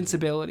like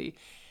invincibility,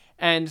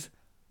 and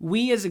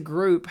we as a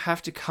group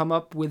have to come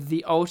up with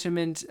the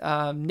ultimate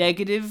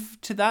negative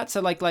to that.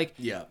 So like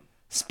Yeah.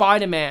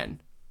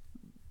 Spider-Man,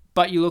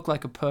 but you look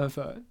like a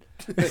pervert.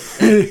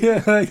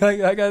 Yeah, like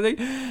that kind of thing.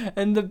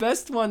 And the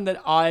best one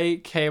that I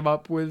came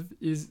up with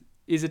is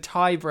a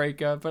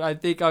tiebreaker, but I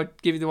think I'll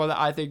give you the one that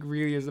I think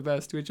really is the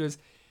best, which was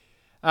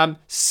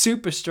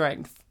super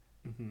strength.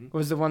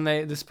 Was the one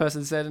this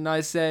person said, and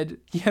I said,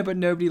 yeah, but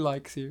nobody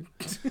likes you.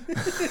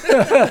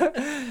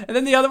 And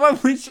then the other one,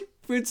 which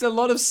puts a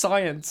lot of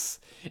science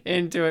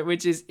into it,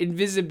 which is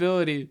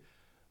invisibility,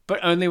 but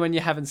only when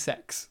you're having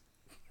sex.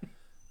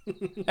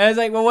 And it's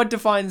like, well, what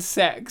defines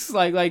sex?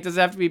 Like, does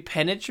it have to be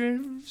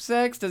penetrative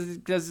sex?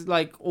 Does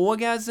like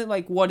orgasm?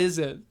 Like, what is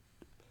it?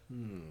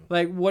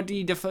 Like, what do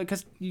you define?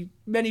 Because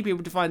many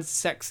people define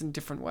sex in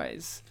different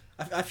ways.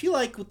 I feel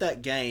like with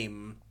that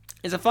game,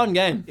 It's a fun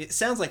game. it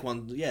sounds like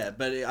one, yeah,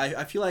 but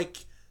I feel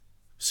like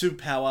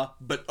superpower,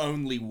 but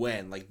only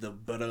when. Like, the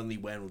but only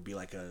when would be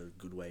like a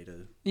good way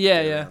to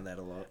Yeah, get yeah. around that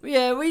a lot.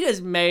 Yeah, we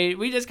just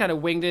kind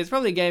of winged it. It's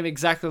probably a game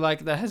exactly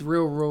like that has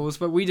real rules,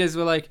 but we just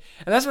were like,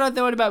 and that's what I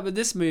thought about with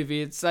this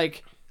movie. It's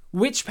like,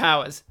 witch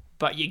powers,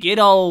 but you get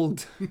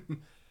old.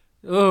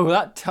 Oh,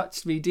 that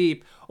touched me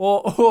deep.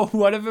 Or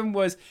one of them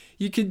was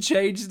you can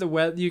change the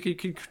weather, you can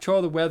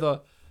control the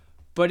weather,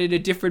 but in a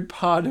different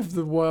part of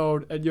the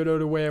world, and you don't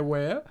know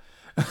where.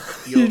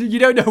 You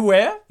don't know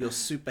where? You're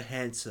super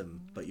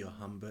handsome, but you're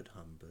Humbert.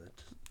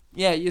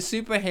 Yeah, you're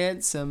super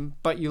handsome,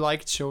 but you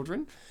like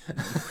children. How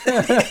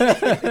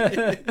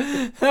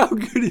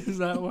good is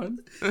that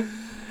one?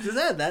 Just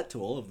add that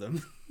to all of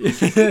them.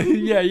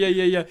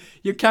 Yeah.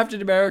 You're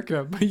Captain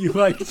America, but you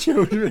like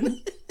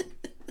children.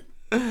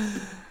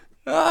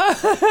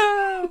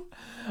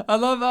 I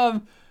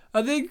love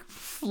I think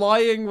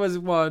flying was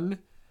one,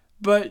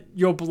 but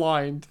you're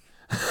blind.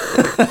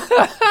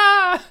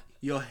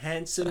 You're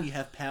handsome, you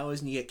have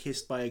powers, and you get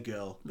kissed by a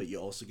girl, but you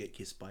also get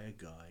kissed by a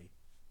guy.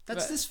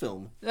 That's this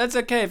film. That's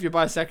okay if you're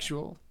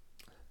bisexual.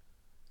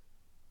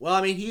 Well,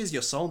 I mean, he is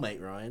your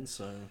soulmate, Ryan,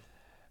 so...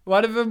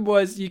 One of them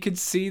was you could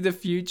see the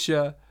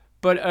future,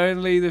 but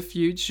only the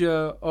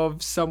future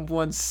of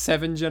someone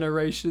 7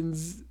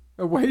 generations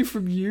away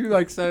from you.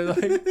 Like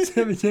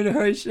 7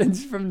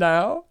 generations from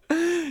now.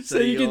 So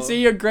you can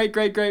see your great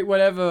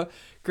whatever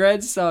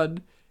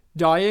grandson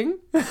dying.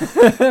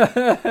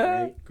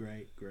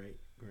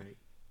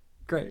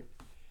 Great.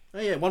 Oh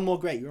yeah, one more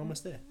great. You're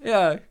almost there.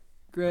 Yeah,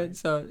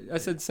 grandson. I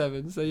said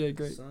 7, so yeah,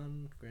 great.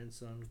 Son,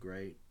 grandson,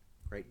 great.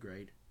 5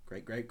 greats.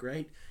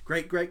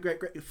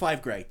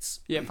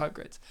 Yeah, 5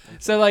 greats.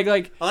 So like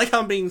I like how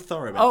I'm being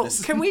thorough about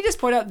this. Can we just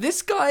point out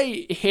this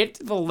guy hit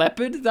the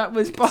leopard that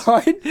was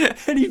behind,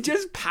 and he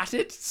just pat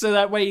it so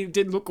that way it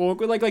didn't look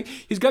awkward. Like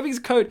he's grabbing his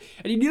coat,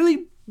 and he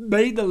nearly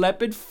made the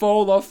leopard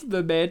fall off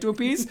the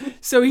mantelpiece.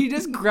 So he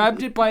just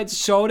grabbed it by its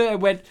shoulder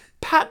and went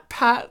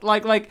pat,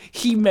 like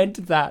he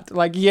meant that.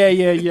 Like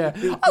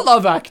yeah. I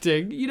love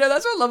acting. You know,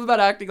 that's what I love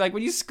about acting. Like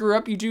when you screw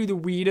up, you do the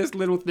weirdest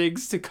little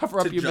things to cover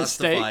up your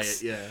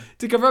mistakes.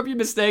 To cover up your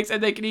mistakes,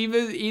 and they can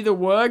either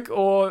work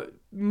or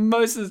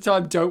most of the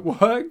time don't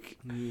work.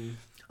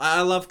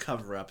 I love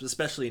cover-ups,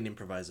 especially in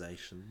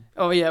improvisation.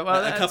 Oh yeah,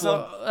 well that's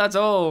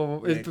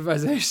all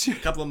improvisation. A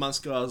couple of months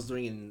ago, I was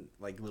doing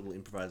a little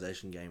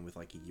improvisation game with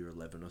like a year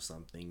 11 or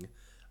something.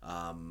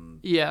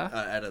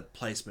 At a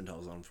placement I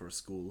was on for a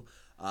school.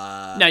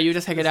 No, you were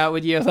just hanging out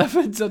with year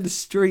 11s on the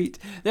street.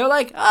 They were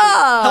like,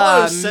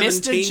 hello,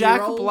 Mr. Jack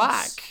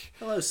Black.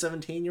 Hello,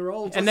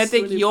 17-year-olds. And they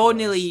think you're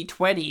nearly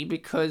 20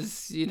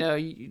 because, you know,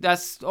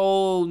 that's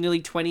all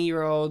nearly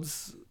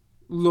 20-year-olds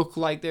look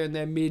like they're in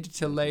their mid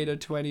to later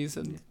 20s.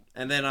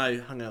 And then I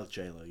hung out with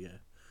J-Lo, yeah.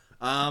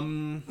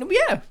 And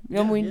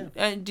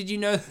did you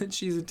know that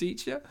she's a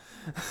teacher?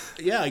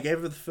 Yeah, I gave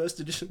her the first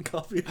edition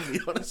copy of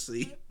the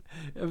Odyssey.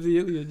 Of the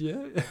Iliad,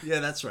 yeah. Yeah,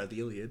 that's right,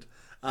 the Iliad.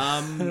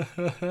 And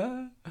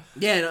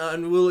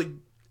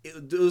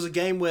it was a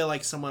game where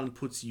like someone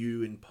puts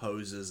you in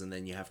poses and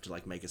then you have to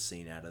like make a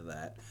scene out of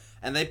that.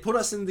 And they put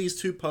us in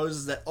these 2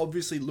 poses that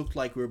obviously looked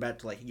like we were about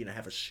to like, you know,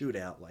 have a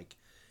shootout, like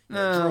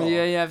draw.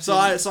 Yeah. So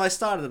I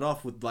started it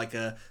off with like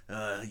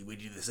we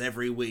do this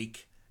every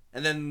week.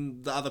 And then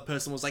the other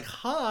person was like,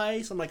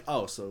 hi. So I'm like,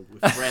 oh, so we're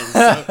friends.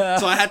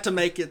 So I had to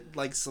make it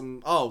like let's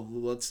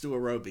do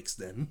aerobics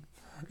then.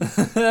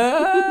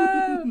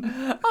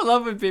 I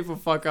love when people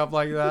fuck up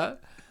like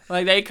that.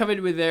 Like they come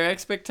in with their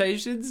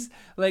expectations.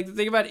 Like the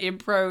thing about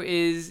impro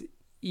is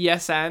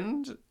yes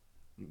and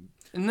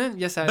then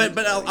yes and.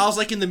 But I was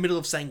like in the middle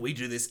of saying we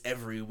do this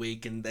every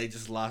week, and they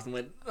just laughed and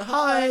went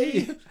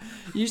hi.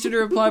 You should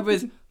have replied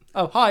with,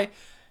 oh hi,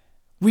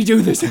 we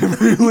do this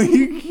every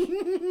week.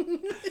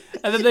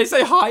 And then they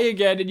say hi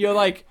again, and you're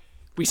like,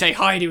 we say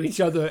hi to each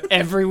other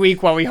every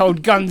week while we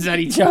hold guns at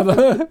each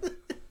other.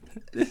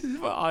 This is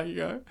what I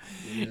go.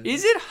 Yeah.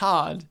 Is it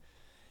hard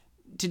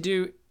to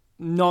do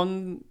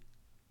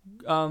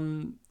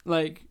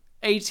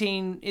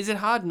 18? Is it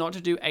hard not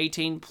to do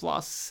 18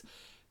 plus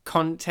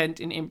content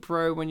in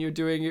impro when you're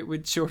doing it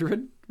with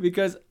children?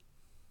 Because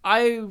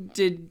I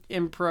did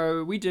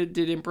impro. We did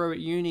impro at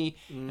uni,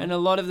 and a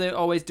lot of it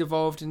always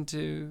devolved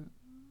into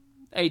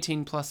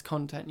 18 plus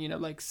content. You know,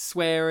 like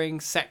swearing,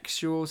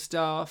 sexual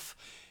stuff,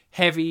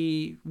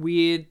 heavy,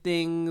 weird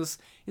things.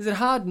 Is it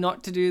hard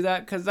not to do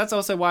that? Because that's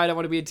also why I don't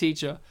want to be a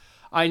teacher.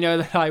 I know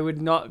that I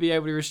would not be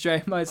able to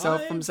restrain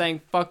myself from saying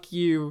fuck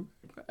you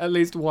at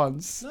least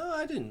once. No,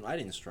 I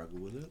didn't struggle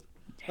with it.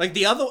 Like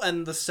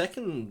the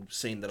second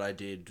scene that I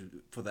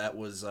did for that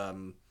was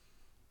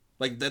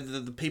like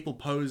the people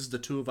posed the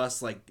 2 of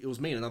us, like it was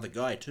me and another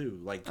guy too,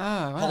 like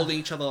holding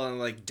each other and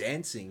like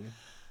dancing.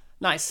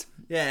 Nice.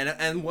 Yeah,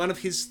 and one of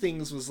his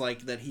things was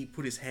like that he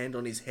put his hand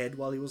on his head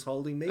while he was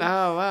holding me.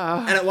 Oh,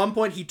 wow. And at one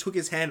point he took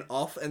his hand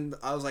off, and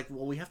I was like,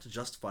 well, we have to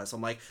justify. So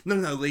I'm like, no,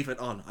 leave it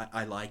on.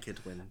 I like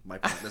it when my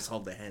partners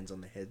hold their hands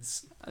on their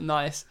heads.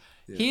 Nice.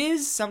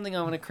 Here's something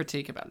I want to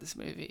critique about this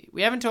movie.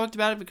 We haven't talked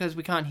about it because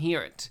we can't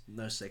hear it.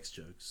 No sex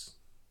jokes.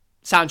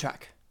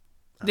 Soundtrack.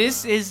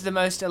 This is the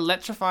most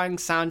electrifying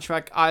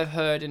soundtrack I've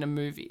heard in a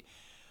movie.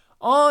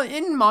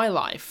 In my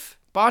life,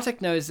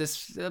 Bartek knows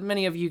this,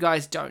 many of you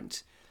guys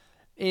don't,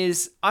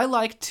 is I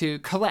like to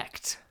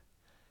collect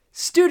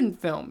student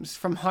films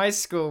from high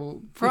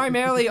school,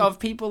 primarily of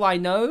people I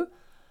know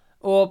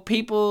or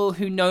people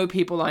who know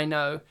people I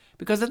know.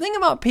 Because the thing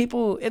about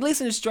people, at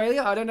least in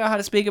Australia, I don't know how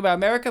to speak about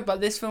America,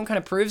 but this film kind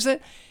of proves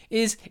it,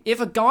 is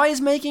if a guy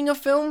is making a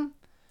film,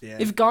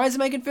 if guys are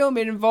making a film,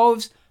 it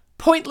involves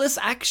pointless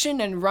action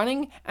and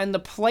running and the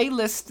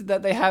playlist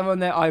that they have on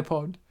their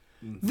iPod.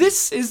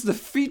 This is the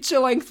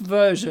feature-length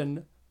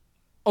version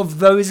of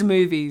those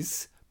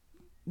movies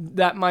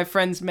that my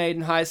friends made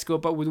in high school,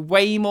 but with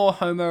way more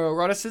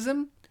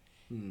homoeroticism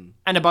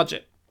and a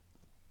budget.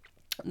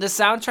 The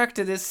soundtrack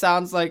to this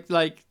sounds like,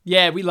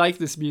 yeah, we like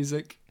this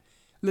music.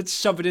 Let's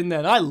shove it in there.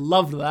 And I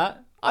loved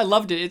that. I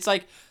loved it. It's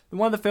like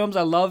one of the films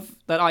I love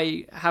that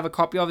I have a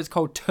copy of is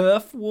called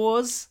Turf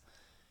Wars.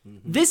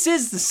 This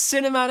is the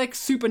cinematic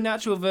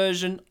supernatural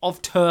version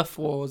of Turf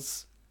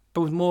Wars,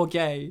 but with more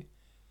gay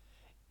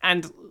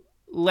and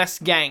less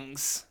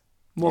gangs,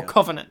 more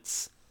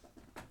covenants.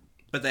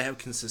 But they have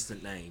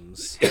consistent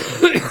names.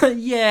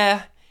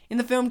 Yeah. In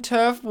the film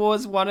Turf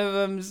Wars, one of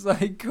them's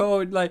like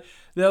called, like,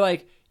 they're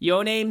like,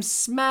 your name's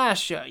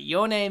Smasher,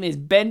 your name is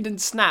Bend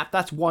and Snap.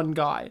 That's one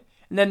guy.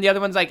 And then the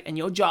other one's like, and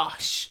you're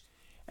Josh.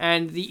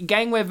 And the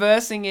gang we're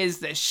versing is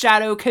the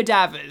Shadow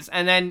Cadavers.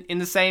 And then in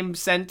the same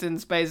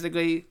sentence,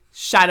 basically,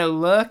 Shadow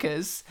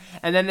Lurkers.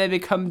 And then they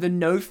become the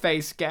No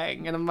Face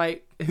Gang. And I'm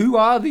like, who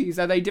are these?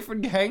 Are they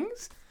different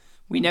gangs?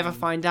 We never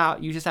find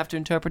out. You just have to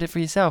interpret it for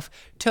yourself.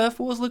 Turf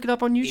Wars, look it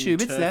up on YouTube.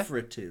 It's there.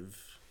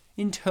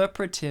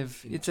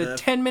 Interpretive. It's a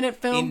 10-minute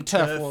film.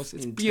 Turf Wars.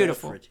 It's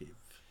beautiful.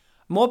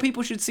 More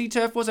people should see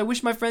Turf Wars. I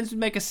wish my friends would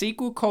make a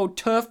sequel called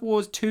Turf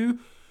Wars 2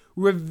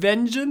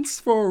 Revengeance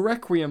for a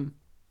Requiem.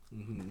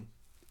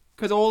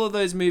 Because all of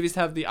those movies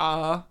have the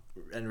R.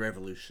 And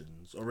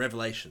Revelations,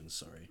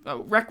 sorry.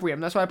 Oh, Requiem.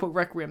 That's why I put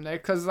Requiem there.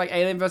 Because like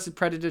Alien vs.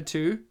 Predator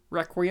 2,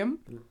 Requiem.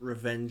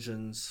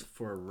 Revengeance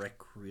for a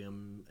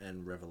Requiem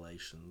and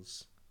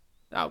Revelations.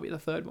 That would be the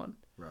third one.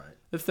 Right.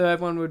 The third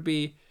one would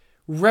be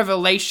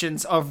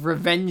Revelations of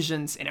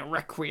Revengeance in a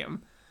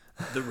Requiem.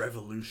 The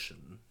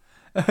Revolution.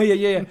 Oh,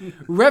 yeah.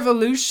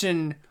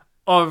 Revolution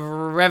of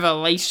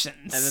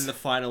Revelations. And then the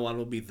final one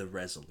will be The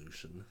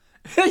Resolution.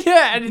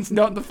 Yeah, and it's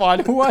not the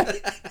final one.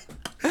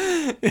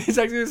 It's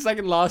actually the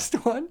second last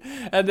one,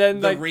 and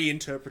then the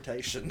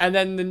reinterpretation. And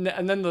then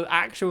the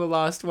actual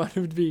last one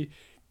would be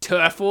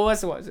Turf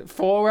Wars. What is it?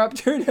 4 we're up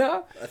to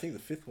now? I think the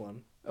fifth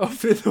one. Oh,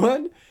 fifth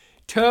one.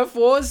 Turf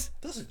Wars.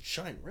 Doesn't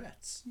shine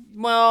rats.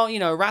 Well, you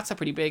know, rats are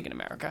pretty big in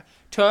America.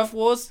 Turf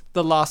Wars,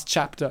 the last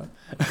chapter.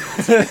 Like,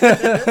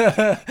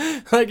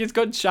 it's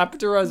got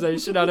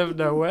chapterization out of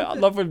nowhere. I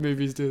love when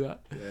movies do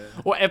that.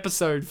 Yeah. Or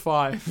episode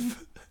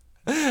 5.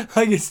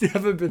 Like, it's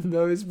never been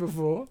those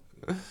before.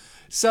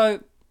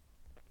 So,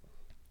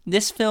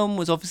 this film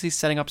was obviously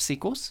setting up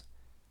sequels.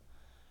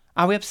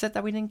 Are we upset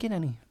that we didn't get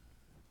any?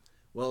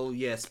 Well,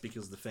 yes,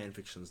 because the fan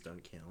fictions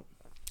don't count.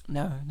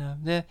 No,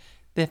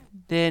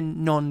 they're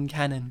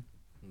non-canon.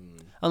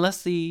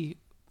 Unless the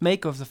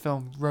maker of the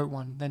film wrote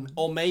one, then...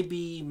 Or maybe,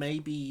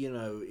 you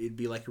know, it'd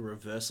be like a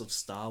reverse of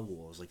Star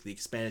Wars. Like, the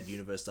expanded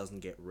universe doesn't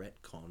get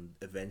retconned.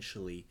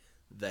 Eventually,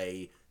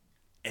 they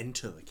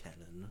enter the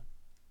canon.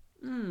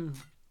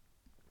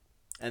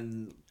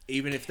 And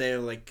even if they're,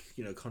 like,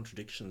 you know,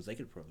 contradictions, they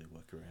could probably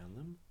work around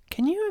them.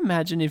 Can you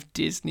imagine if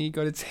Disney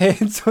got its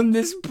hands on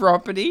this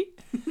property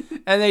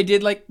and they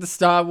did like the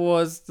Star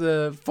Wars,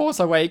 the Force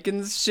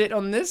Awakens shit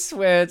on this,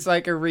 where it's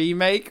like a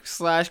remake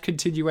 /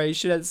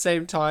 continuation at the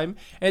same time,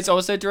 and it's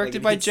also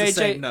directed by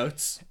JJ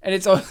notes, and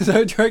it's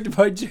also directed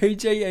by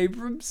JJ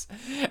Abrams,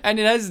 and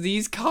it has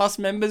these cast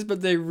members,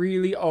 but they're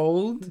really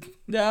old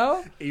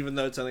now. Even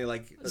though it's only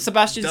like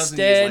Sebastian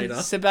Stan,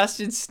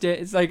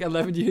 it's like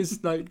 11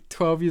 years, like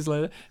 12 years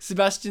later.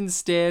 Sebastian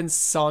Stan's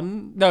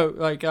son,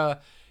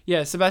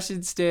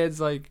 Sebastian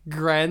Stan's like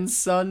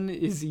grandson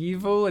is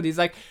evil, and he's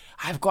like,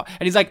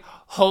 he's like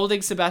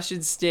holding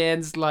Sebastian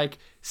Stan's like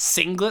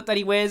singlet that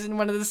he wears in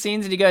one of the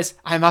scenes, and he goes,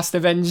 "I must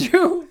avenge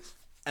you."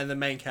 And the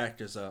main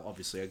characters are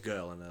obviously a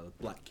girl and a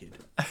black kid.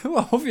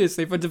 Well,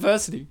 obviously for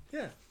diversity.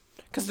 Yeah.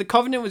 Because the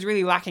Covenant was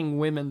really lacking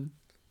women.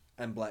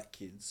 And black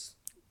kids.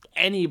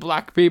 Any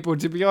black people,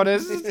 to be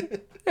honest.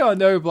 There are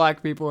no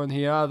black people in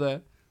here, are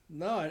there?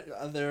 No,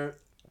 are there...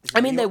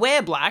 They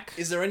wear black.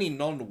 Is there any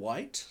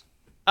non-white?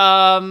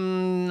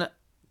 Oh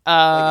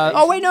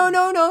wait,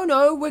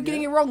 no. We're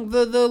getting it wrong.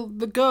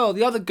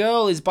 The other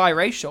girl is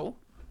biracial.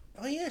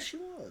 Oh yeah, she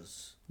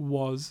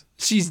was.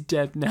 She's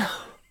dead now.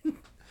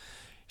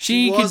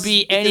 She could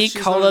be any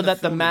color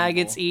that the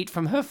maggots eat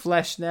from her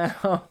flesh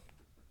now.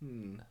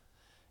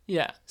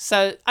 Yeah.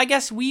 So I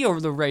guess we are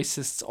the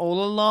racists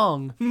all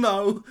along.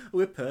 No,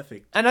 we're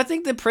perfect. And I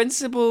think the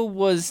principal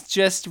was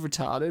just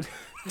retarded.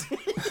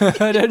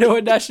 I don't know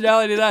what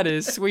nationality that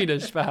is.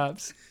 Swedish,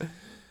 perhaps.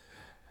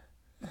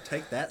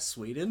 Take that,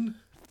 Sweden.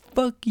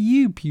 Fuck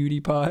you,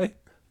 PewDiePie.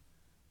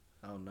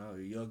 Oh no,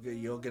 you're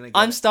gonna get...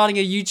 I'm starting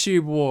a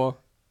YouTube war.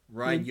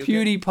 Ryan, with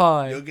you're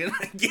PewDiePie. You're gonna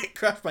get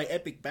crushed by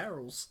epic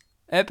barrels.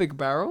 Epic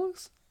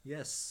barrels?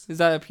 Yes. Is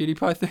that a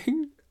PewDiePie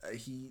thing?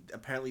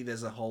 Apparently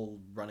there's a whole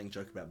running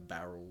joke about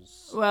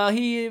barrels. Well,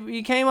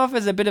 he came off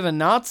as a bit of a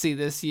Nazi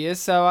this year,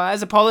 so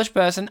as a Polish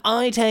person,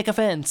 I take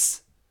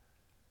offense.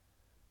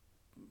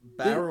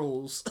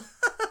 Barrels.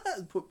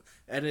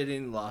 Edit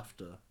in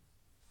laughter.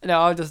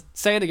 No, I'll just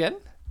say it again.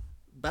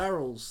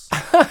 Barrels.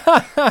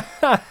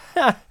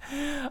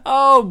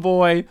 Oh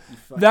boy,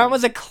 that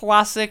was a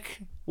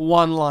classic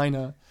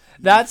one-liner.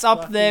 That's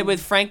up there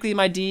with "Frankly,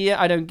 my dear,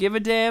 I don't give a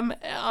damn."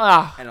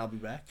 And I'll be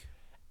back.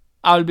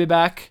 I'll be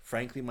back.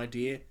 Frankly, my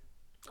dear,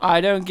 I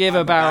don't give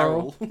a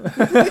barrel.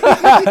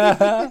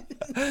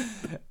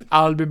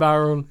 I'll be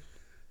barrel.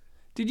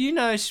 Did you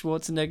know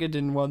Schwarzenegger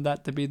didn't want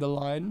that to be the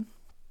line?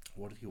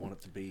 What did he want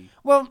it to be?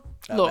 Well,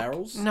 look.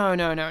 Barrels? No.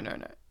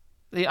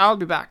 The I'll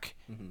be back.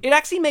 Mm-hmm. It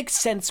actually makes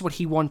sense what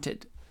he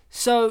wanted.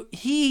 So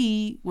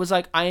he was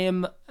like, I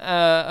am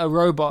a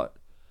robot.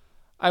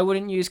 I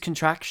wouldn't use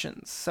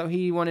contractions. So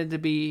he wanted to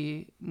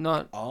be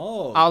not,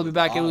 I'll be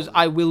back. It was,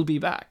 I will be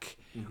back.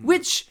 Mm-hmm.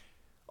 Which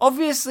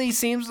obviously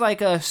seems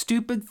like a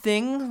stupid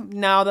thing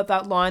now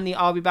that line, the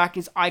I'll be back,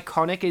 is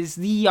iconic, is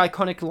the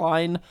iconic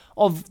line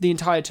of the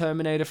entire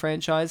Terminator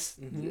franchise.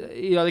 Mm-hmm.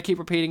 You know, they keep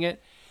repeating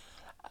it.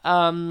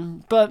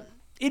 But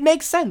it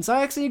makes sense.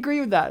 I actually agree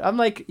with that. I'm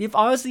like, if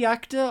I was the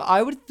actor,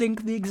 I would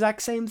think the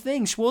exact same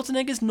thing.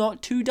 Schwarzenegger's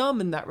not too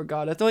dumb in that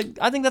regard.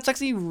 I think that's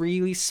actually a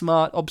really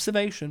smart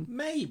observation.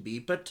 Maybe,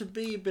 but to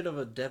be a bit of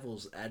a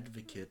devil's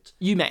advocate,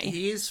 you may.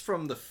 He is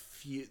from the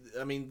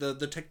I mean,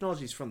 the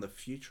technology's from the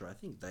future. I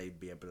think they'd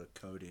be able to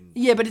code in.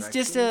 Yeah, but it's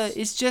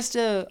just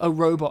a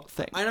robot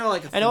thing. I know,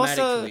 like, and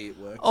thematically it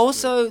works.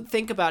 Also,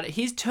 think about it.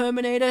 His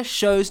Terminator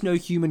shows no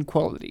human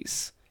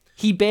qualities.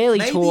 He barely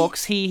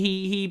talks.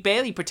 He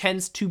barely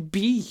pretends to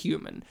be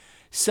human.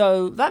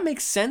 So that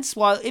makes sense.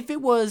 While if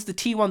it was the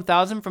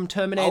T-1000 from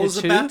Terminator 2... I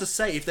was about to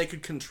say, if they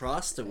could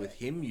contrast it with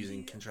him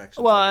using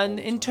contractions... Well, and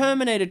in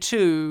Terminator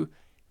 2,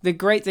 the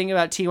great thing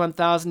about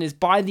T-1000 is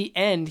by the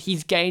end,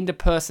 he's gained a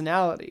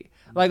personality.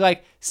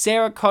 Like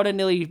Sarah Connor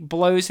nearly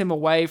blows him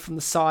away from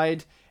the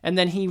side, and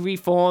then he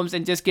reforms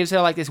and just gives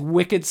her like this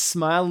wicked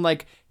smile and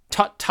like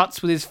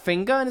tut-tuts with his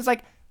finger, and it's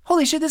like,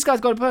 holy shit, this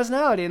guy's got a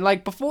personality. And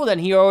like before then,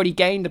 he already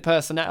gained a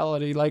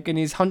personality, like in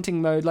his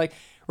hunting mode. Like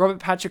Robert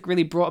Patrick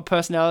really brought a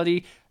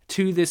personality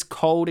to this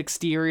cold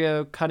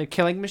exterior kind of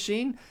killing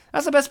machine.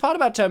 That's the best part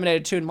about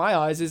Terminator 2 in my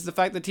eyes, is the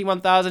fact that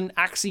T-1000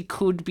 actually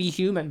could be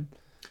human.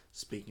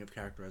 Speaking of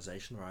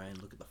characterization, Ryan,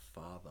 look at the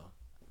father.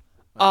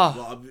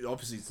 Well,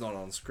 obviously it's not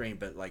on screen,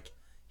 but like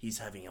he's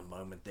having a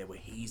moment there where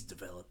he's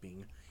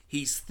developing.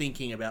 He's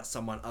thinking about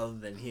someone other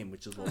than him,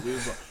 which is what we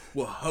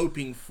were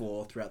hoping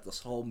for throughout this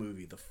whole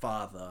movie. The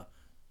father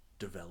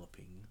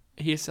developing.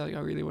 Here's something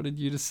I really wanted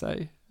you to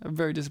say. I'm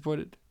very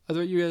disappointed. I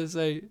thought you were going to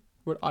say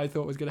what I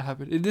thought was going to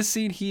happen. In this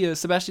scene here,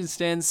 Sebastian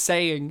Stan's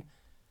saying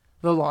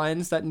the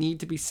lines that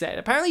need to be said.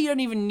 Apparently you don't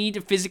even need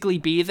to physically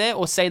be there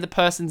or say the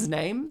person's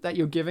name that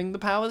you're giving the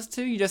powers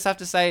to. You just have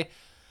to say,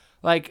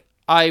 like,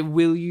 I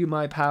will you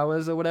my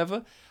powers or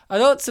whatever. I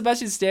thought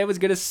Sebastian Stan was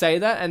going to say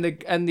that, and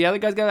the other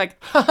guy's going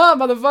like, haha,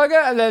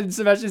 motherfucker, and then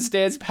Sebastian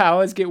Stan's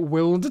powers get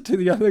willed to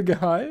the other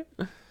guy.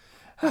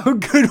 How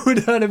good would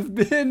that have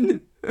been?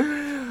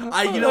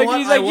 You know what?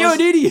 He's like, you're an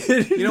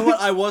idiot. You know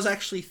what? I was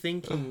actually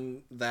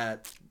thinking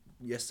that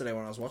yesterday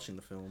when I was watching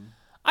the film.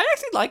 I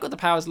actually like what the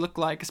powers look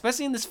like,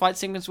 especially in this fight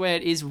sequence where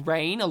it is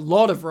rain, a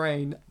lot of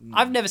rain.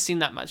 I've never seen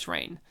that much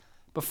rain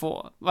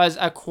before. As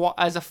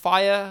a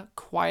fire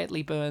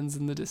quietly burns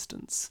in the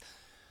distance.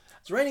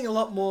 It's raining a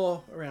lot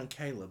more around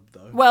Caleb,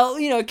 though. Well,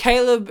 you know,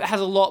 Caleb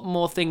has a lot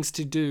more things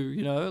to do,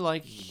 you know,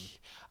 like,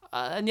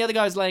 and the other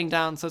guy's laying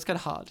down, so it's kind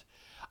of hard.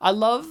 I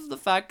love the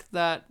fact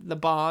that the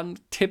barn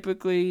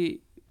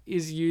typically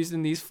is used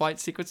in these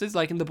fight sequences,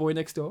 like in The Boy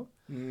Next Door,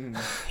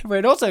 where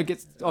it also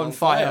gets on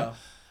fire.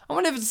 I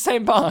wonder if it's the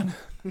same barn.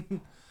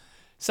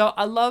 So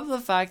I love the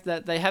fact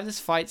that they have this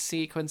fight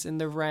sequence in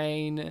the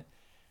rain,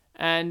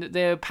 and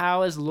their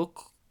powers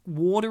look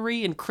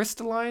watery and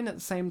crystalline at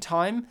the same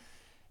time,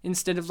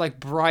 instead of like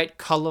bright,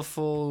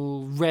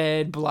 colorful,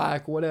 red,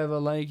 black, whatever.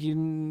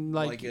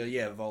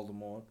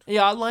 Voldemort.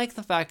 Yeah, I like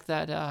the fact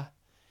that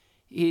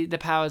the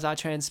powers are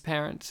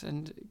transparent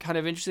and kind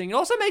of interesting. It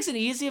also makes it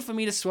easier for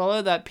me to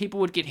swallow that people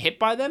would get hit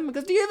by them,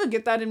 because do you ever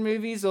get that in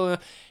movies or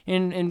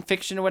in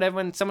fiction or whatever,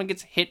 when someone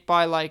gets hit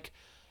by like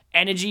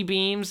energy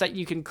beams that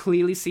you can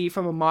clearly see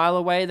from a mile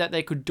away, that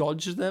they could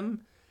dodge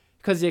them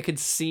because you could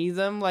see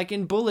them? Like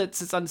in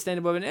bullets, it's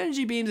understandable, but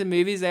energy beams in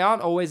movies, they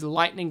aren't always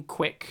lightning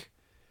quick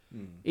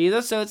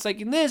either. So it's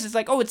like in this, it's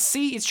like, oh,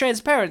 it's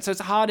transparent, so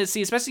it's hard to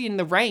see, especially in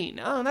the rain.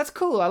 Oh, that's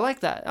cool. I like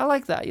that.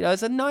 You know,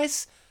 it's a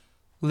nice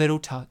little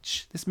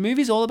touch. This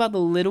movie's all about the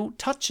little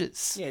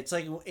touches. Yeah, it's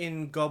like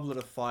in Goblet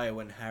of Fire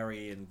when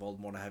Harry and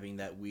Voldemort are having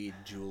that weird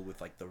duel with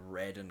like the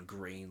red and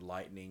green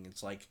lightning.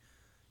 It's like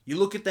you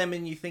look at them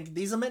and you think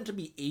these are meant to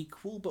be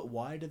equal, but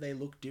why do they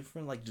look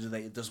different? Like,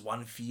 does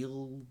one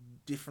feel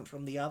different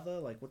from the other?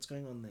 Like, what's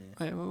going on there?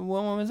 Wait,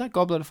 what was that?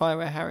 Goblet of Fire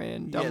where Harry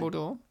and Yeah.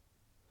 Dumbledore?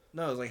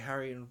 No, it was like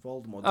Harry and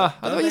Voldemort. I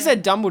thought you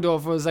said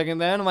Dumbledore for a second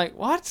there, and I'm like,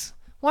 what?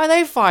 Why are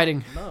they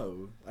fighting?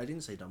 No, I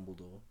didn't say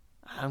Dumbledore.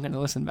 I'm going to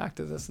listen back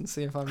to this and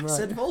see if I'm I right.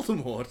 said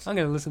Voldemort. I'm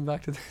going to listen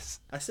back to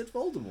this. I said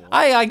Voldemort.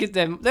 I get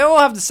them. They all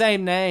have the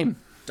same name.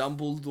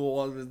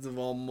 Dumbledore,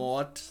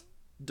 Voldemort.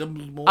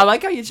 Dumbledore. I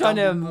like how you're trying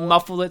to Dumbledore.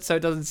 muffle it so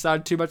it doesn't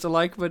sound too much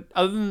alike, but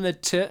other than the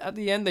t at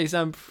the end, they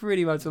sound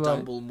pretty much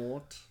alike.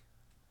 Dumbledore.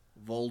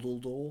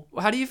 Voldemort.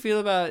 How do you feel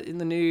about in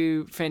the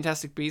new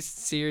Fantastic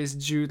Beasts series,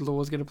 Jude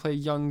Law's going to play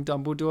young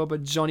Dumbledore,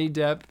 but Johnny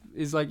Depp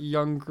is like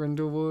young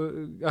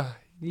Grindelwald?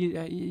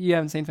 You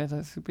haven't seen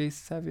Fantastic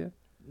Beasts, have you?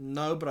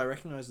 No, but I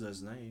recognize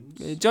those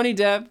names. Johnny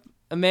Depp,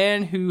 a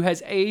man who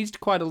has aged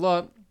quite a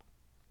lot,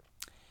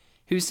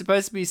 who's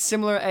supposed to be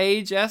similar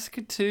age-esque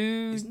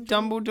to Isn't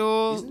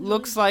Dumbledore, isn't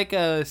looks like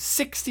a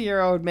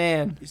 60-year-old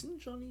man. Isn't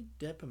Johnny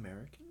Depp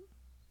American?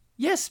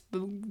 Yes,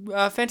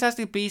 but,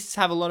 Fantastic Beasts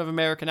have a lot of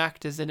American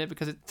actors in it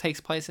because it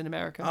takes place in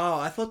America. Oh,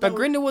 I thought But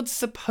Grindelwald's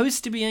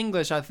supposed to be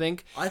English, I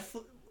think.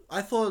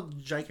 I thought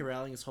J.K.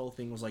 Rowling's whole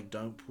thing was like,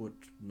 don't put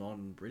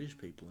non-British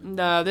people in.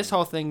 No, this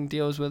whole thing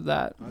deals with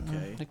that.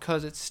 Okay.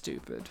 Because it's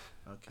stupid.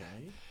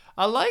 Okay.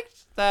 I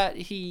liked that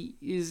he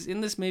is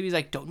in this movie. He's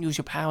like, don't use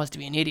your powers to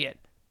be an idiot.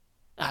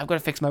 I've got to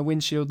fix my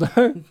windshield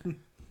though.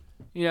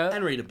 You know?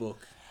 And read a book.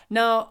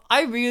 Now,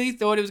 I really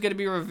thought it was going to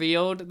be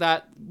revealed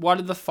that one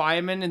of the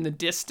firemen in the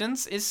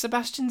distance is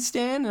Sebastian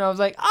Stan. And I was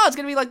like, it's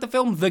going to be like the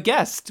film The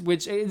Guest,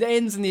 which it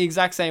ends in the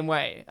exact same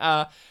way.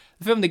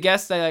 The film The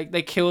Guest,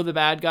 they kill the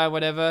bad guy,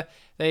 whatever.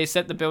 They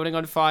set the building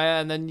on fire,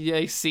 and then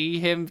they see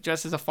him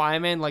dressed as a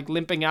fireman, like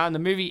limping out. And the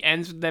movie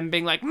ends with them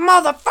being like,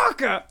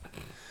 motherfucker!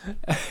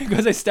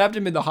 Because they stabbed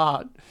him in the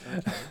heart.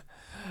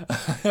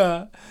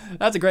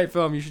 That's a great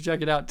film. You should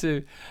check it out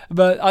too.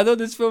 But I thought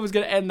this film was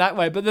going to end that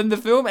way. But then the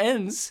film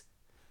ends,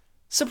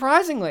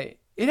 surprisingly.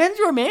 It ends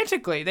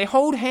romantically. They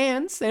hold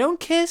hands. They don't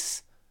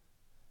kiss.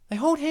 They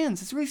hold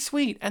hands. It's really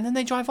sweet. And then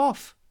they drive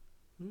off.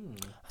 I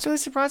was really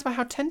surprised by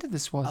how tender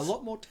this was. A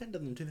lot more tender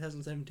than the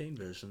 2017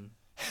 version.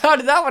 How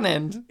did that one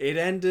end? It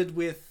ended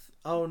with,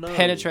 oh no.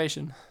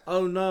 Penetration.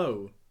 Oh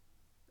no.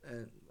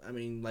 I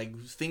mean, like,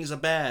 things are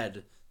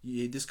bad.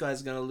 This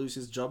guy's gonna lose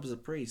his job as a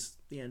priest.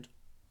 The end.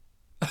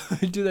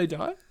 Do they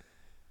die?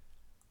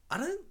 I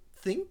don't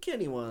think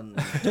anyone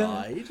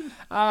died.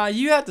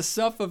 You had to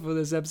suffer for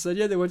this episode.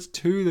 You had to watch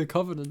 2 The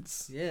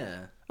Covenants.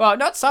 Yeah. Well,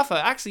 not suffer.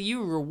 Actually, you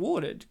were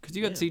rewarded because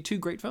you got to Yeah. see 2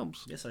 great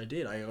films. Yes, I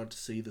did. I got to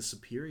see the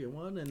superior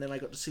one, and then I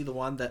got to see the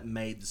one that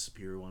made the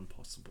superior one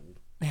possible.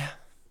 Yeah.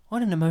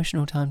 What an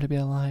emotional time to be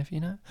alive, you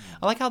know?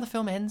 I like how the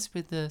film ends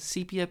with the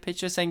sepia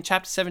picture saying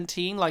chapter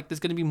 17, like there's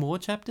going to be more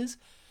chapters.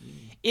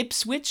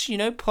 Ipswich, you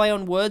know, play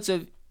on words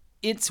of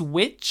it's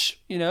witch,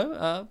 you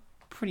know,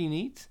 pretty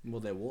neat. Well,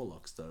 they're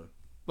warlocks, though.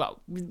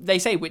 Well, they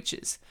say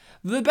witches.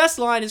 The best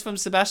line is from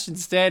Sebastian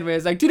Stan where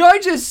it's like, did I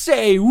just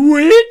say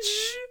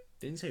witch?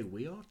 Didn't he say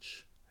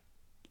Weotch?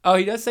 Oh,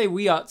 he does say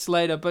weots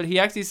later, but he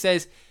actually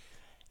says,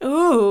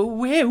 oh,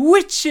 we're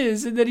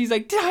witches. And then he's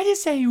like, did I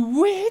just say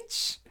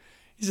witch?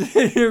 He's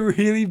in a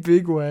really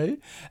big way. And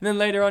then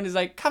later on, he's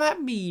like, come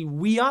at me,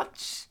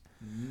 weotch.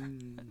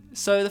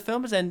 So the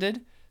film has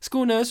ended.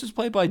 School Nurse was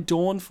played by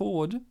Dawn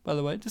Ford, by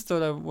the way. Just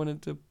thought I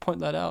wanted to point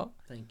that out.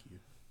 Thank you.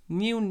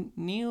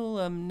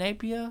 Neil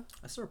Napier.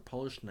 I saw a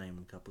Polish name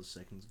a couple of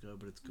seconds ago,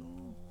 but it's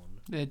gone.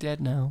 They're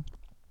dead now.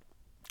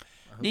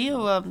 I hope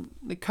Neil, not.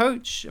 the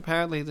coach,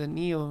 apparently, the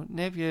Neil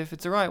Napier, if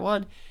it's the right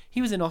one,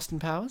 he was in Austin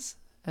Powers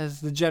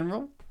as the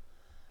general.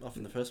 Off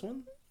in the first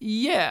one?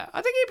 Yeah,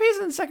 I think he appears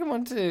in the second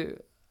one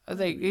too. I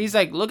think he's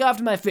like, look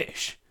after my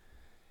fish.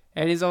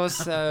 And he's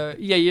also,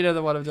 yeah, you know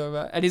the one I'm talking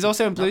about. And he's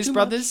also in Not Blues too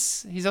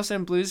Brothers. He's also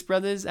in Blues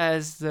Brothers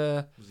as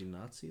the, Was he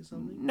Nazi or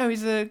something? no,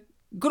 he's the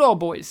Good Old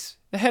Boys.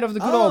 The head of the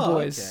Good Old Oh,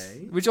 Boys.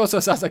 okay. Which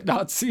also sounds like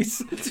Nazis.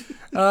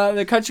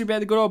 The country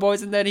band, the Good Old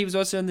Boys. And then he was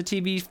also in the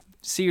TV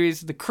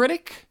series The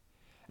Critic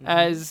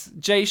as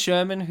Jay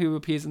Sherman, who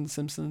appears in The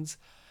Simpsons.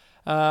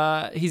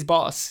 His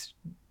boss,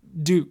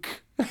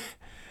 Duke.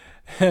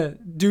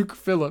 Duke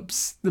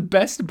Phillips. The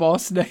best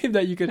boss name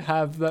that you could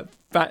have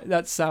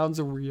that sounds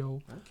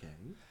real. Okay.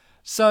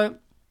 So,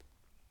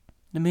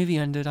 the movie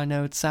ended. I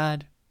know it's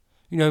sad.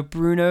 You know,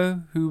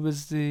 Bruno, who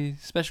was the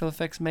special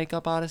effects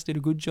makeup artist, did a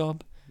good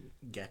job.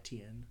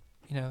 Gatien.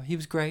 You know, he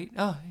was great.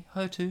 Oh,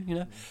 her too, you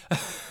know.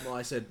 Well,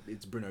 I said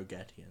it's Bruno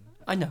Gatien.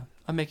 I know.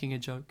 I'm making a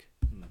joke.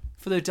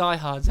 For the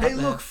diehards out Hey,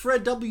 there. look,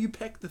 Fred W.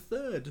 Peck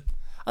III.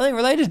 Are they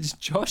related to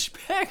Josh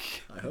Peck?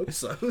 I hope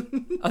so.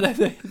 Are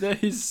they they're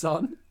his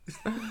son?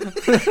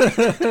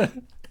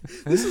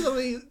 This is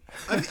only.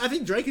 I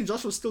think Drake and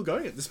Josh were still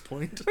going at this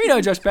point. We know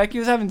Josh Beck. He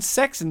was having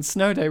sex in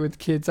Snow Day with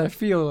kids. I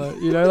feel it.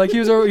 You know, like he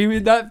was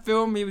in that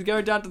film. He was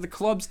going down to the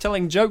clubs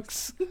telling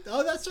jokes.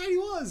 Oh, that's right, he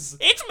was.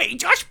 It's me,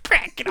 Josh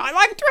Beck, and I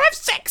like to have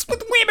sex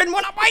with women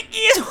when I'm 8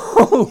 years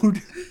old.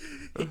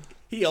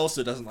 He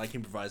also doesn't like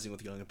improvising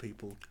with younger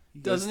people.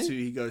 Doesn't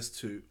he? He goes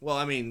to. Well,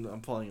 I mean,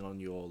 I'm following on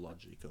your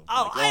logic. Of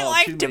I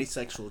like too to- many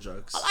sexual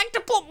jokes. I like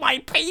to put my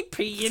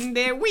pee-pee in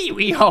their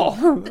wee-wee hole.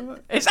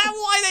 Is that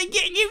why they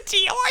get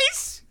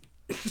UTIs?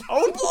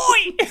 Oh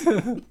boy!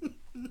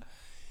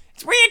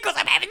 It's weird because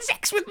I'm having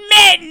sex with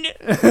men.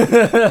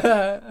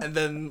 And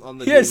then on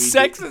the He has DVD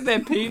sex with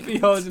their pee-pee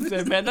holes and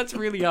said, man, that's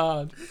really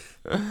hard.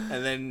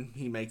 and then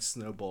he makes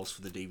snowballs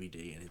for the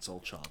DVD, and it's all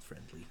child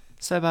friendly.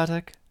 So,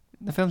 Bartek,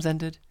 the film's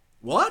ended.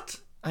 What?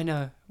 I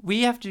know.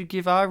 We have to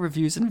give our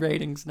reviews and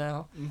ratings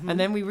now. And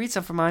then we read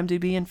some from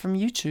IMDb and from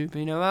YouTube.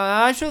 You know,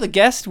 I'm sure the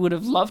guest would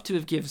have loved to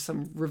have given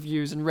some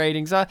reviews and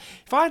ratings.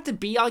 If I had to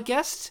be our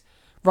guest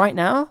right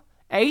now,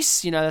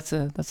 Ace, you know, that's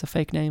a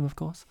fake name, of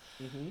course.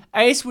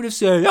 Ace would have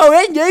said, "Oh,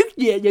 I liked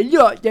it a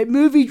lot. That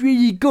movie's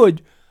really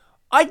good.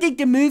 I think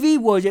the movie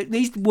was at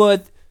least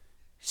worth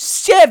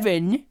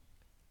 7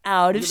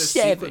 out of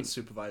 7. Sequence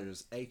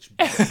supervisors H.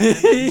 The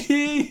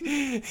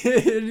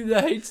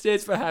H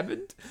stands for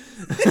Hammond.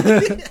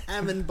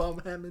 Hammond, Bomb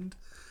Hammond.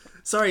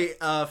 Sorry,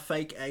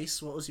 fake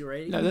Ace. What was your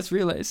rating? No, that's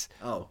real Ace.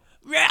 Oh.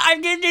 I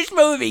give this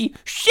movie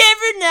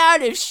 7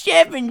 out of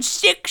 7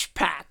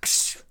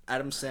 6-packs.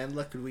 Adam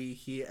Sandler, could we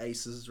hear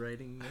Ace's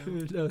rating now?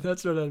 No,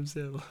 that's not Adam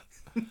Sandler.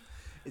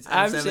 Is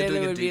Adam doing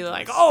Sandler a would be deep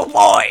like, voice? "Oh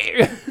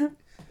boy,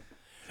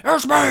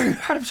 it's me,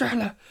 Adam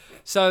Sandler."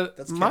 So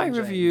That's my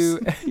Kevin review,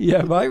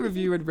 my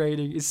review and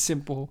rating is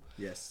simple.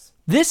 Yes.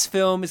 This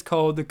film is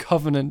called The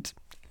Covenant.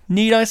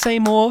 Need I say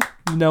more?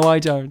 No, I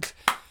don't.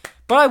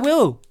 But I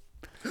will.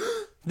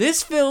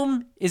 This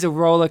film is a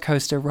roller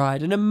coaster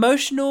ride, an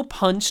emotional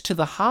punch to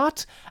the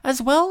heart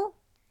as well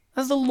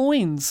as the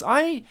loins.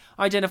 I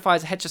identify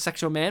as a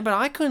heterosexual man, but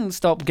I couldn't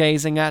stop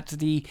gazing at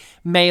the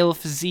male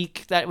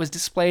physique that was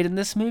displayed in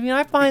this movie, and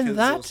I find Because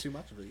there was that too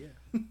much of it,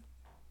 yeah.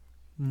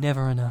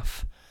 never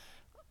enough.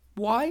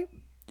 Why?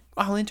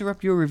 I'll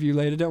interrupt your review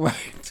later, don't worry.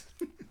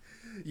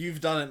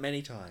 You've done it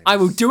many times. I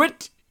will do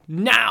it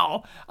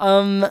now.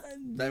 That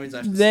means I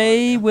have to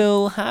They start now.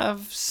 will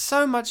have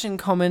so much in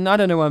common. I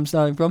don't know where I'm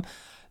starting from.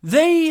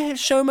 They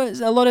show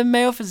a lot of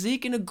male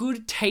physique in a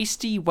good,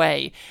 tasty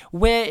way,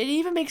 where it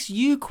even makes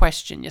you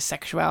question your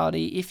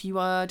sexuality if you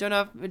don't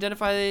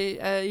identify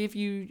if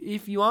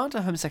you aren't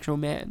a homosexual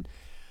man,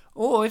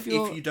 or if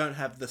you don't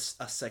have a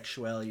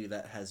sexuality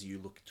that has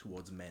you look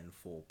towards men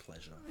for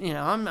pleasure. you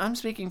know, I'm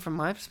speaking from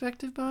my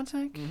perspective,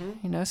 Bartek.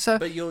 You know, so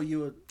But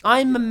you're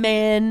I'm a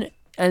man,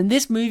 and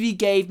this movie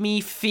gave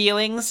me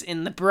feelings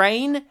in the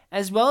brain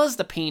as well as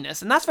the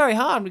penis. And that's very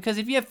hard, because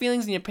if you have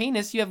feelings in your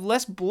penis, you have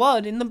less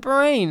blood in the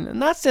brain.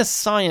 And that's just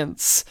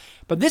science.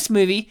 But this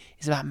movie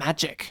is about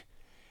magic.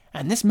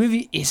 And this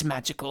movie is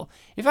magical.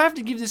 If I have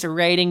to give this a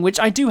rating, which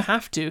I do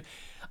have to,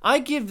 I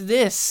give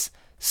this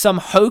some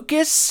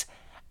hocus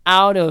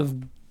out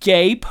of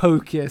gay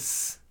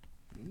pocus.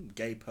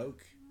 gay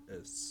poke.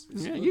 Is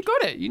Yeah, good. you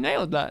got it. You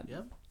nailed that.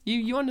 Yeah.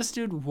 You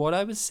understood what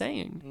I was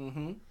saying.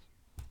 Mm-hmm.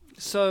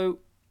 So,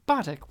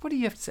 Bartek, what do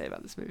you have to say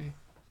about this movie?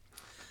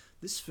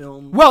 This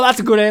film, Well, that's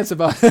a good answer,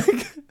 Bartek.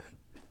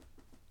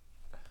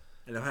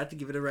 and if I had to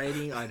give it a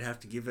rating, I'd have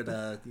to give it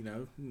a,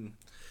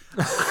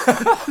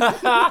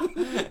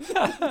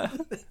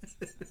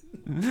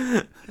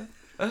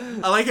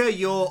 I like how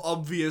your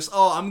obvious,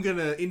 I'm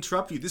gonna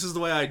interrupt you, this is the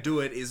way I do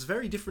it, is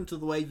very different to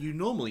the way you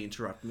normally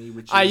interrupt me,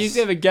 which is... I usually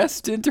have a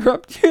guest to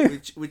interrupt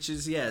you. which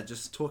is,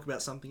 just talk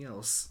about something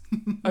else.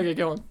 Okay,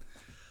 go on.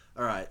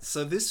 Alright,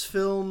 so this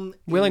film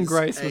Will and is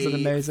Grace was an a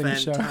amazing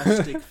show.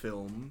 fantastic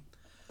film.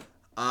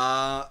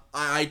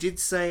 I did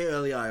say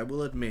earlier, I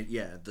will admit,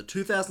 the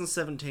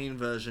 2017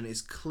 version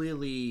is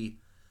clearly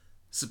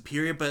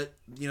superior, but,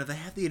 they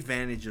have the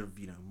advantage of,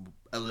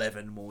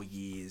 11 more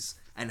years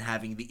and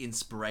having the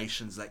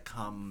inspirations that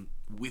come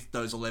with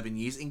those 11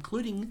 years,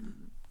 including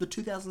the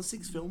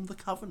 2006 film The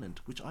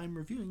Covenant, which I'm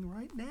reviewing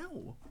right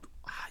now.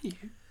 Are you?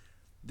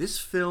 This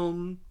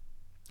film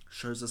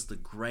shows us the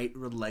great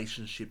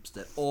relationships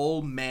that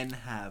all men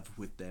have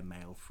with their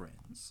male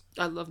friends.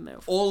 I love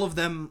male. All of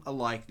them are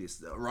like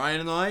this. Ryan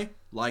and I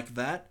like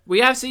that.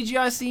 We have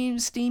CGI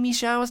steamy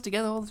showers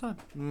together all the time.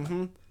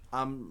 Mm-hmm.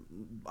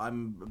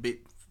 I'm a bit,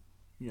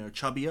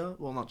 chubbier.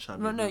 Well, not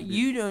chubby. No, but a bit-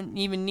 you don't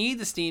even need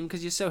the steam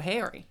because you're so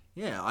hairy.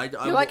 Yeah,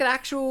 You're like an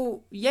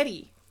actual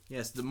Yeti.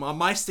 Yes,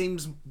 my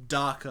steam's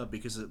darker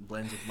because it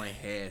blends with my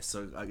hair,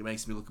 so it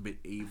makes me look a bit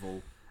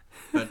evil.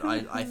 But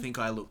I think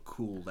I look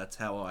cool. That's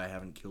how I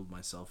haven't killed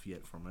myself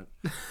yet from it.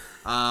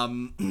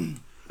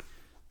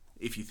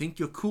 If you think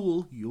you're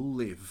cool, you'll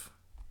live.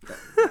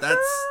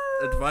 That's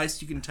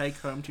advice you can take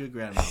home to your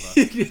grandmother.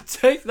 You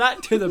take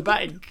that to the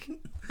bank.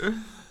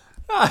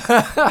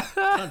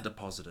 Can't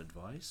deposit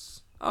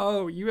advice.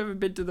 Oh, you haven't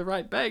been to the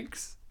right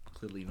banks.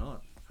 Clearly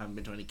not. Haven't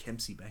been to any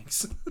Kempsey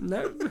banks.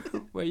 No,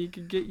 where you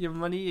can get your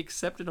money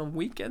accepted on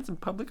weekends and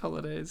public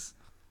holidays.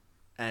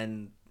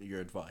 and your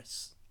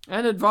advice.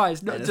 And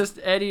advice, not And just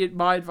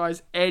my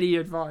advice, any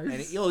advice.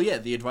 And yeah,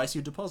 the advice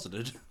you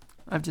deposited.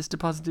 I've just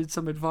deposited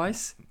some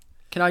advice.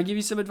 Can I give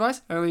you some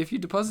advice? Only if you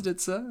deposit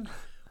it, sir.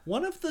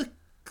 One of the,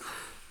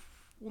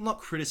 well, not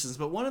criticisms,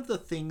 but one of the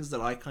things that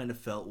I kind of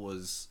felt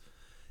was,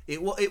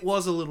 it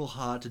was a little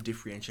hard to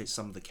differentiate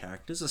some of the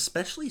characters,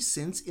 especially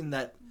since in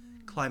that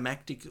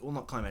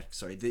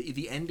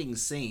the ending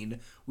scene,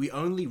 we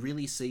only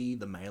really see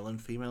the male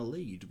and female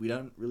lead. We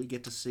don't really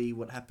get to see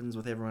what happens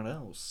with everyone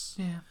else.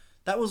 Yeah.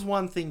 That was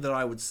one thing that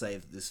I would say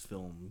that this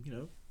film,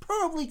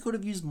 probably could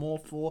have used more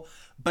for.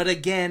 But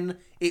again,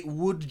 it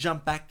would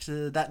jump back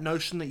to that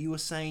notion that you were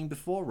saying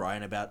before,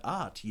 Ryan, about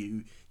art.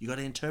 You got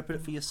to interpret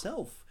it for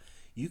yourself.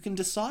 You can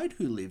decide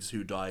who lives,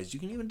 who dies. You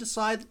can even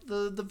decide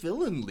that the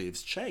villain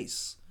lives,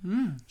 Chase.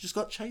 Just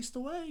got chased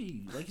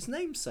away, like his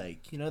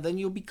namesake. Then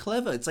you'll be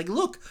clever. It's like,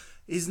 look,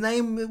 his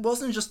name, it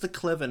wasn't just a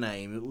clever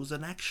name. It was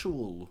an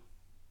actual...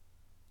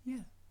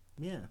 Yeah.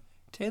 Yeah.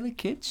 Taylor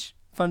Kitsch,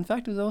 fun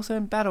fact, was also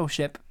in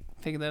Battleship.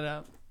 Figured that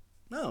out.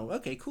 Oh,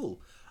 okay,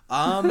 cool.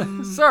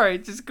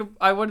 Sorry,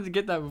 I wanted to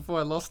get that before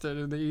I lost it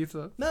in the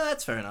ether. No,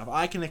 that's fair enough.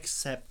 I can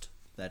accept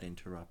that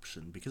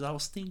interruption because I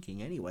was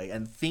thinking anyway,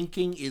 and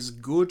thinking is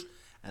good,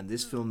 and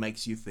this film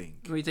makes you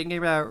think. Were you thinking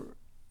about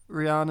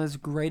Rihanna's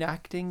great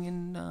acting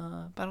in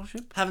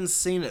Battleship? Haven't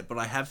seen it, but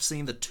I have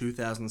seen the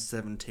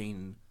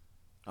 2017.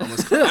 I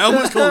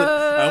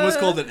almost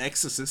called it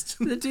Exorcist.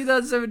 The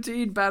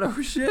 2017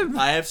 Battleship.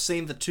 I have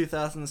seen the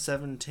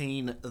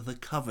 2017 The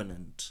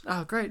Covenant.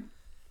 Oh, great.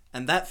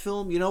 And that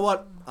film, you know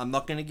what? I'm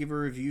not going to give a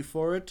review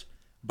for it,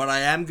 but I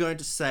am going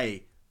to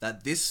say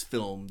that this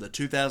film, the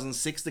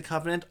 2006 The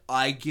Covenant,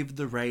 I give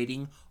the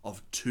rating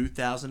of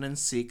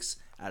 2006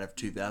 out of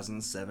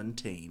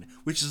 2017,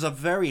 which is a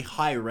very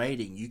high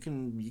rating. You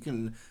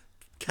can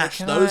cash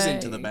those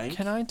into the bank.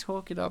 Can I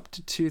talk it up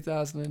to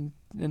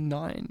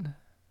 2009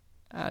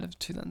 out of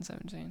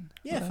 2017?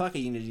 Yeah, fuck it.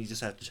 You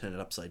just have to turn it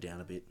upside down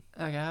a bit.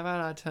 Okay, how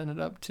about I turn it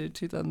up to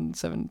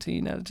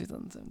 2017 out of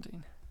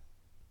 2017?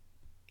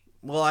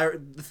 Well,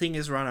 the thing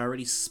is, Ron, I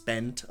already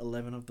spent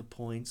 11 of the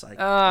points. I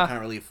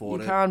can't really afford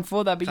it. You can't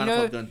afford that, but Can't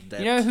afford going to debt.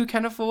 you know who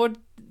can afford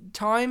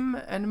time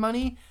and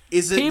money?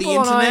 Is it the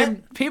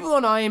internet? People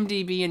on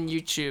IMDb and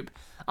YouTube.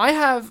 I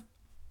have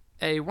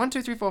a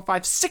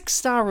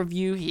 6-star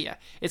review here.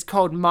 It's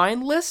called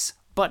Mindless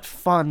but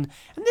Fun,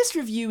 and this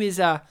review is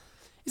a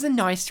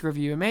nice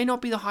review. It may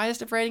not be the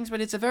highest of ratings, but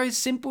it's a very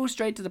simple,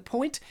 straight to the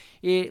point.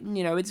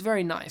 It's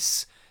very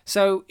nice.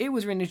 So it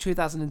was written in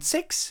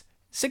 2006.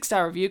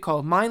 6-star review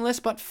called Mindless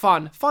but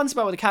Fun. Fun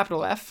spelled with a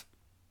capital F.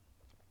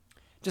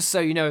 Just so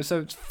you know,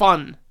 so it's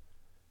fun.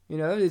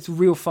 It's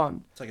real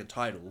fun. It's like a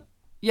title.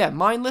 Yeah,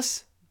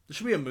 mindless. There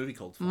should be a movie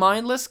called Fun.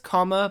 Mindless,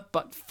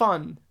 but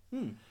fun.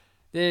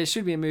 There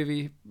should be a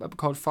movie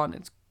called Fun.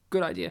 It's a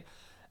good idea.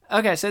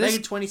 Okay, so this...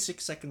 Maybe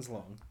 26 seconds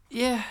long.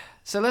 Yeah,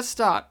 so let's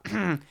start.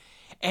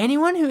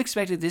 Anyone who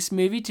expected this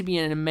movie to be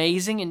an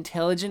amazing,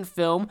 intelligent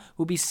film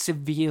will be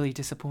severely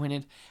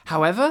disappointed.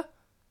 However,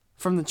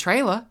 from the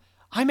trailer,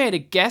 I made a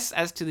guess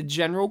as to the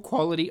general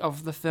quality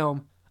of the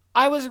film.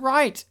 I was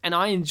right, and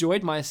I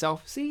enjoyed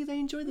myself. See, they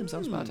enjoyed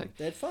themselves, Bartek.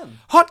 They had fun.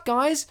 Hot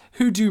guys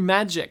who do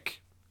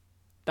magic.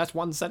 That's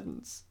one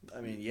sentence.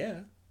 I mean,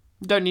 yeah.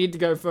 Don't need to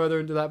go further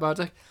into that,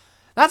 Bartek.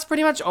 That's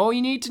pretty much all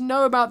you need to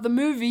know about the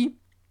movie.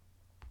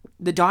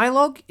 The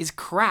dialogue is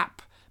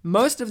crap.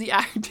 Most of the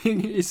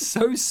acting is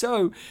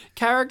so-so.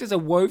 Characters are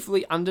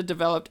woefully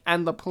underdeveloped,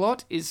 and the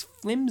plot is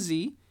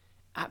flimsy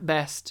at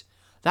best.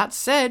 That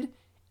said,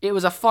 it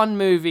was a fun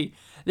movie.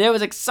 There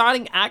was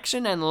exciting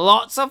action and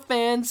lots of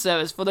fan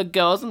service for the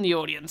girls in the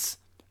audience.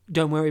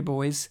 Don't worry,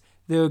 boys.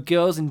 There are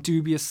girls in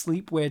dubious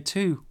sleepwear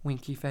too,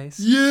 winky face.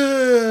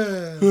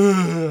 Yeah!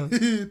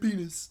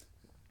 Penis.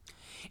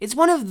 It's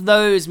one of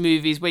those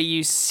movies where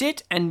you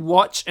sit and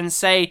watch and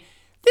say,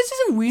 this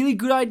is a really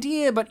good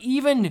idea, but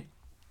even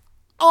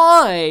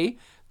I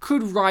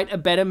could write a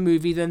better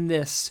movie than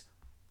this.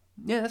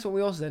 Yeah, that's what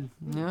we all said.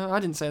 No, I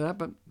didn't say that,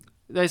 but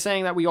they're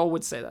saying that we all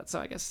would say that. So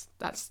I guess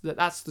that's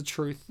the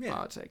truth, yeah.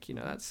 Bartek.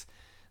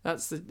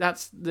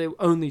 That's the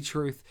only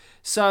truth.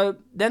 So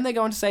then they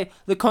go on to say,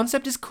 the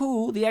concept is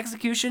cool, the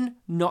execution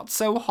not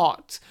so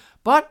hot.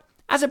 But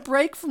as a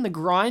break from the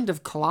grind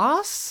of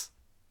class,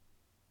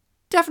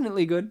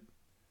 definitely good.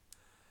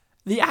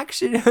 The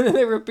action,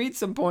 they repeat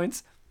some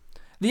points.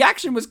 The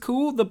action was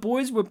cool, the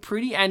boys were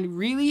pretty, and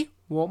really,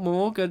 what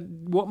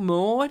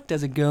more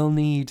does a girl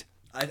need?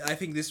 I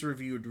think this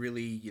review would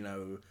really,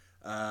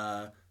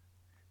 I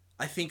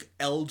think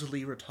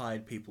elderly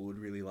retired people would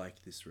really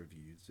like this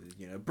review.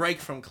 Break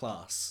from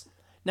class.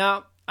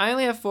 Now, I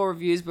only have 4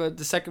 reviews, but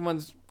the second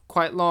one's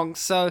quite long,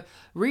 so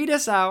read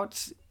us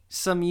out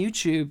some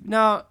YouTube.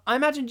 Now, I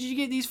imagine, did you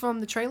get these from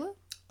the trailer?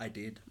 I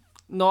did.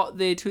 Not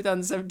the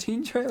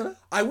 2017 trailer?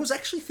 I was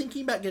actually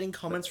thinking about getting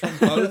comments from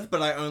both,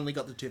 but I only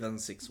got the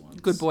 2006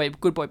 ones. Good boy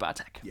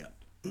Bartek. Yeah.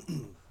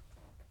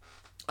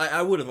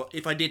 I would have,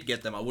 if I did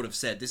get them, I would have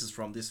said this is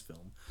from this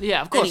film.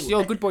 Yeah, of course,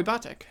 you're a good boy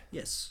Bartek.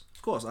 Yes,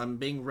 of course, I'm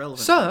being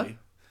relevant. Sir?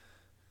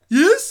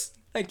 Yes?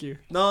 Thank you.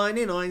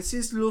 99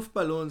 sis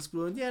Luftballons.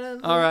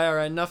 All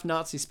right. Enough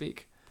Nazi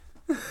speak.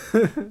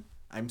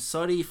 I'm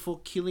sorry for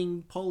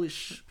killing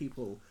Polish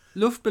people.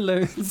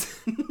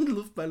 Luftballons.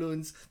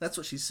 Luftballons. That's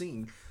what she's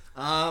singing.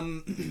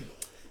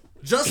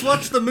 Just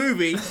watch the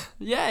movie.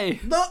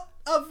 Yay. Not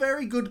a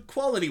very good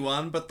quality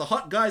one, but the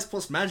hot guys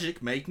plus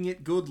magic making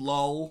it good,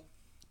 lol.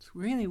 It's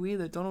really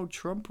weird that Donald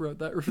Trump wrote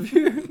that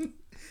review.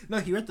 No,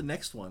 he read the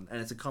next one, and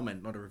it's a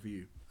comment, not a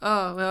review.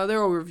 Oh, well,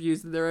 they're all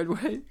reviews in their own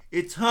way.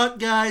 It's hot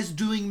guys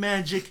doing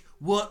magic.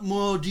 What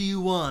more do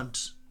you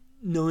want?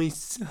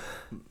 Nice.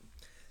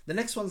 The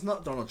next one's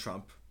not Donald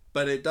Trump,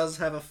 but it does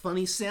have a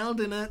funny sound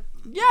in it.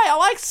 Yeah, I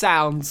like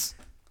sounds.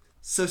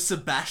 So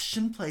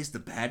Sebastian plays the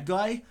bad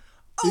guy?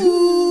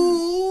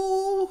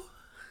 Ooh!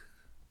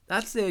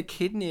 That's their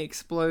kidney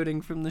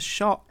exploding from the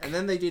shock. And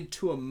then they did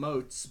 2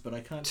 emotes, but I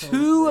can't tell.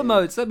 2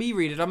 emotes. Let me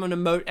read it. I'm an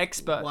emote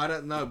expert. Well, I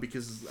don't know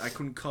because I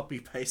couldn't copy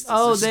paste.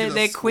 Oh,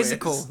 they're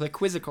quizzical. They're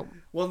quizzical.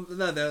 Well,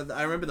 no,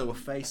 I remember there were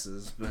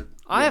faces, but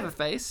I have a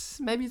face.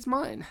 Maybe it's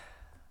mine.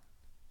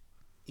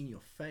 in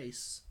your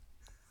face.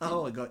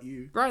 Oh, I got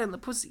you. Right in the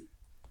pussy.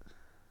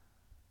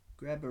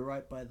 Grab her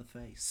right by the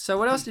face. So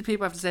what else did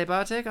people have to say,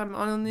 Bartek? I'm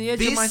on the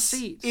edge of my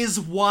seat. This is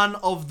one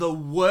of the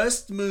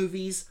worst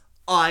movies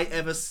I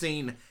ever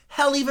seen.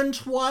 Hell, even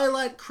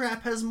Twilight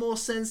crap has more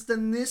sense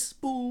than this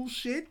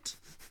bullshit.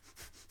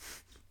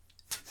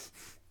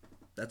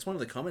 That's one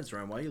of the comments,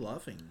 Ryan. Why are you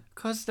laughing?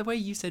 Because the way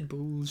you said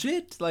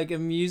bullshit, like a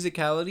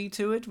musicality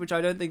to it, which I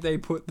don't think they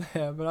put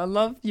there, but I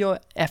love your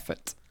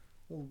effort.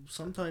 Well,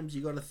 sometimes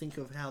you got to think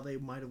of how they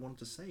might have wanted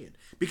to say it.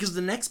 Because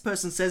the next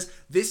person says,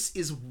 this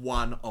is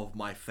one of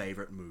my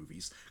favourite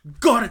movies.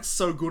 God, it's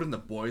so good and the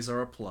boys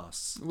are a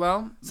plus.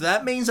 Well, So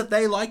that means that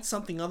they liked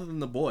something other than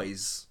the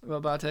boys.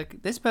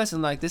 Bartek, this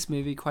person liked this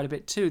movie quite a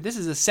bit too. This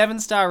is a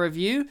 7-star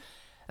review,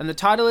 and the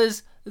title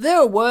is, There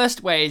Are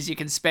Worst Ways You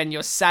Can Spend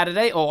Your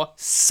Saturday or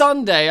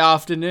Sunday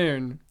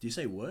Afternoon. Do you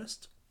say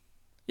worst?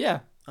 Yeah,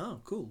 Oh,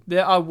 cool.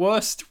 there are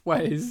worst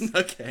ways.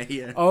 Okay,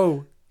 yeah.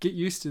 Oh, get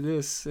used to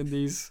this and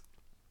these.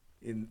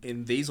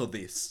 In these or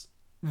this?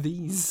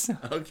 These.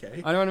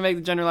 Okay. I don't want to make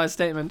the generalized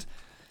statement.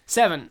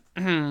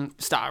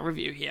 7-star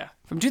review here.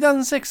 From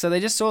 2006, so they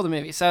just saw the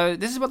movie. So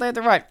this is what they had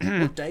to write.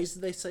 What days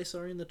did they say,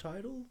 sorry, in the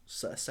title?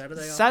 Saturday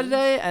afternoon?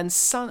 Saturday and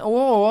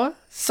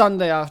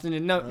Sunday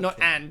afternoon. No, not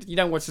Okay. and. You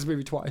don't watch this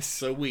movie twice.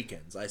 So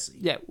weekends, I see.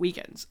 Yeah,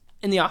 weekends.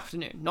 In the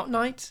afternoon. Not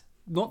night.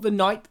 Not the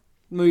night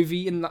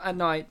movie at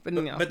night, but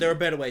in the afternoon. But there are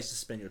better ways to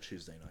spend your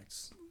Tuesday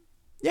nights.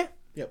 Yeah.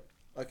 Yep.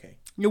 Okay.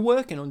 You're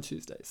working on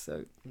Tuesdays,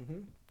 so...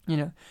 You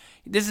know,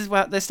 this is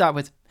what they start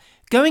with.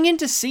 Going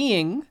into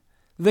seeing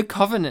The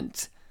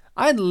Covenant,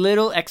 I had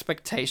little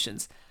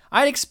expectations. I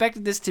had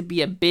expected this to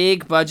be a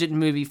big budget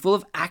movie full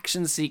of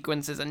action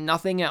sequences and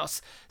nothing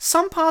else.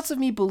 Some parts of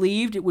me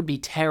believed it would be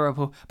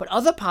terrible, but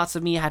other parts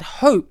of me had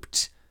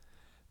hoped.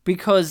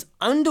 Because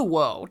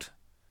Underworld,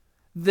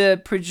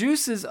 the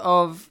producers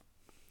of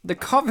The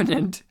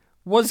Covenant,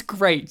 was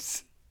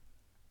great.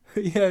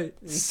 Yeah,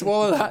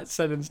 swallow that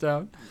sentence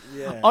down.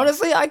 Yeah.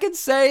 Honestly, I could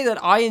say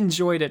that I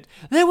enjoyed it.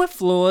 There were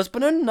flaws,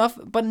 but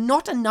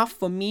not enough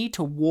for me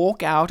to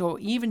walk out or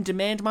even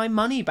demand my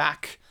money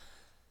back.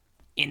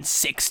 In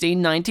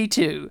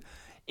 1692,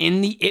 in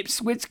the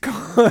Ipswich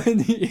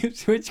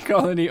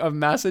colony of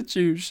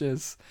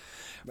Massachusetts.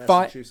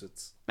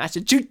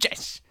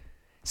 Massachusetts.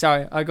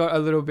 Sorry, I got a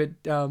little bit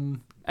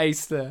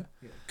ace there.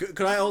 Yeah.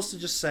 Could I also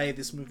just say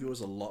this movie was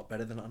a lot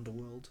better than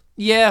Underworld?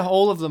 Yeah,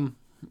 all of them.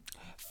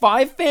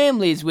 5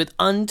 families with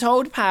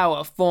untold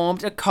power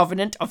formed a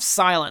covenant of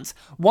silence.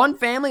 One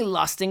family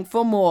lusting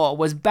for more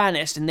was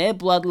banished and their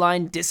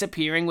bloodline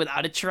disappearing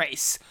without a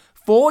trace.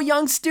 4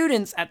 young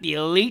students at the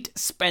elite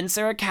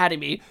Spencer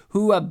Academy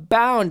who were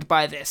bound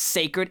by their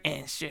sacred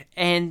ancestry.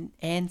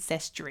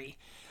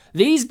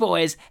 These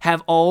boys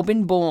have all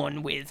been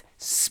born with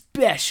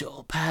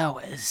special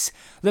powers.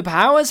 The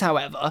powers,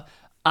 however,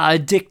 are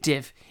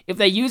addictive. If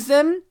they use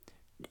them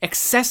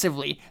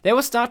excessively, they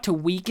will start to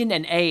weaken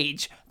and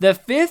age. The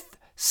 5th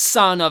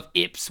son of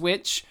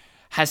Ipswich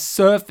has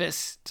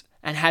surfaced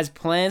and has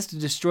plans to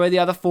destroy the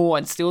other 4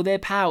 and steal their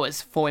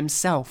powers for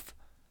himself.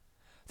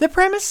 The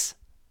premise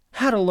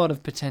had a lot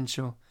of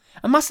potential.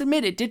 I must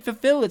admit it did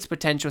fulfill its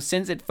potential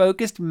since it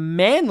focused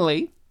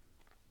mainly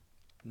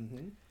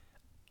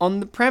on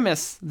the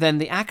premise than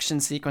the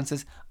action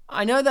sequences.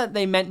 I know that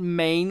they meant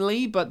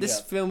mainly, but this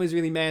film is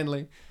really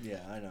manly. Yeah,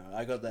 I know.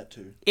 I got that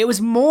too. It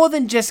was more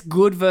than just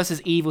good versus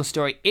evil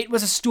story. It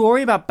was a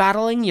story about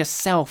battling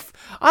yourself.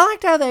 I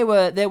liked how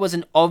there was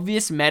an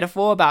obvious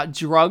metaphor about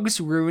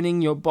drugs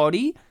ruining your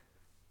body.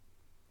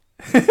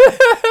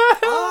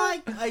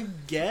 I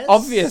guess.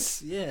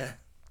 Obvious. Yeah.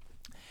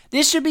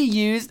 This should be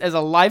used as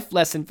a life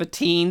lesson for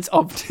teens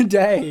of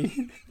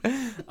today.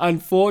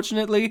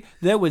 Unfortunately,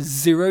 there was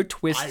zero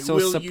twists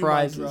or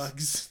surprises. You my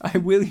drugs. I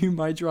will you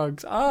my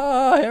drugs.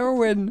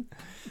 Heroin.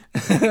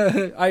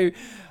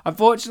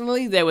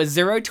 Unfortunately, there were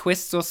zero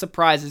twists or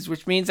surprises,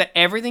 which means that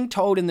everything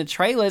told in the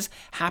trailers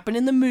happened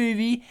in the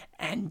movie,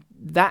 and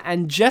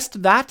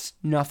just that,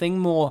 nothing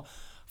more.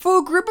 For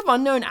a group of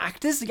unknown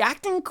actors, the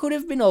acting could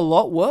have been a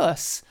lot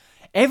worse.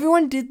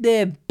 Everyone did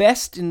their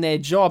best in their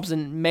jobs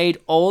and made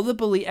all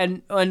the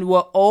and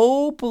were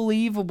all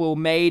believable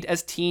made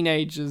as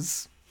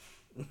teenagers.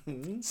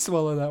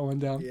 Swallow that one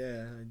down.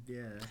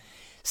 Yeah.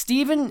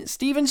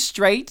 Stephen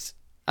Strait,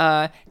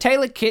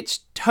 Taylor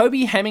Kitsch,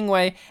 Toby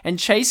Hemingway, and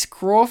Chase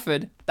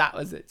Crawford. That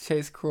was it.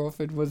 Chase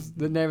Crawford was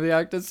the name of the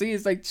actor. See,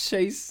 it's like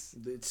Chase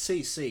It's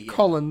CC. Yeah.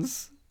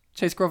 Collins.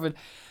 Chase Crawford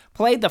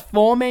played the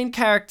four main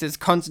characters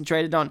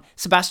concentrated on.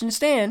 Sebastian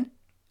Stan,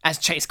 as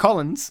Chase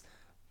Collins,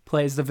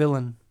 plays the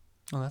villain.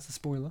 Oh, that's a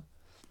spoiler.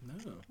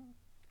 No.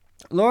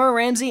 Laura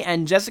Ramsey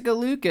and Jessica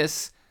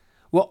Lucas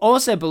were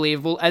also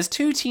believable as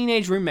two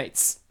teenage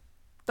roommates.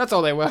 That's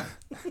all they were.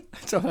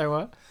 That's all they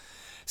were.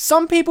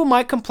 Some people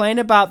might complain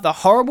about the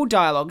horrible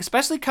dialogue,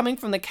 especially coming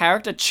from the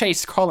character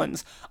Chase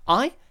Collins.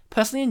 I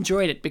personally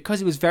enjoyed it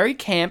because it was very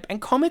camp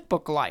and comic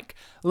book-like.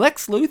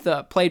 Lex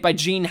Luthor, played by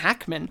Gene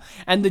Hackman,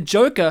 and the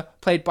Joker,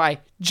 played by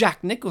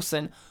Jack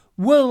Nicholson,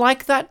 were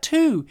like that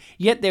too.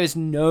 Yet there's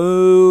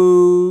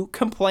no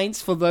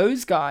complaints for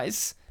those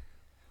guys.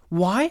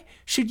 Why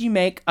should you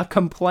make a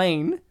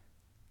complaint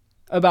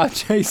about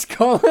Chase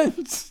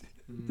Collins?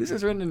 This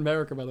is written in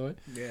America, by the way.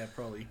 Yeah,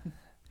 probably.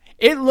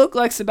 It looked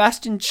like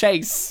Sebastian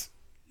Chase.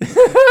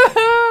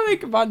 They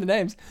combined the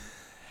names.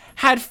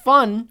 Had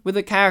fun with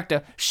the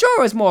character. Sure,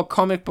 it was more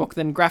comic book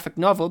than graphic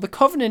novel. The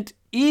Covenant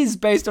is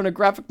based on a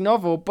graphic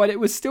novel, but it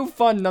was still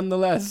fun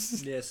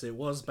nonetheless. Yes, it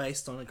was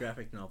based on a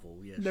graphic novel.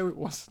 Yes. No, it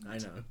wasn't. I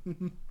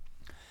know.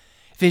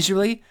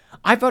 Visually,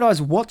 I thought I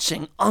was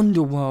watching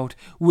Underworld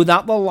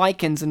without the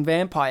lichens and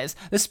vampires.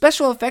 The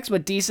special effects were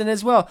decent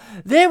as well.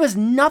 There was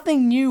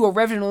nothing new or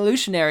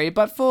revolutionary,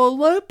 but for a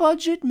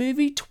low-budget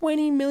movie,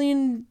 $20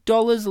 million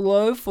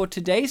low for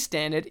today's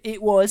standard,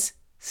 it was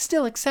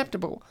still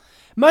acceptable.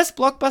 Most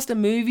blockbuster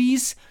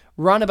movies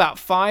run about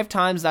 5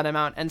 times that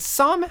amount, and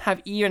some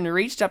have even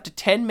reached up to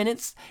 10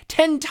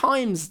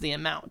 times the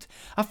amount.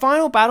 A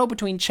final battle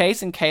between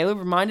Chase and Caleb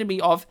reminded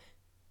me of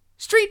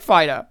Street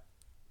Fighter.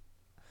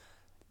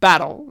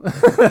 Battle.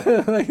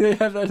 Like they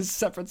have that as a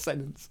separate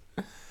sentence.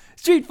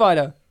 Street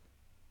Fighter.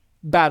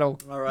 Battle.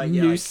 Alright,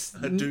 yeah, like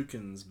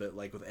Hadoukens, but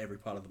like with every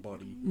part of the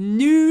body.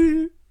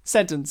 New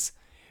sentence.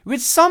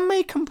 Which some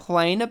may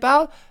complain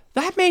about,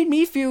 that made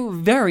me feel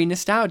very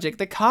nostalgic.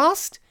 The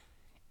cast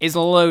is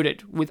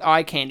loaded with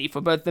eye candy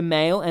for both the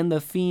male and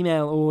the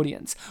female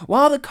audience.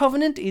 While The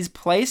Covenant is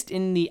placed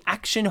in the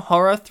action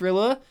horror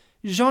thriller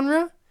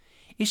genre,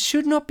 it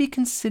should not be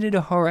considered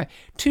a horror.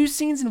 2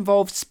 scenes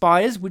involve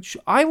spiders, which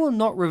I will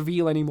not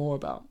reveal any more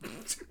about.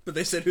 But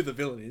they said who the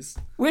villain is.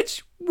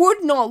 Which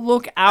would not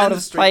look out And the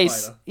of Street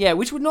place. Fighter. Yeah,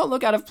 which would not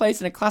look out of place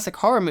in a classic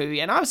horror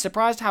movie, and I was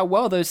surprised how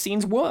well those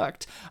scenes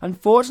worked.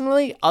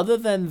 Unfortunately, other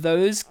than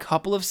those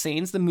couple of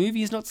scenes, the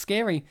movie is not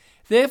scary.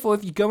 Therefore,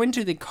 if you go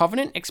into The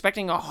Covenant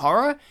expecting a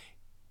horror,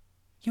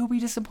 you'll be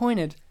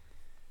disappointed.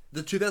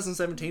 The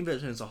 2017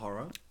 version is a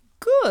horror.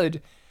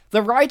 Good.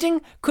 The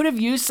writing could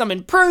have used some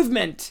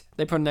improvement.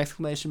 They put an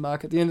exclamation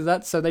mark at the end of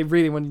that, so they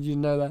really wanted you to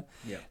know that.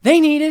 Yeah. They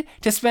needed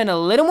to spend a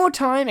little more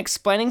time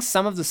explaining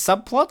some of the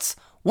subplots.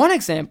 One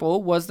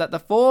example was that the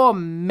 4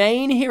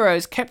 main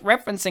heroes kept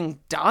referencing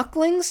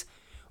Darklings.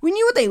 We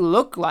knew what they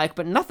looked like,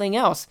 but nothing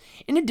else.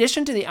 In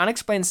addition to the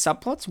unexplained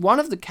subplots, one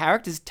of the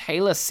characters,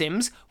 Taylor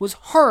Sims, was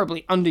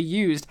horribly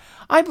underused.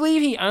 I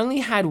believe he only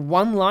had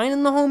 1 line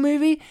in the whole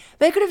movie.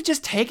 They could have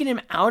just taken him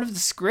out of the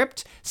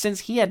script, since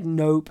he had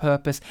no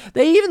purpose.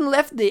 They even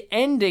left the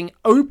ending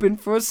open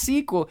for a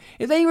sequel.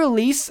 If they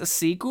release a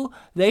sequel,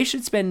 they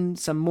should spend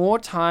some more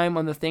time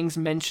on the things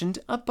mentioned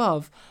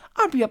above.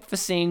 I'd be up for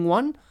seeing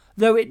one,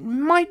 though it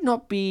might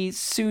not be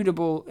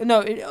suitable.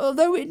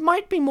 Although it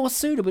might be more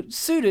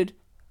suited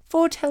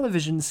for a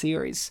television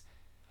series.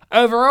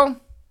 Overall,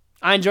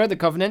 I enjoyed The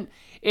Covenant.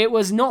 It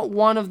was not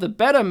one of the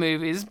better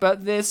movies,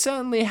 but there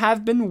certainly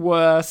have been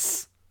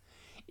worse.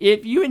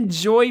 If you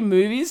enjoy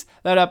movies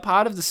that are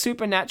part of the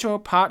supernatural,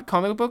 part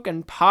comic book,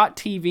 and part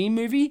TV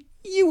movie,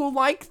 you will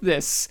like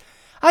this.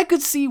 I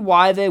could see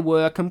why there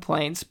were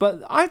complaints,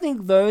 but I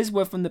think those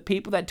were from the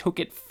people that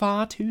took it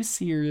far too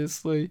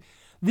seriously.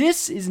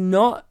 This is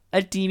not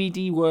a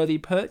DVD-worthy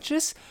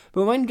purchase,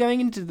 but when going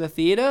into the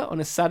theater on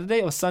a Saturday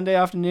or Sunday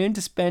afternoon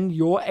to spend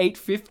your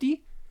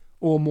 $8.50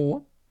 or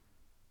more,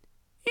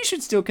 you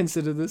should still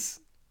consider this.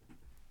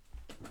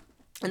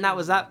 And that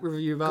was that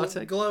review,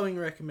 Bartek. Glowing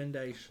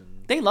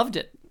recommendation. They loved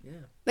it.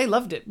 Yeah. They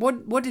loved it.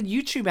 What did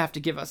YouTube have to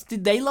give us?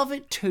 Did they love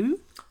it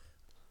too?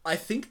 I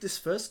think this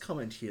first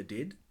comment here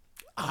did.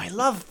 Oh, I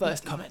love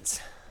first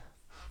comments.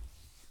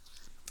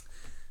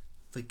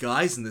 The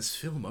guys in this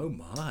film, oh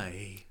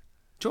my.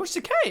 George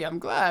Takei, I'm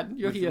glad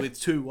you're here. With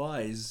 2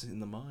 Y's in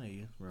the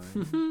my,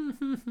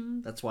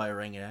 right? That's why I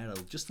rang it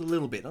out just a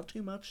little bit, not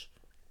too much.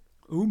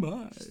 Oh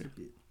my.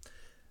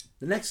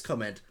 The next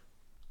comment.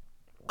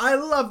 I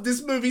love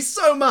this movie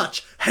so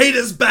much.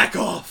 Haters back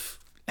off.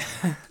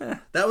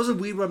 That was a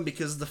weird one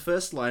because the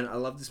first line, I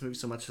love this movie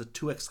so much, had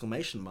 2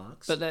 exclamation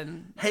marks. But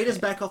then haters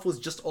back off was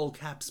just all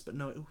caps, but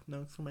no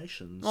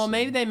exclamations. Well,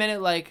 maybe they meant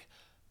it like,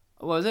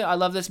 what was it? I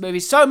love this movie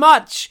so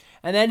much.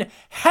 And then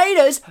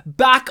haters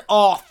back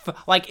off.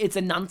 Like, it's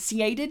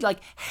enunciated. Like,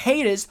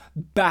 haters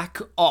back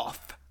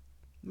off.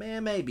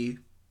 Man, maybe.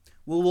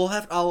 Well, we'll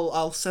have.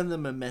 I'll send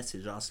them a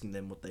message asking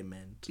them what they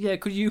meant. Yeah,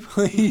 could you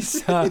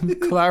please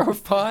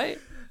clarify?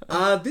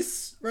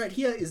 This right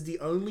here is the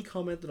only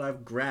comment that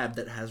I've grabbed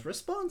that has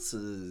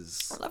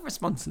responses. I love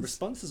responses.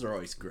 Responses are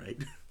always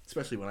great,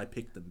 especially when I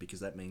pick them because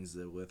that means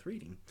they're worth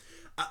reading.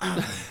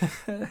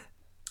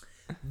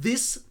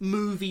 This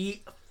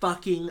movie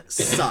fucking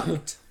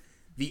sucked.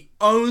 The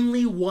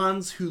only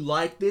ones who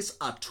like this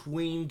are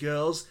tween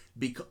girls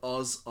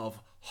because of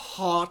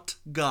hot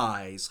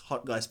guys.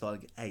 Hot guys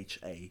spelling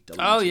H-A-W-T.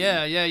 Oh,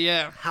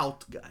 yeah.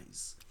 Hout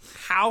guys.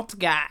 Hout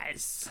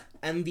guys.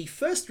 And the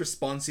first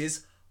response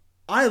is,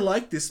 I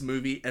like this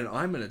movie and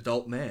I'm an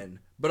adult man.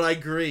 But I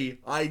agree,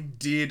 I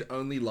did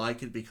only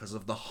like it because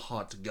of the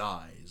hot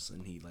guys.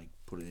 And he, like,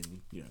 put it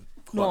in,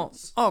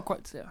 quotes. Oh,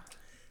 quotes, yeah.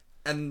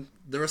 And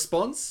the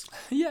response?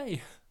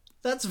 Yay.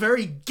 That's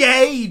very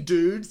gay,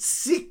 dude.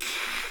 Sick.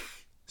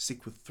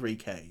 Sick with 3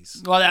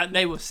 Ks. Well,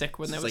 they were sick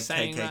when they It's were like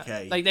saying KKK.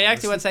 that. Like, they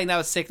actually weren't saying that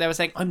was sick. They were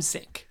saying, I'm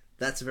sick.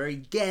 That's very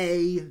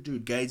gay.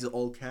 Dude, gays are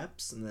all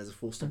caps, and there's a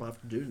full stop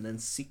after dude, and then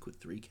sick with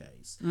 3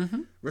 Ks.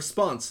 Mm-hmm.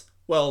 Response,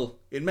 well,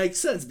 it makes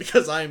sense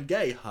because I am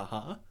gay,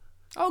 haha.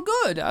 Oh,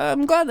 good.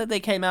 I'm glad that they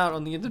came out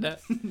on the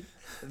internet.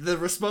 The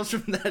response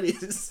from that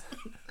is,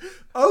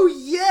 oh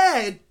yeah,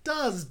 it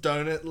does,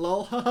 don't it,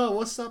 lol, haha,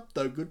 what's up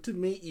though, good to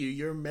meet you,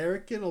 you're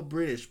American or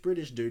British?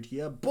 British dude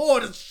here,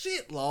 bored as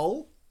shit,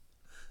 lol.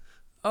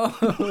 Oh.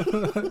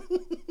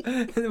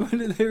 What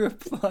did they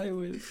reply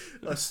with?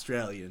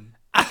 Australian.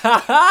 And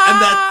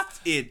that's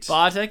it.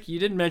 Bartek, you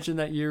didn't mention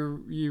that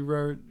you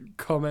wrote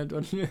comment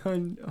on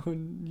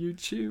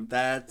YouTube.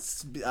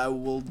 That's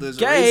there's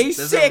Gay, a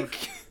reason,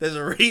 sick. There's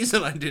a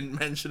reason I didn't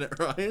mention it,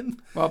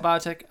 Ryan. Well,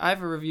 Bartek, I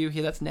have a review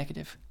here that's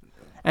negative.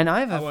 And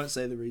I won't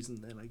say the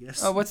reason then, I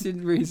guess. Oh, what's the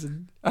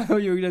reason? I thought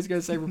you were just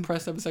going to say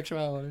repressed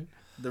homosexuality.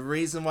 The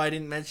reason why I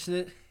didn't mention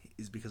it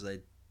is because I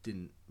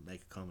didn't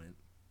make a comment.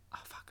 Oh,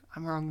 fuck.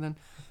 I'm wrong then.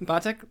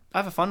 Bartek, I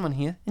have a fun one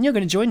here. And you're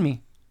going to join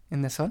me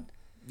in this one.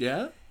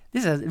 Yeah?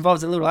 This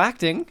involves a little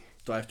acting.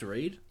 Do I have to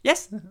read?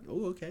 Yes.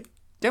 Oh, okay.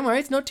 Don't worry,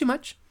 it's not too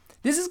much.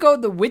 This is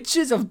called The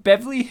Witches of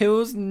Beverly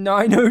Hills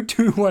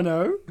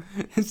 90210.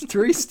 It's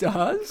 3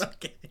 stars.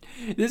 Okay.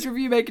 This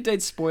review may contain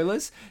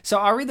spoilers. So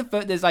I'll read the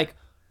first. There's like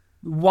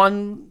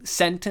one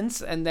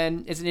sentence and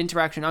then it's an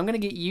interaction. I'm going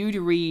to get you to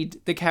read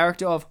the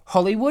character of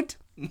Hollywood.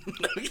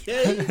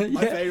 Okay.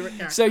 My favorite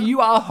character. So you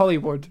are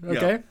Hollywood,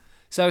 okay? Yeah.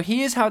 So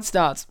here's how it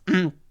starts.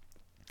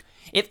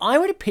 If I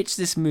were to pitch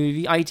this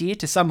movie idea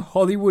to some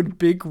Hollywood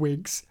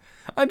bigwigs,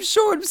 I'm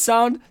sure it'd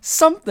sound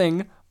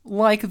something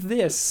like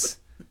this.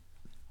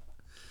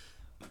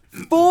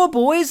 4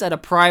 boys at a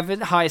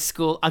private high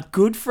school are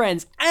good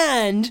friends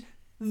and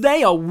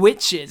they are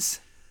witches.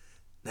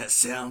 That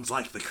sounds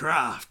like The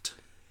Craft.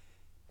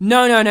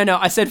 No.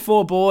 I said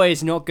 4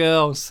 boys, not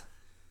girls.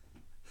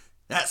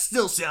 That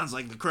still sounds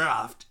like The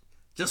Craft.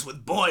 Just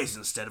with boys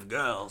instead of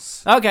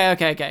girls.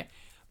 Okay.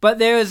 But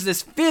there is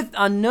this 5th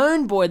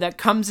unknown boy that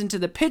comes into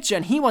the picture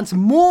and he wants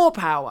more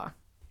power.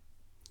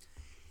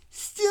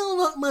 Still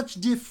not much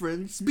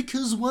difference,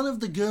 because one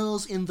of the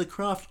girls in The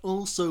Craft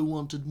also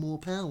wanted more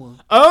power.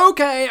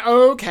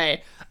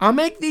 Okay. I'll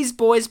make these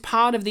boys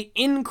part of the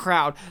in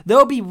crowd.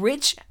 They'll be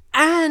rich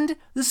and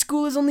the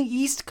school is on the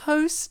East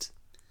Coast.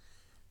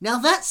 Now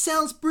that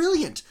sounds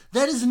brilliant.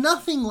 That is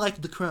nothing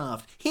like The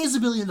Craft. Here's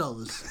 $1 billion.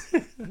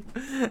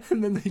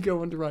 And then they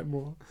go on to write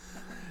more.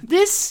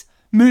 This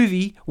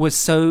movie was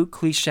so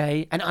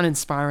cliche and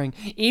uninspiring.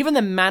 Even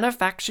the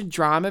manufactured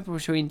drama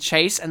between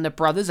Chase and the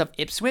brothers of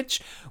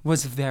Ipswich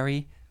was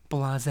very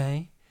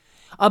blasé.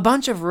 A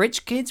bunch of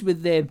rich kids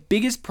with their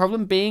biggest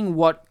problem being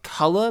what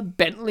color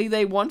Bentley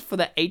they want for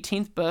their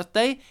 18th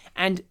birthday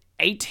and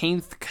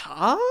 18th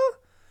car?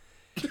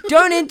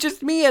 Don't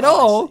interest me at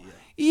all.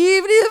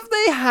 Even if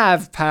they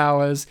have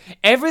powers,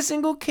 every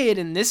single kid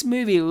in this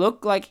movie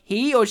looked like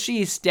he or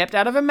she stepped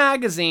out of a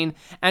magazine,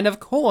 and of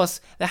course,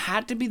 there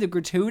had to be the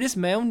gratuitous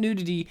male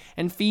nudity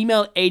and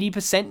female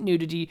 80%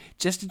 nudity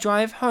just to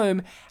drive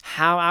home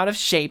how out of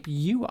shape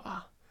you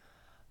are.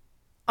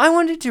 I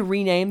wanted to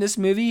rename this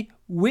movie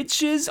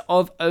Witches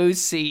of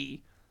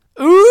OC.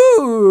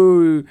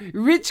 Ooh,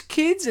 rich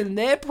kids and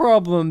their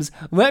problems.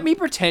 Let me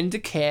pretend to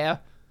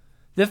care.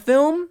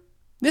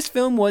 This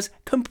film was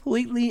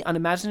completely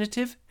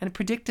unimaginative and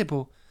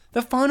predictable.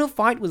 The final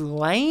fight was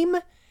lame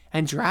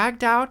and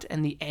dragged out,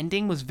 and the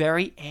ending was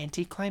very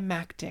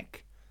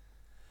anticlimactic.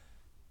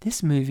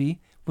 This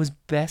movie was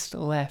best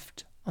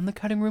left on the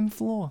cutting room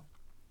floor.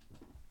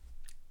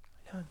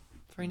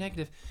 Very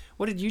negative.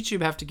 What did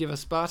YouTube have to give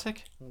us,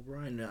 Bartek? Well,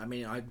 Ryan, I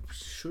mean, I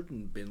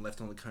shouldn't have been left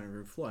on the cutting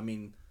room floor. I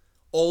mean,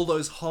 all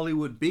those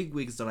Hollywood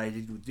bigwigs that I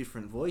did with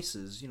different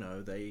voices,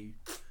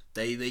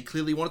 They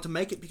clearly wanted to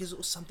make it because it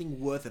was something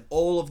worth it.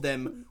 All of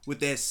them with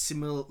their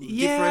similar,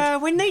 Yeah,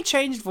 when they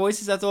changed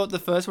voices, I thought the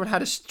first one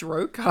had a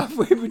stroke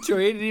halfway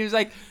between, and he was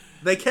like...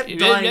 They kept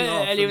dying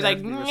off. And he was like...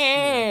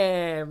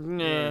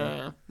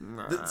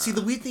 See,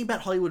 the weird thing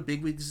about Hollywood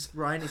bigwigs,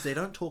 Ryan, is they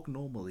don't talk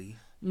normally.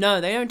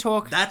 No, they don't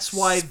talk. That's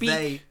why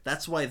speak.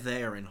 That's why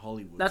they are in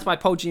Hollywood. That's why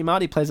Paul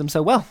Giamatti plays them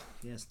so well.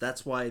 Yes,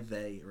 that's why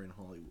they are in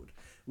Hollywood.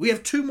 We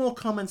have 2 more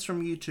comments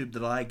from YouTube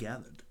that I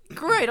gathered.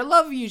 Great, I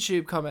love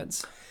YouTube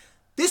comments.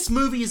 This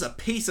movie is a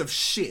piece of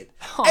shit.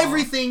 Aw.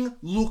 Everything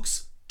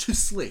looks too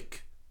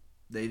slick.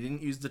 They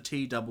didn't use the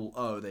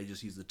T-double-O, they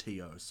just used the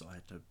T-O, so I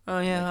had to... Oh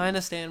yeah, I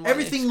understand. Why they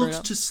Everything screwed looks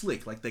up. too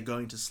slick, like they're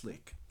going to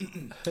slick.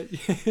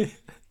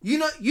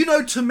 You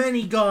know, too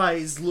many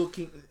guys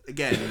looking...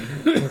 Again,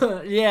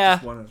 Yeah.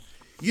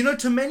 you know,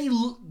 too many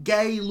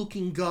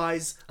gay-looking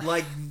guys,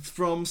 like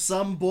from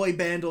some boy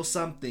band or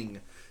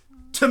something.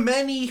 Too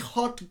many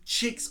hot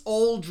chicks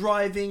all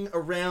driving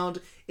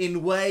around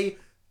in way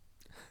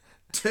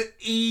to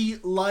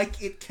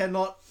like it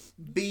cannot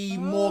be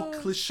more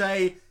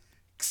cliche.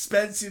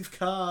 Expensive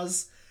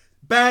cars,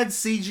 bad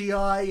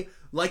CGI.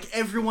 Like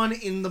everyone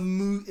in the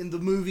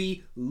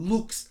movie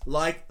looks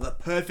like the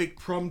perfect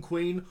prom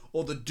queen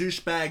or the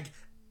douchebag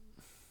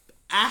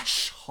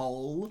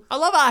ashhole I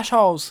love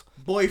ashholes.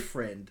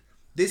 boyfriend.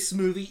 This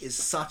movie is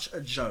such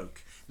a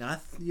joke.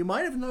 Now, you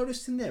might have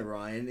noticed in there,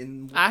 Ryan,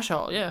 in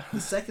Ashhole, yeah. the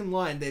second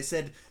line, they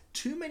said,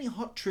 too many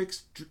hot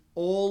tricks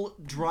all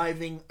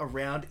driving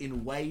around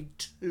in way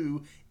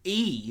too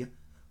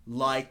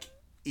like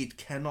it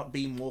cannot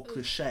be more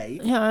cliche.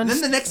 Yeah, I and then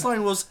the understand. next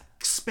line was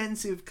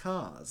expensive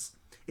cars.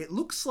 It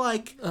looks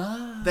like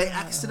they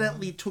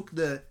accidentally took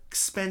the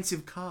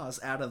expensive cars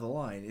out of the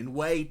line. In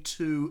way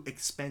too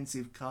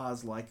expensive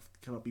cars like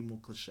cannot be more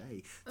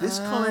cliche. This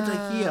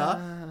commenter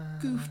here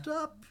goofed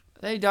up.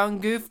 They done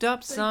goofed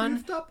up, son.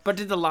 goofed up. But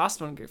did the last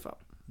one goof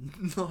up?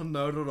 No,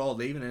 not at all.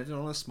 They even ended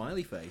on a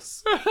smiley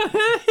face.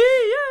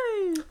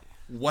 Yay!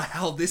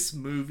 Wow, this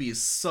movie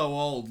is so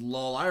old,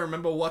 lol. I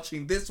remember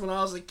watching this when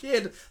I was a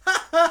kid.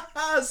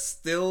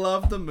 Still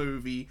love the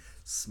movie.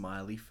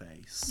 Smiley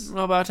face.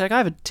 Well, Bartek, I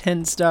have a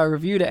 10-star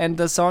review to end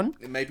this on.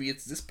 Maybe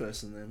it's this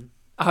person then.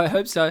 I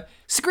hope so.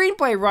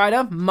 Screenplay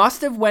writer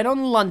must have went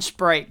on lunch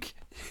break.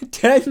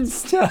 10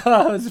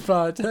 stars,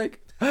 Bartek.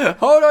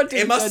 Hold on to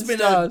It must 10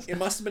 stars. it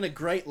must have been a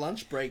great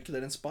lunch break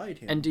that inspired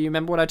him. And do you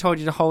remember what I told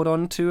you to hold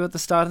on to at the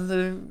start of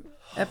the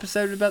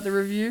episode about the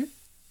review?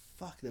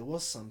 Fuck, there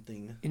was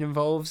something. It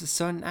involves a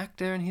certain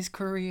actor and his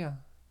career.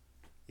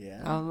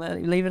 Yeah. I'll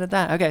leave it at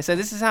that. Okay, so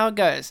this is how it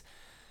goes.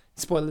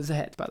 Spoilers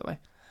ahead, by the way.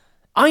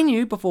 I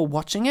knew before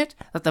watching it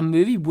that the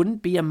movie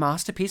wouldn't be a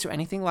masterpiece or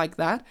anything like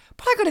that,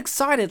 but I got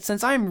excited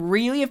since I'm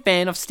really a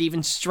fan of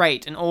Stephen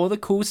Strait and all the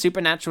cool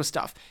supernatural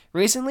stuff.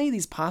 Recently,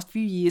 these past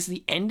few years,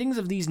 the endings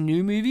of these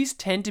new movies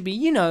tend to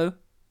be,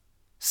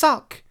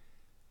 suck.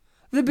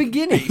 The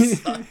beginning...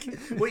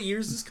 What year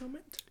is this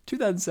comment?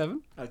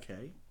 2007.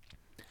 Okay.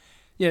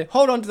 Yeah,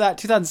 hold on to that,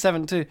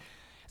 2007 too.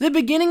 The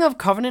beginning of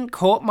Covenant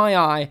caught my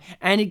eye,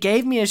 and it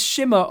gave me a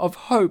shimmer of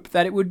hope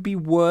that it would be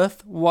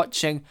worth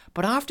watching.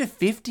 But after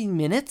 15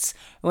 minutes,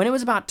 when it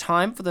was about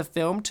time for the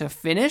film to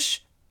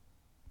finish...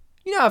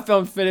 You know how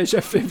films finish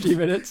at 50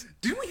 minutes?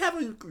 Didn't we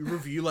have a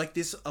review like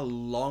this a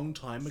long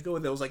time ago?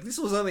 And there was like, this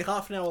was only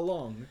half an hour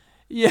long.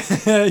 Yeah.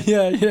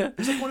 It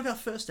was like one of our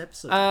first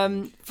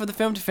episodes. For the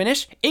film to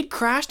finish, it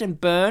crashed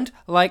and burned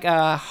like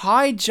a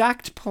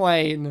hijacked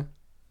plane.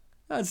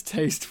 That's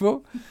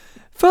tasteful.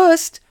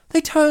 First,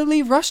 they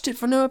totally rushed it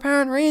for no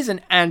apparent reason,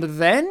 and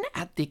then,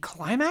 at the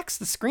climax,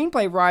 the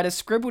screenplay writer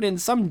scribbled in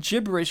some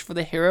gibberish for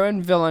the hero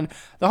and villain.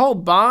 The whole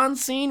barn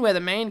scene where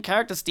the main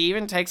character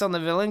Steven takes on the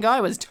villain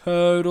guy was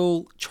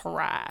total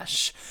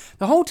trash.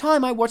 The whole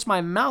time I watched, my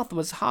mouth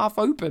was half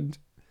opened.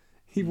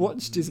 He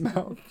watched his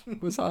mouth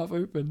was half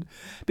open.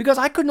 Because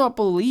I could not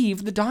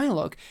believe the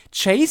dialogue.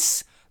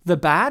 Chase, the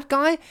bad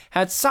guy,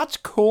 had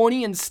such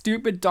corny and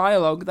stupid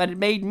dialogue that it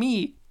made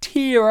me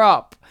tear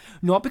up.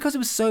 Not because it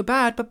was so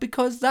bad, but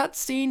because that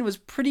scene was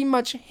pretty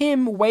much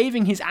him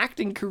waving his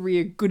acting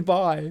career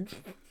goodbye.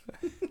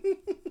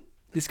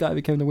 This guy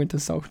became the Winter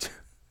Soldier.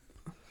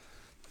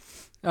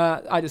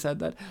 I just said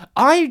that.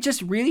 I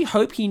just really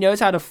hope he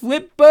knows how to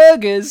flip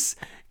burgers,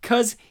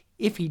 because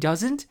if he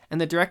doesn't, and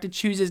the director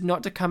chooses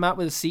not to come out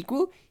with a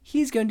sequel,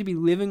 he's going to be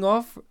living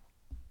off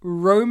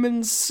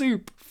Roman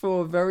soup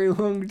for a very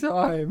long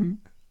time.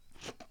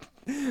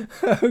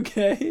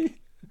 Okay.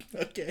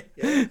 Okay.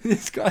 Yeah.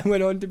 This guy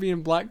went on to be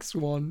in Black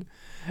Swan,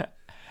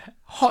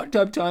 Hot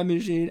Tub Time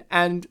Machine,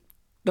 and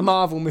the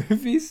Marvel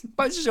movies,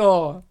 but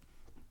sure.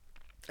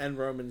 And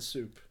Roman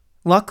soup.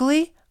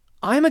 Luckily,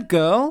 I'm a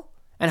girl,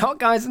 and Hot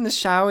Guys in the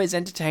Shower is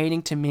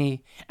entertaining to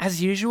me.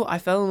 As usual, I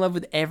fell in love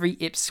with every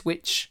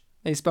Ipswich.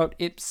 They spelled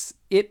Ipwich.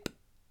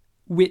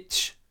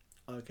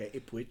 Okay,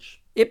 Ipwich.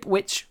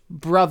 Ipwich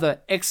brother,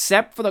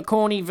 except for the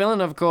corny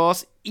villain, of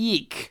course,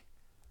 Eek.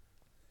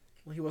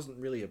 Well, he wasn't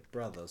really a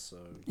brother, so...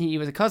 He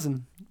was a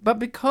cousin. But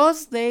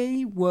because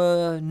there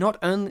were not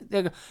only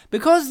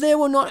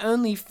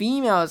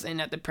females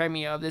in at the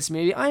premiere of this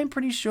movie, I am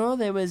pretty sure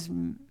there was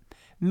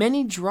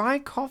many dry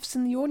coughs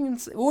in the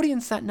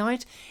audience that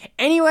night.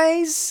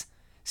 Anyways,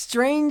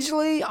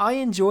 strangely, I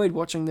enjoyed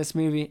watching this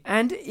movie.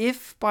 And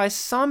if by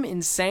some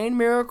insane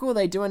miracle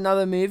they do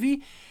another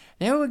movie,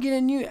 They will get a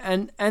new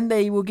and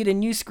they will get a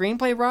new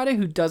screenplay writer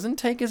who doesn't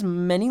take as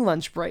many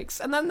lunch breaks.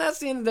 And then that's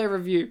the end of their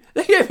review.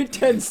 They gave it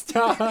 10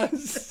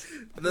 stars.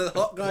 The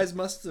hot guys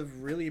must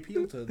have really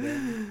appealed to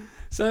them.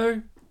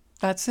 So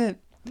that's it.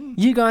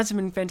 You guys have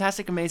been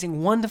fantastic,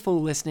 amazing,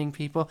 wonderful listening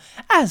people,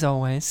 as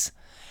always.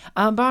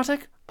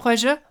 Bartek,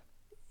 pleasure.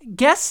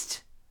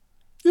 Guest,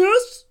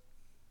 Yes.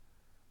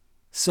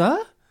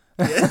 sir?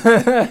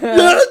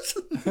 Yes.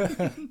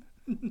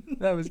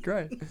 That was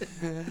great.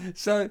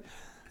 So,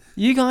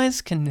 you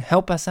guys can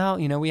help us out.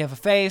 You know, we have a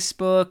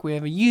Facebook, we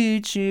have a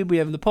YouTube, we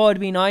have the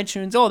Podbean,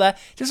 iTunes, all that.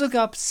 Just look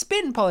up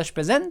Spin Polish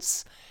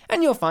Presents,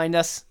 and you'll find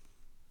us.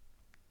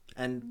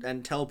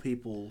 And tell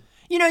people.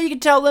 You know, you can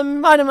tell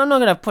them, I'm not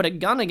going to put a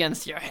gun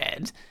against your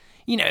head.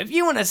 You know, if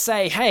you want to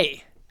say,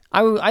 hey,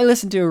 I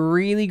listened to a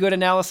really good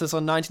analysis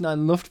on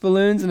 99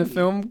 Luftballons in a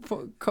film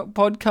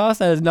podcast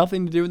that has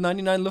nothing to do with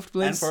 99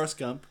 Luftballons. And Forrest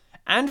Gump.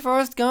 And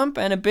Forrest Gump,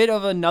 and a bit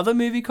of another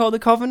movie called The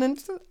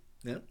Covenant.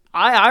 Yeah.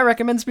 I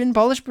recommend Spin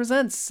Polish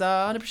Presents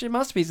 100%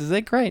 masterpieces.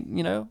 They're great,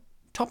 you know,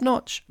 top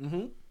notch.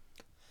 Mm-hmm.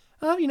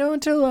 You know,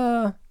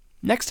 until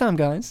next time,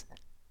 guys.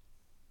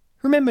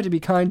 Remember to be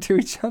kind to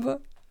each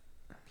other.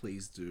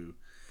 Please do.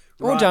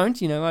 Or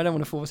don't, you know, I don't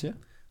want to force you.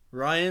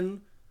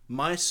 Ryan,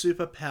 my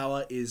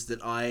superpower is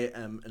that I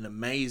am an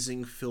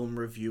amazing film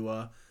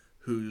reviewer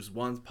who's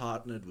once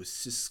partnered with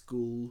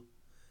Siskel,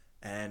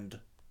 and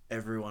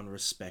everyone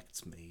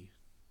respects me.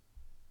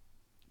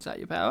 Is that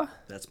your power?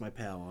 That's my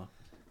power.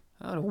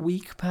 Oh, a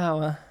weak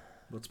power.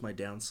 What's my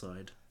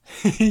downside?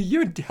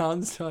 Your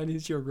downside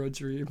is your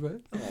Roger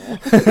Ebert.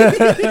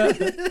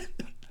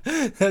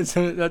 That's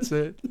it. That's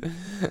it.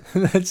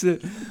 That's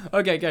it.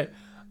 Okay.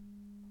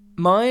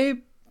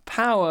 My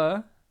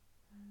power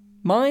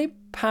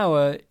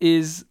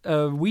is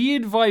a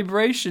weird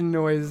vibration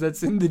noise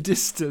that's in the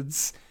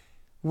distance.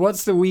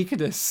 What's the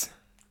weakness?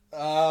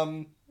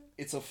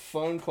 It's a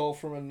phone call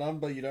from a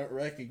number you don't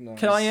recognize.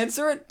 Can I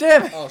answer it?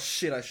 Damn it! Oh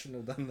shit! I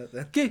shouldn't have done that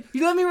then. Okay,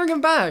 you let me ring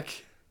him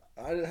back.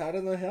 I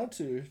don't know how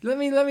to. Let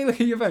me look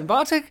at your phone.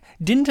 Bartek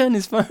didn't turn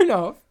his phone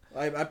off.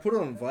 I put it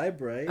on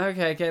vibrate.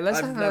 Okay.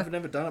 I've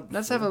never done it before.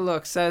 Let's have a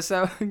look.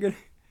 So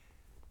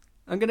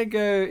I'm gonna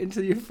go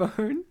into your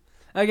phone.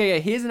 Okay, yeah,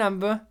 here's a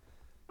number.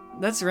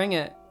 Let's ring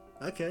it.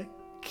 Okay.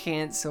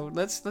 Cancelled.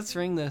 Let's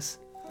ring this.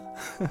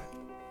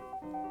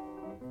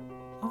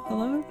 Oh,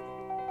 hello?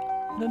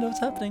 I don't know what's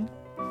happening.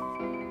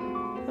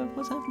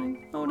 What's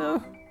happening? Oh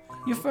no.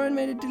 Your phone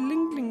made a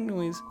ding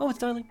noise. Oh, it's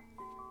dialing.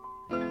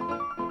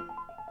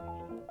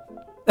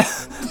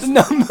 The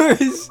number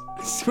is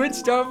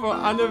switched off or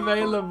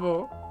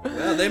unavailable.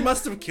 Wow, they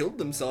must have killed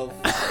themselves.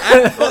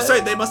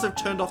 They must have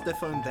turned off their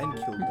phone then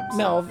killed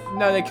themselves.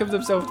 No, they killed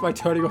themselves by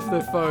turning off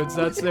their phones.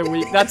 That's their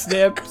That's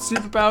their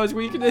superpower's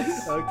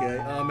weakness. Okay.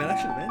 Man, I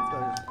should have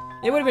answered.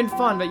 It would have been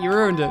fun, but you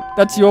ruined it.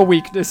 That's your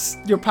weakness.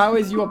 Your power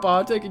is you are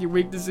Bartek, and your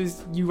weakness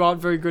is you aren't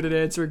very good at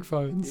answering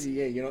phones.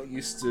 Yeah, you're not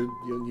used to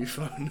your new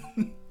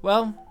phone.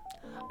 Well,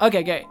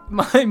 okay.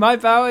 My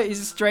power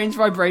is a strange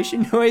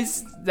vibration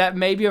noise that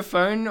may be a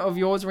phone of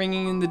yours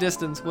ringing in the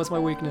distance. What's my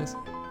weakness?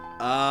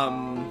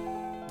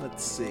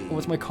 Let's see. Or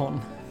what's my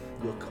con?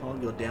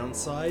 Your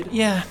downside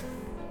Yeah,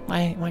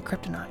 my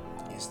kryptonite.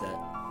 is that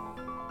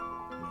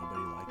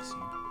nobody likes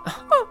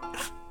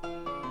you.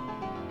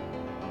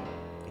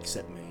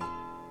 Except me.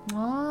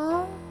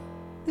 Aww,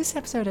 this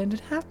episode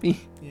ended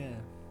happy. Yeah.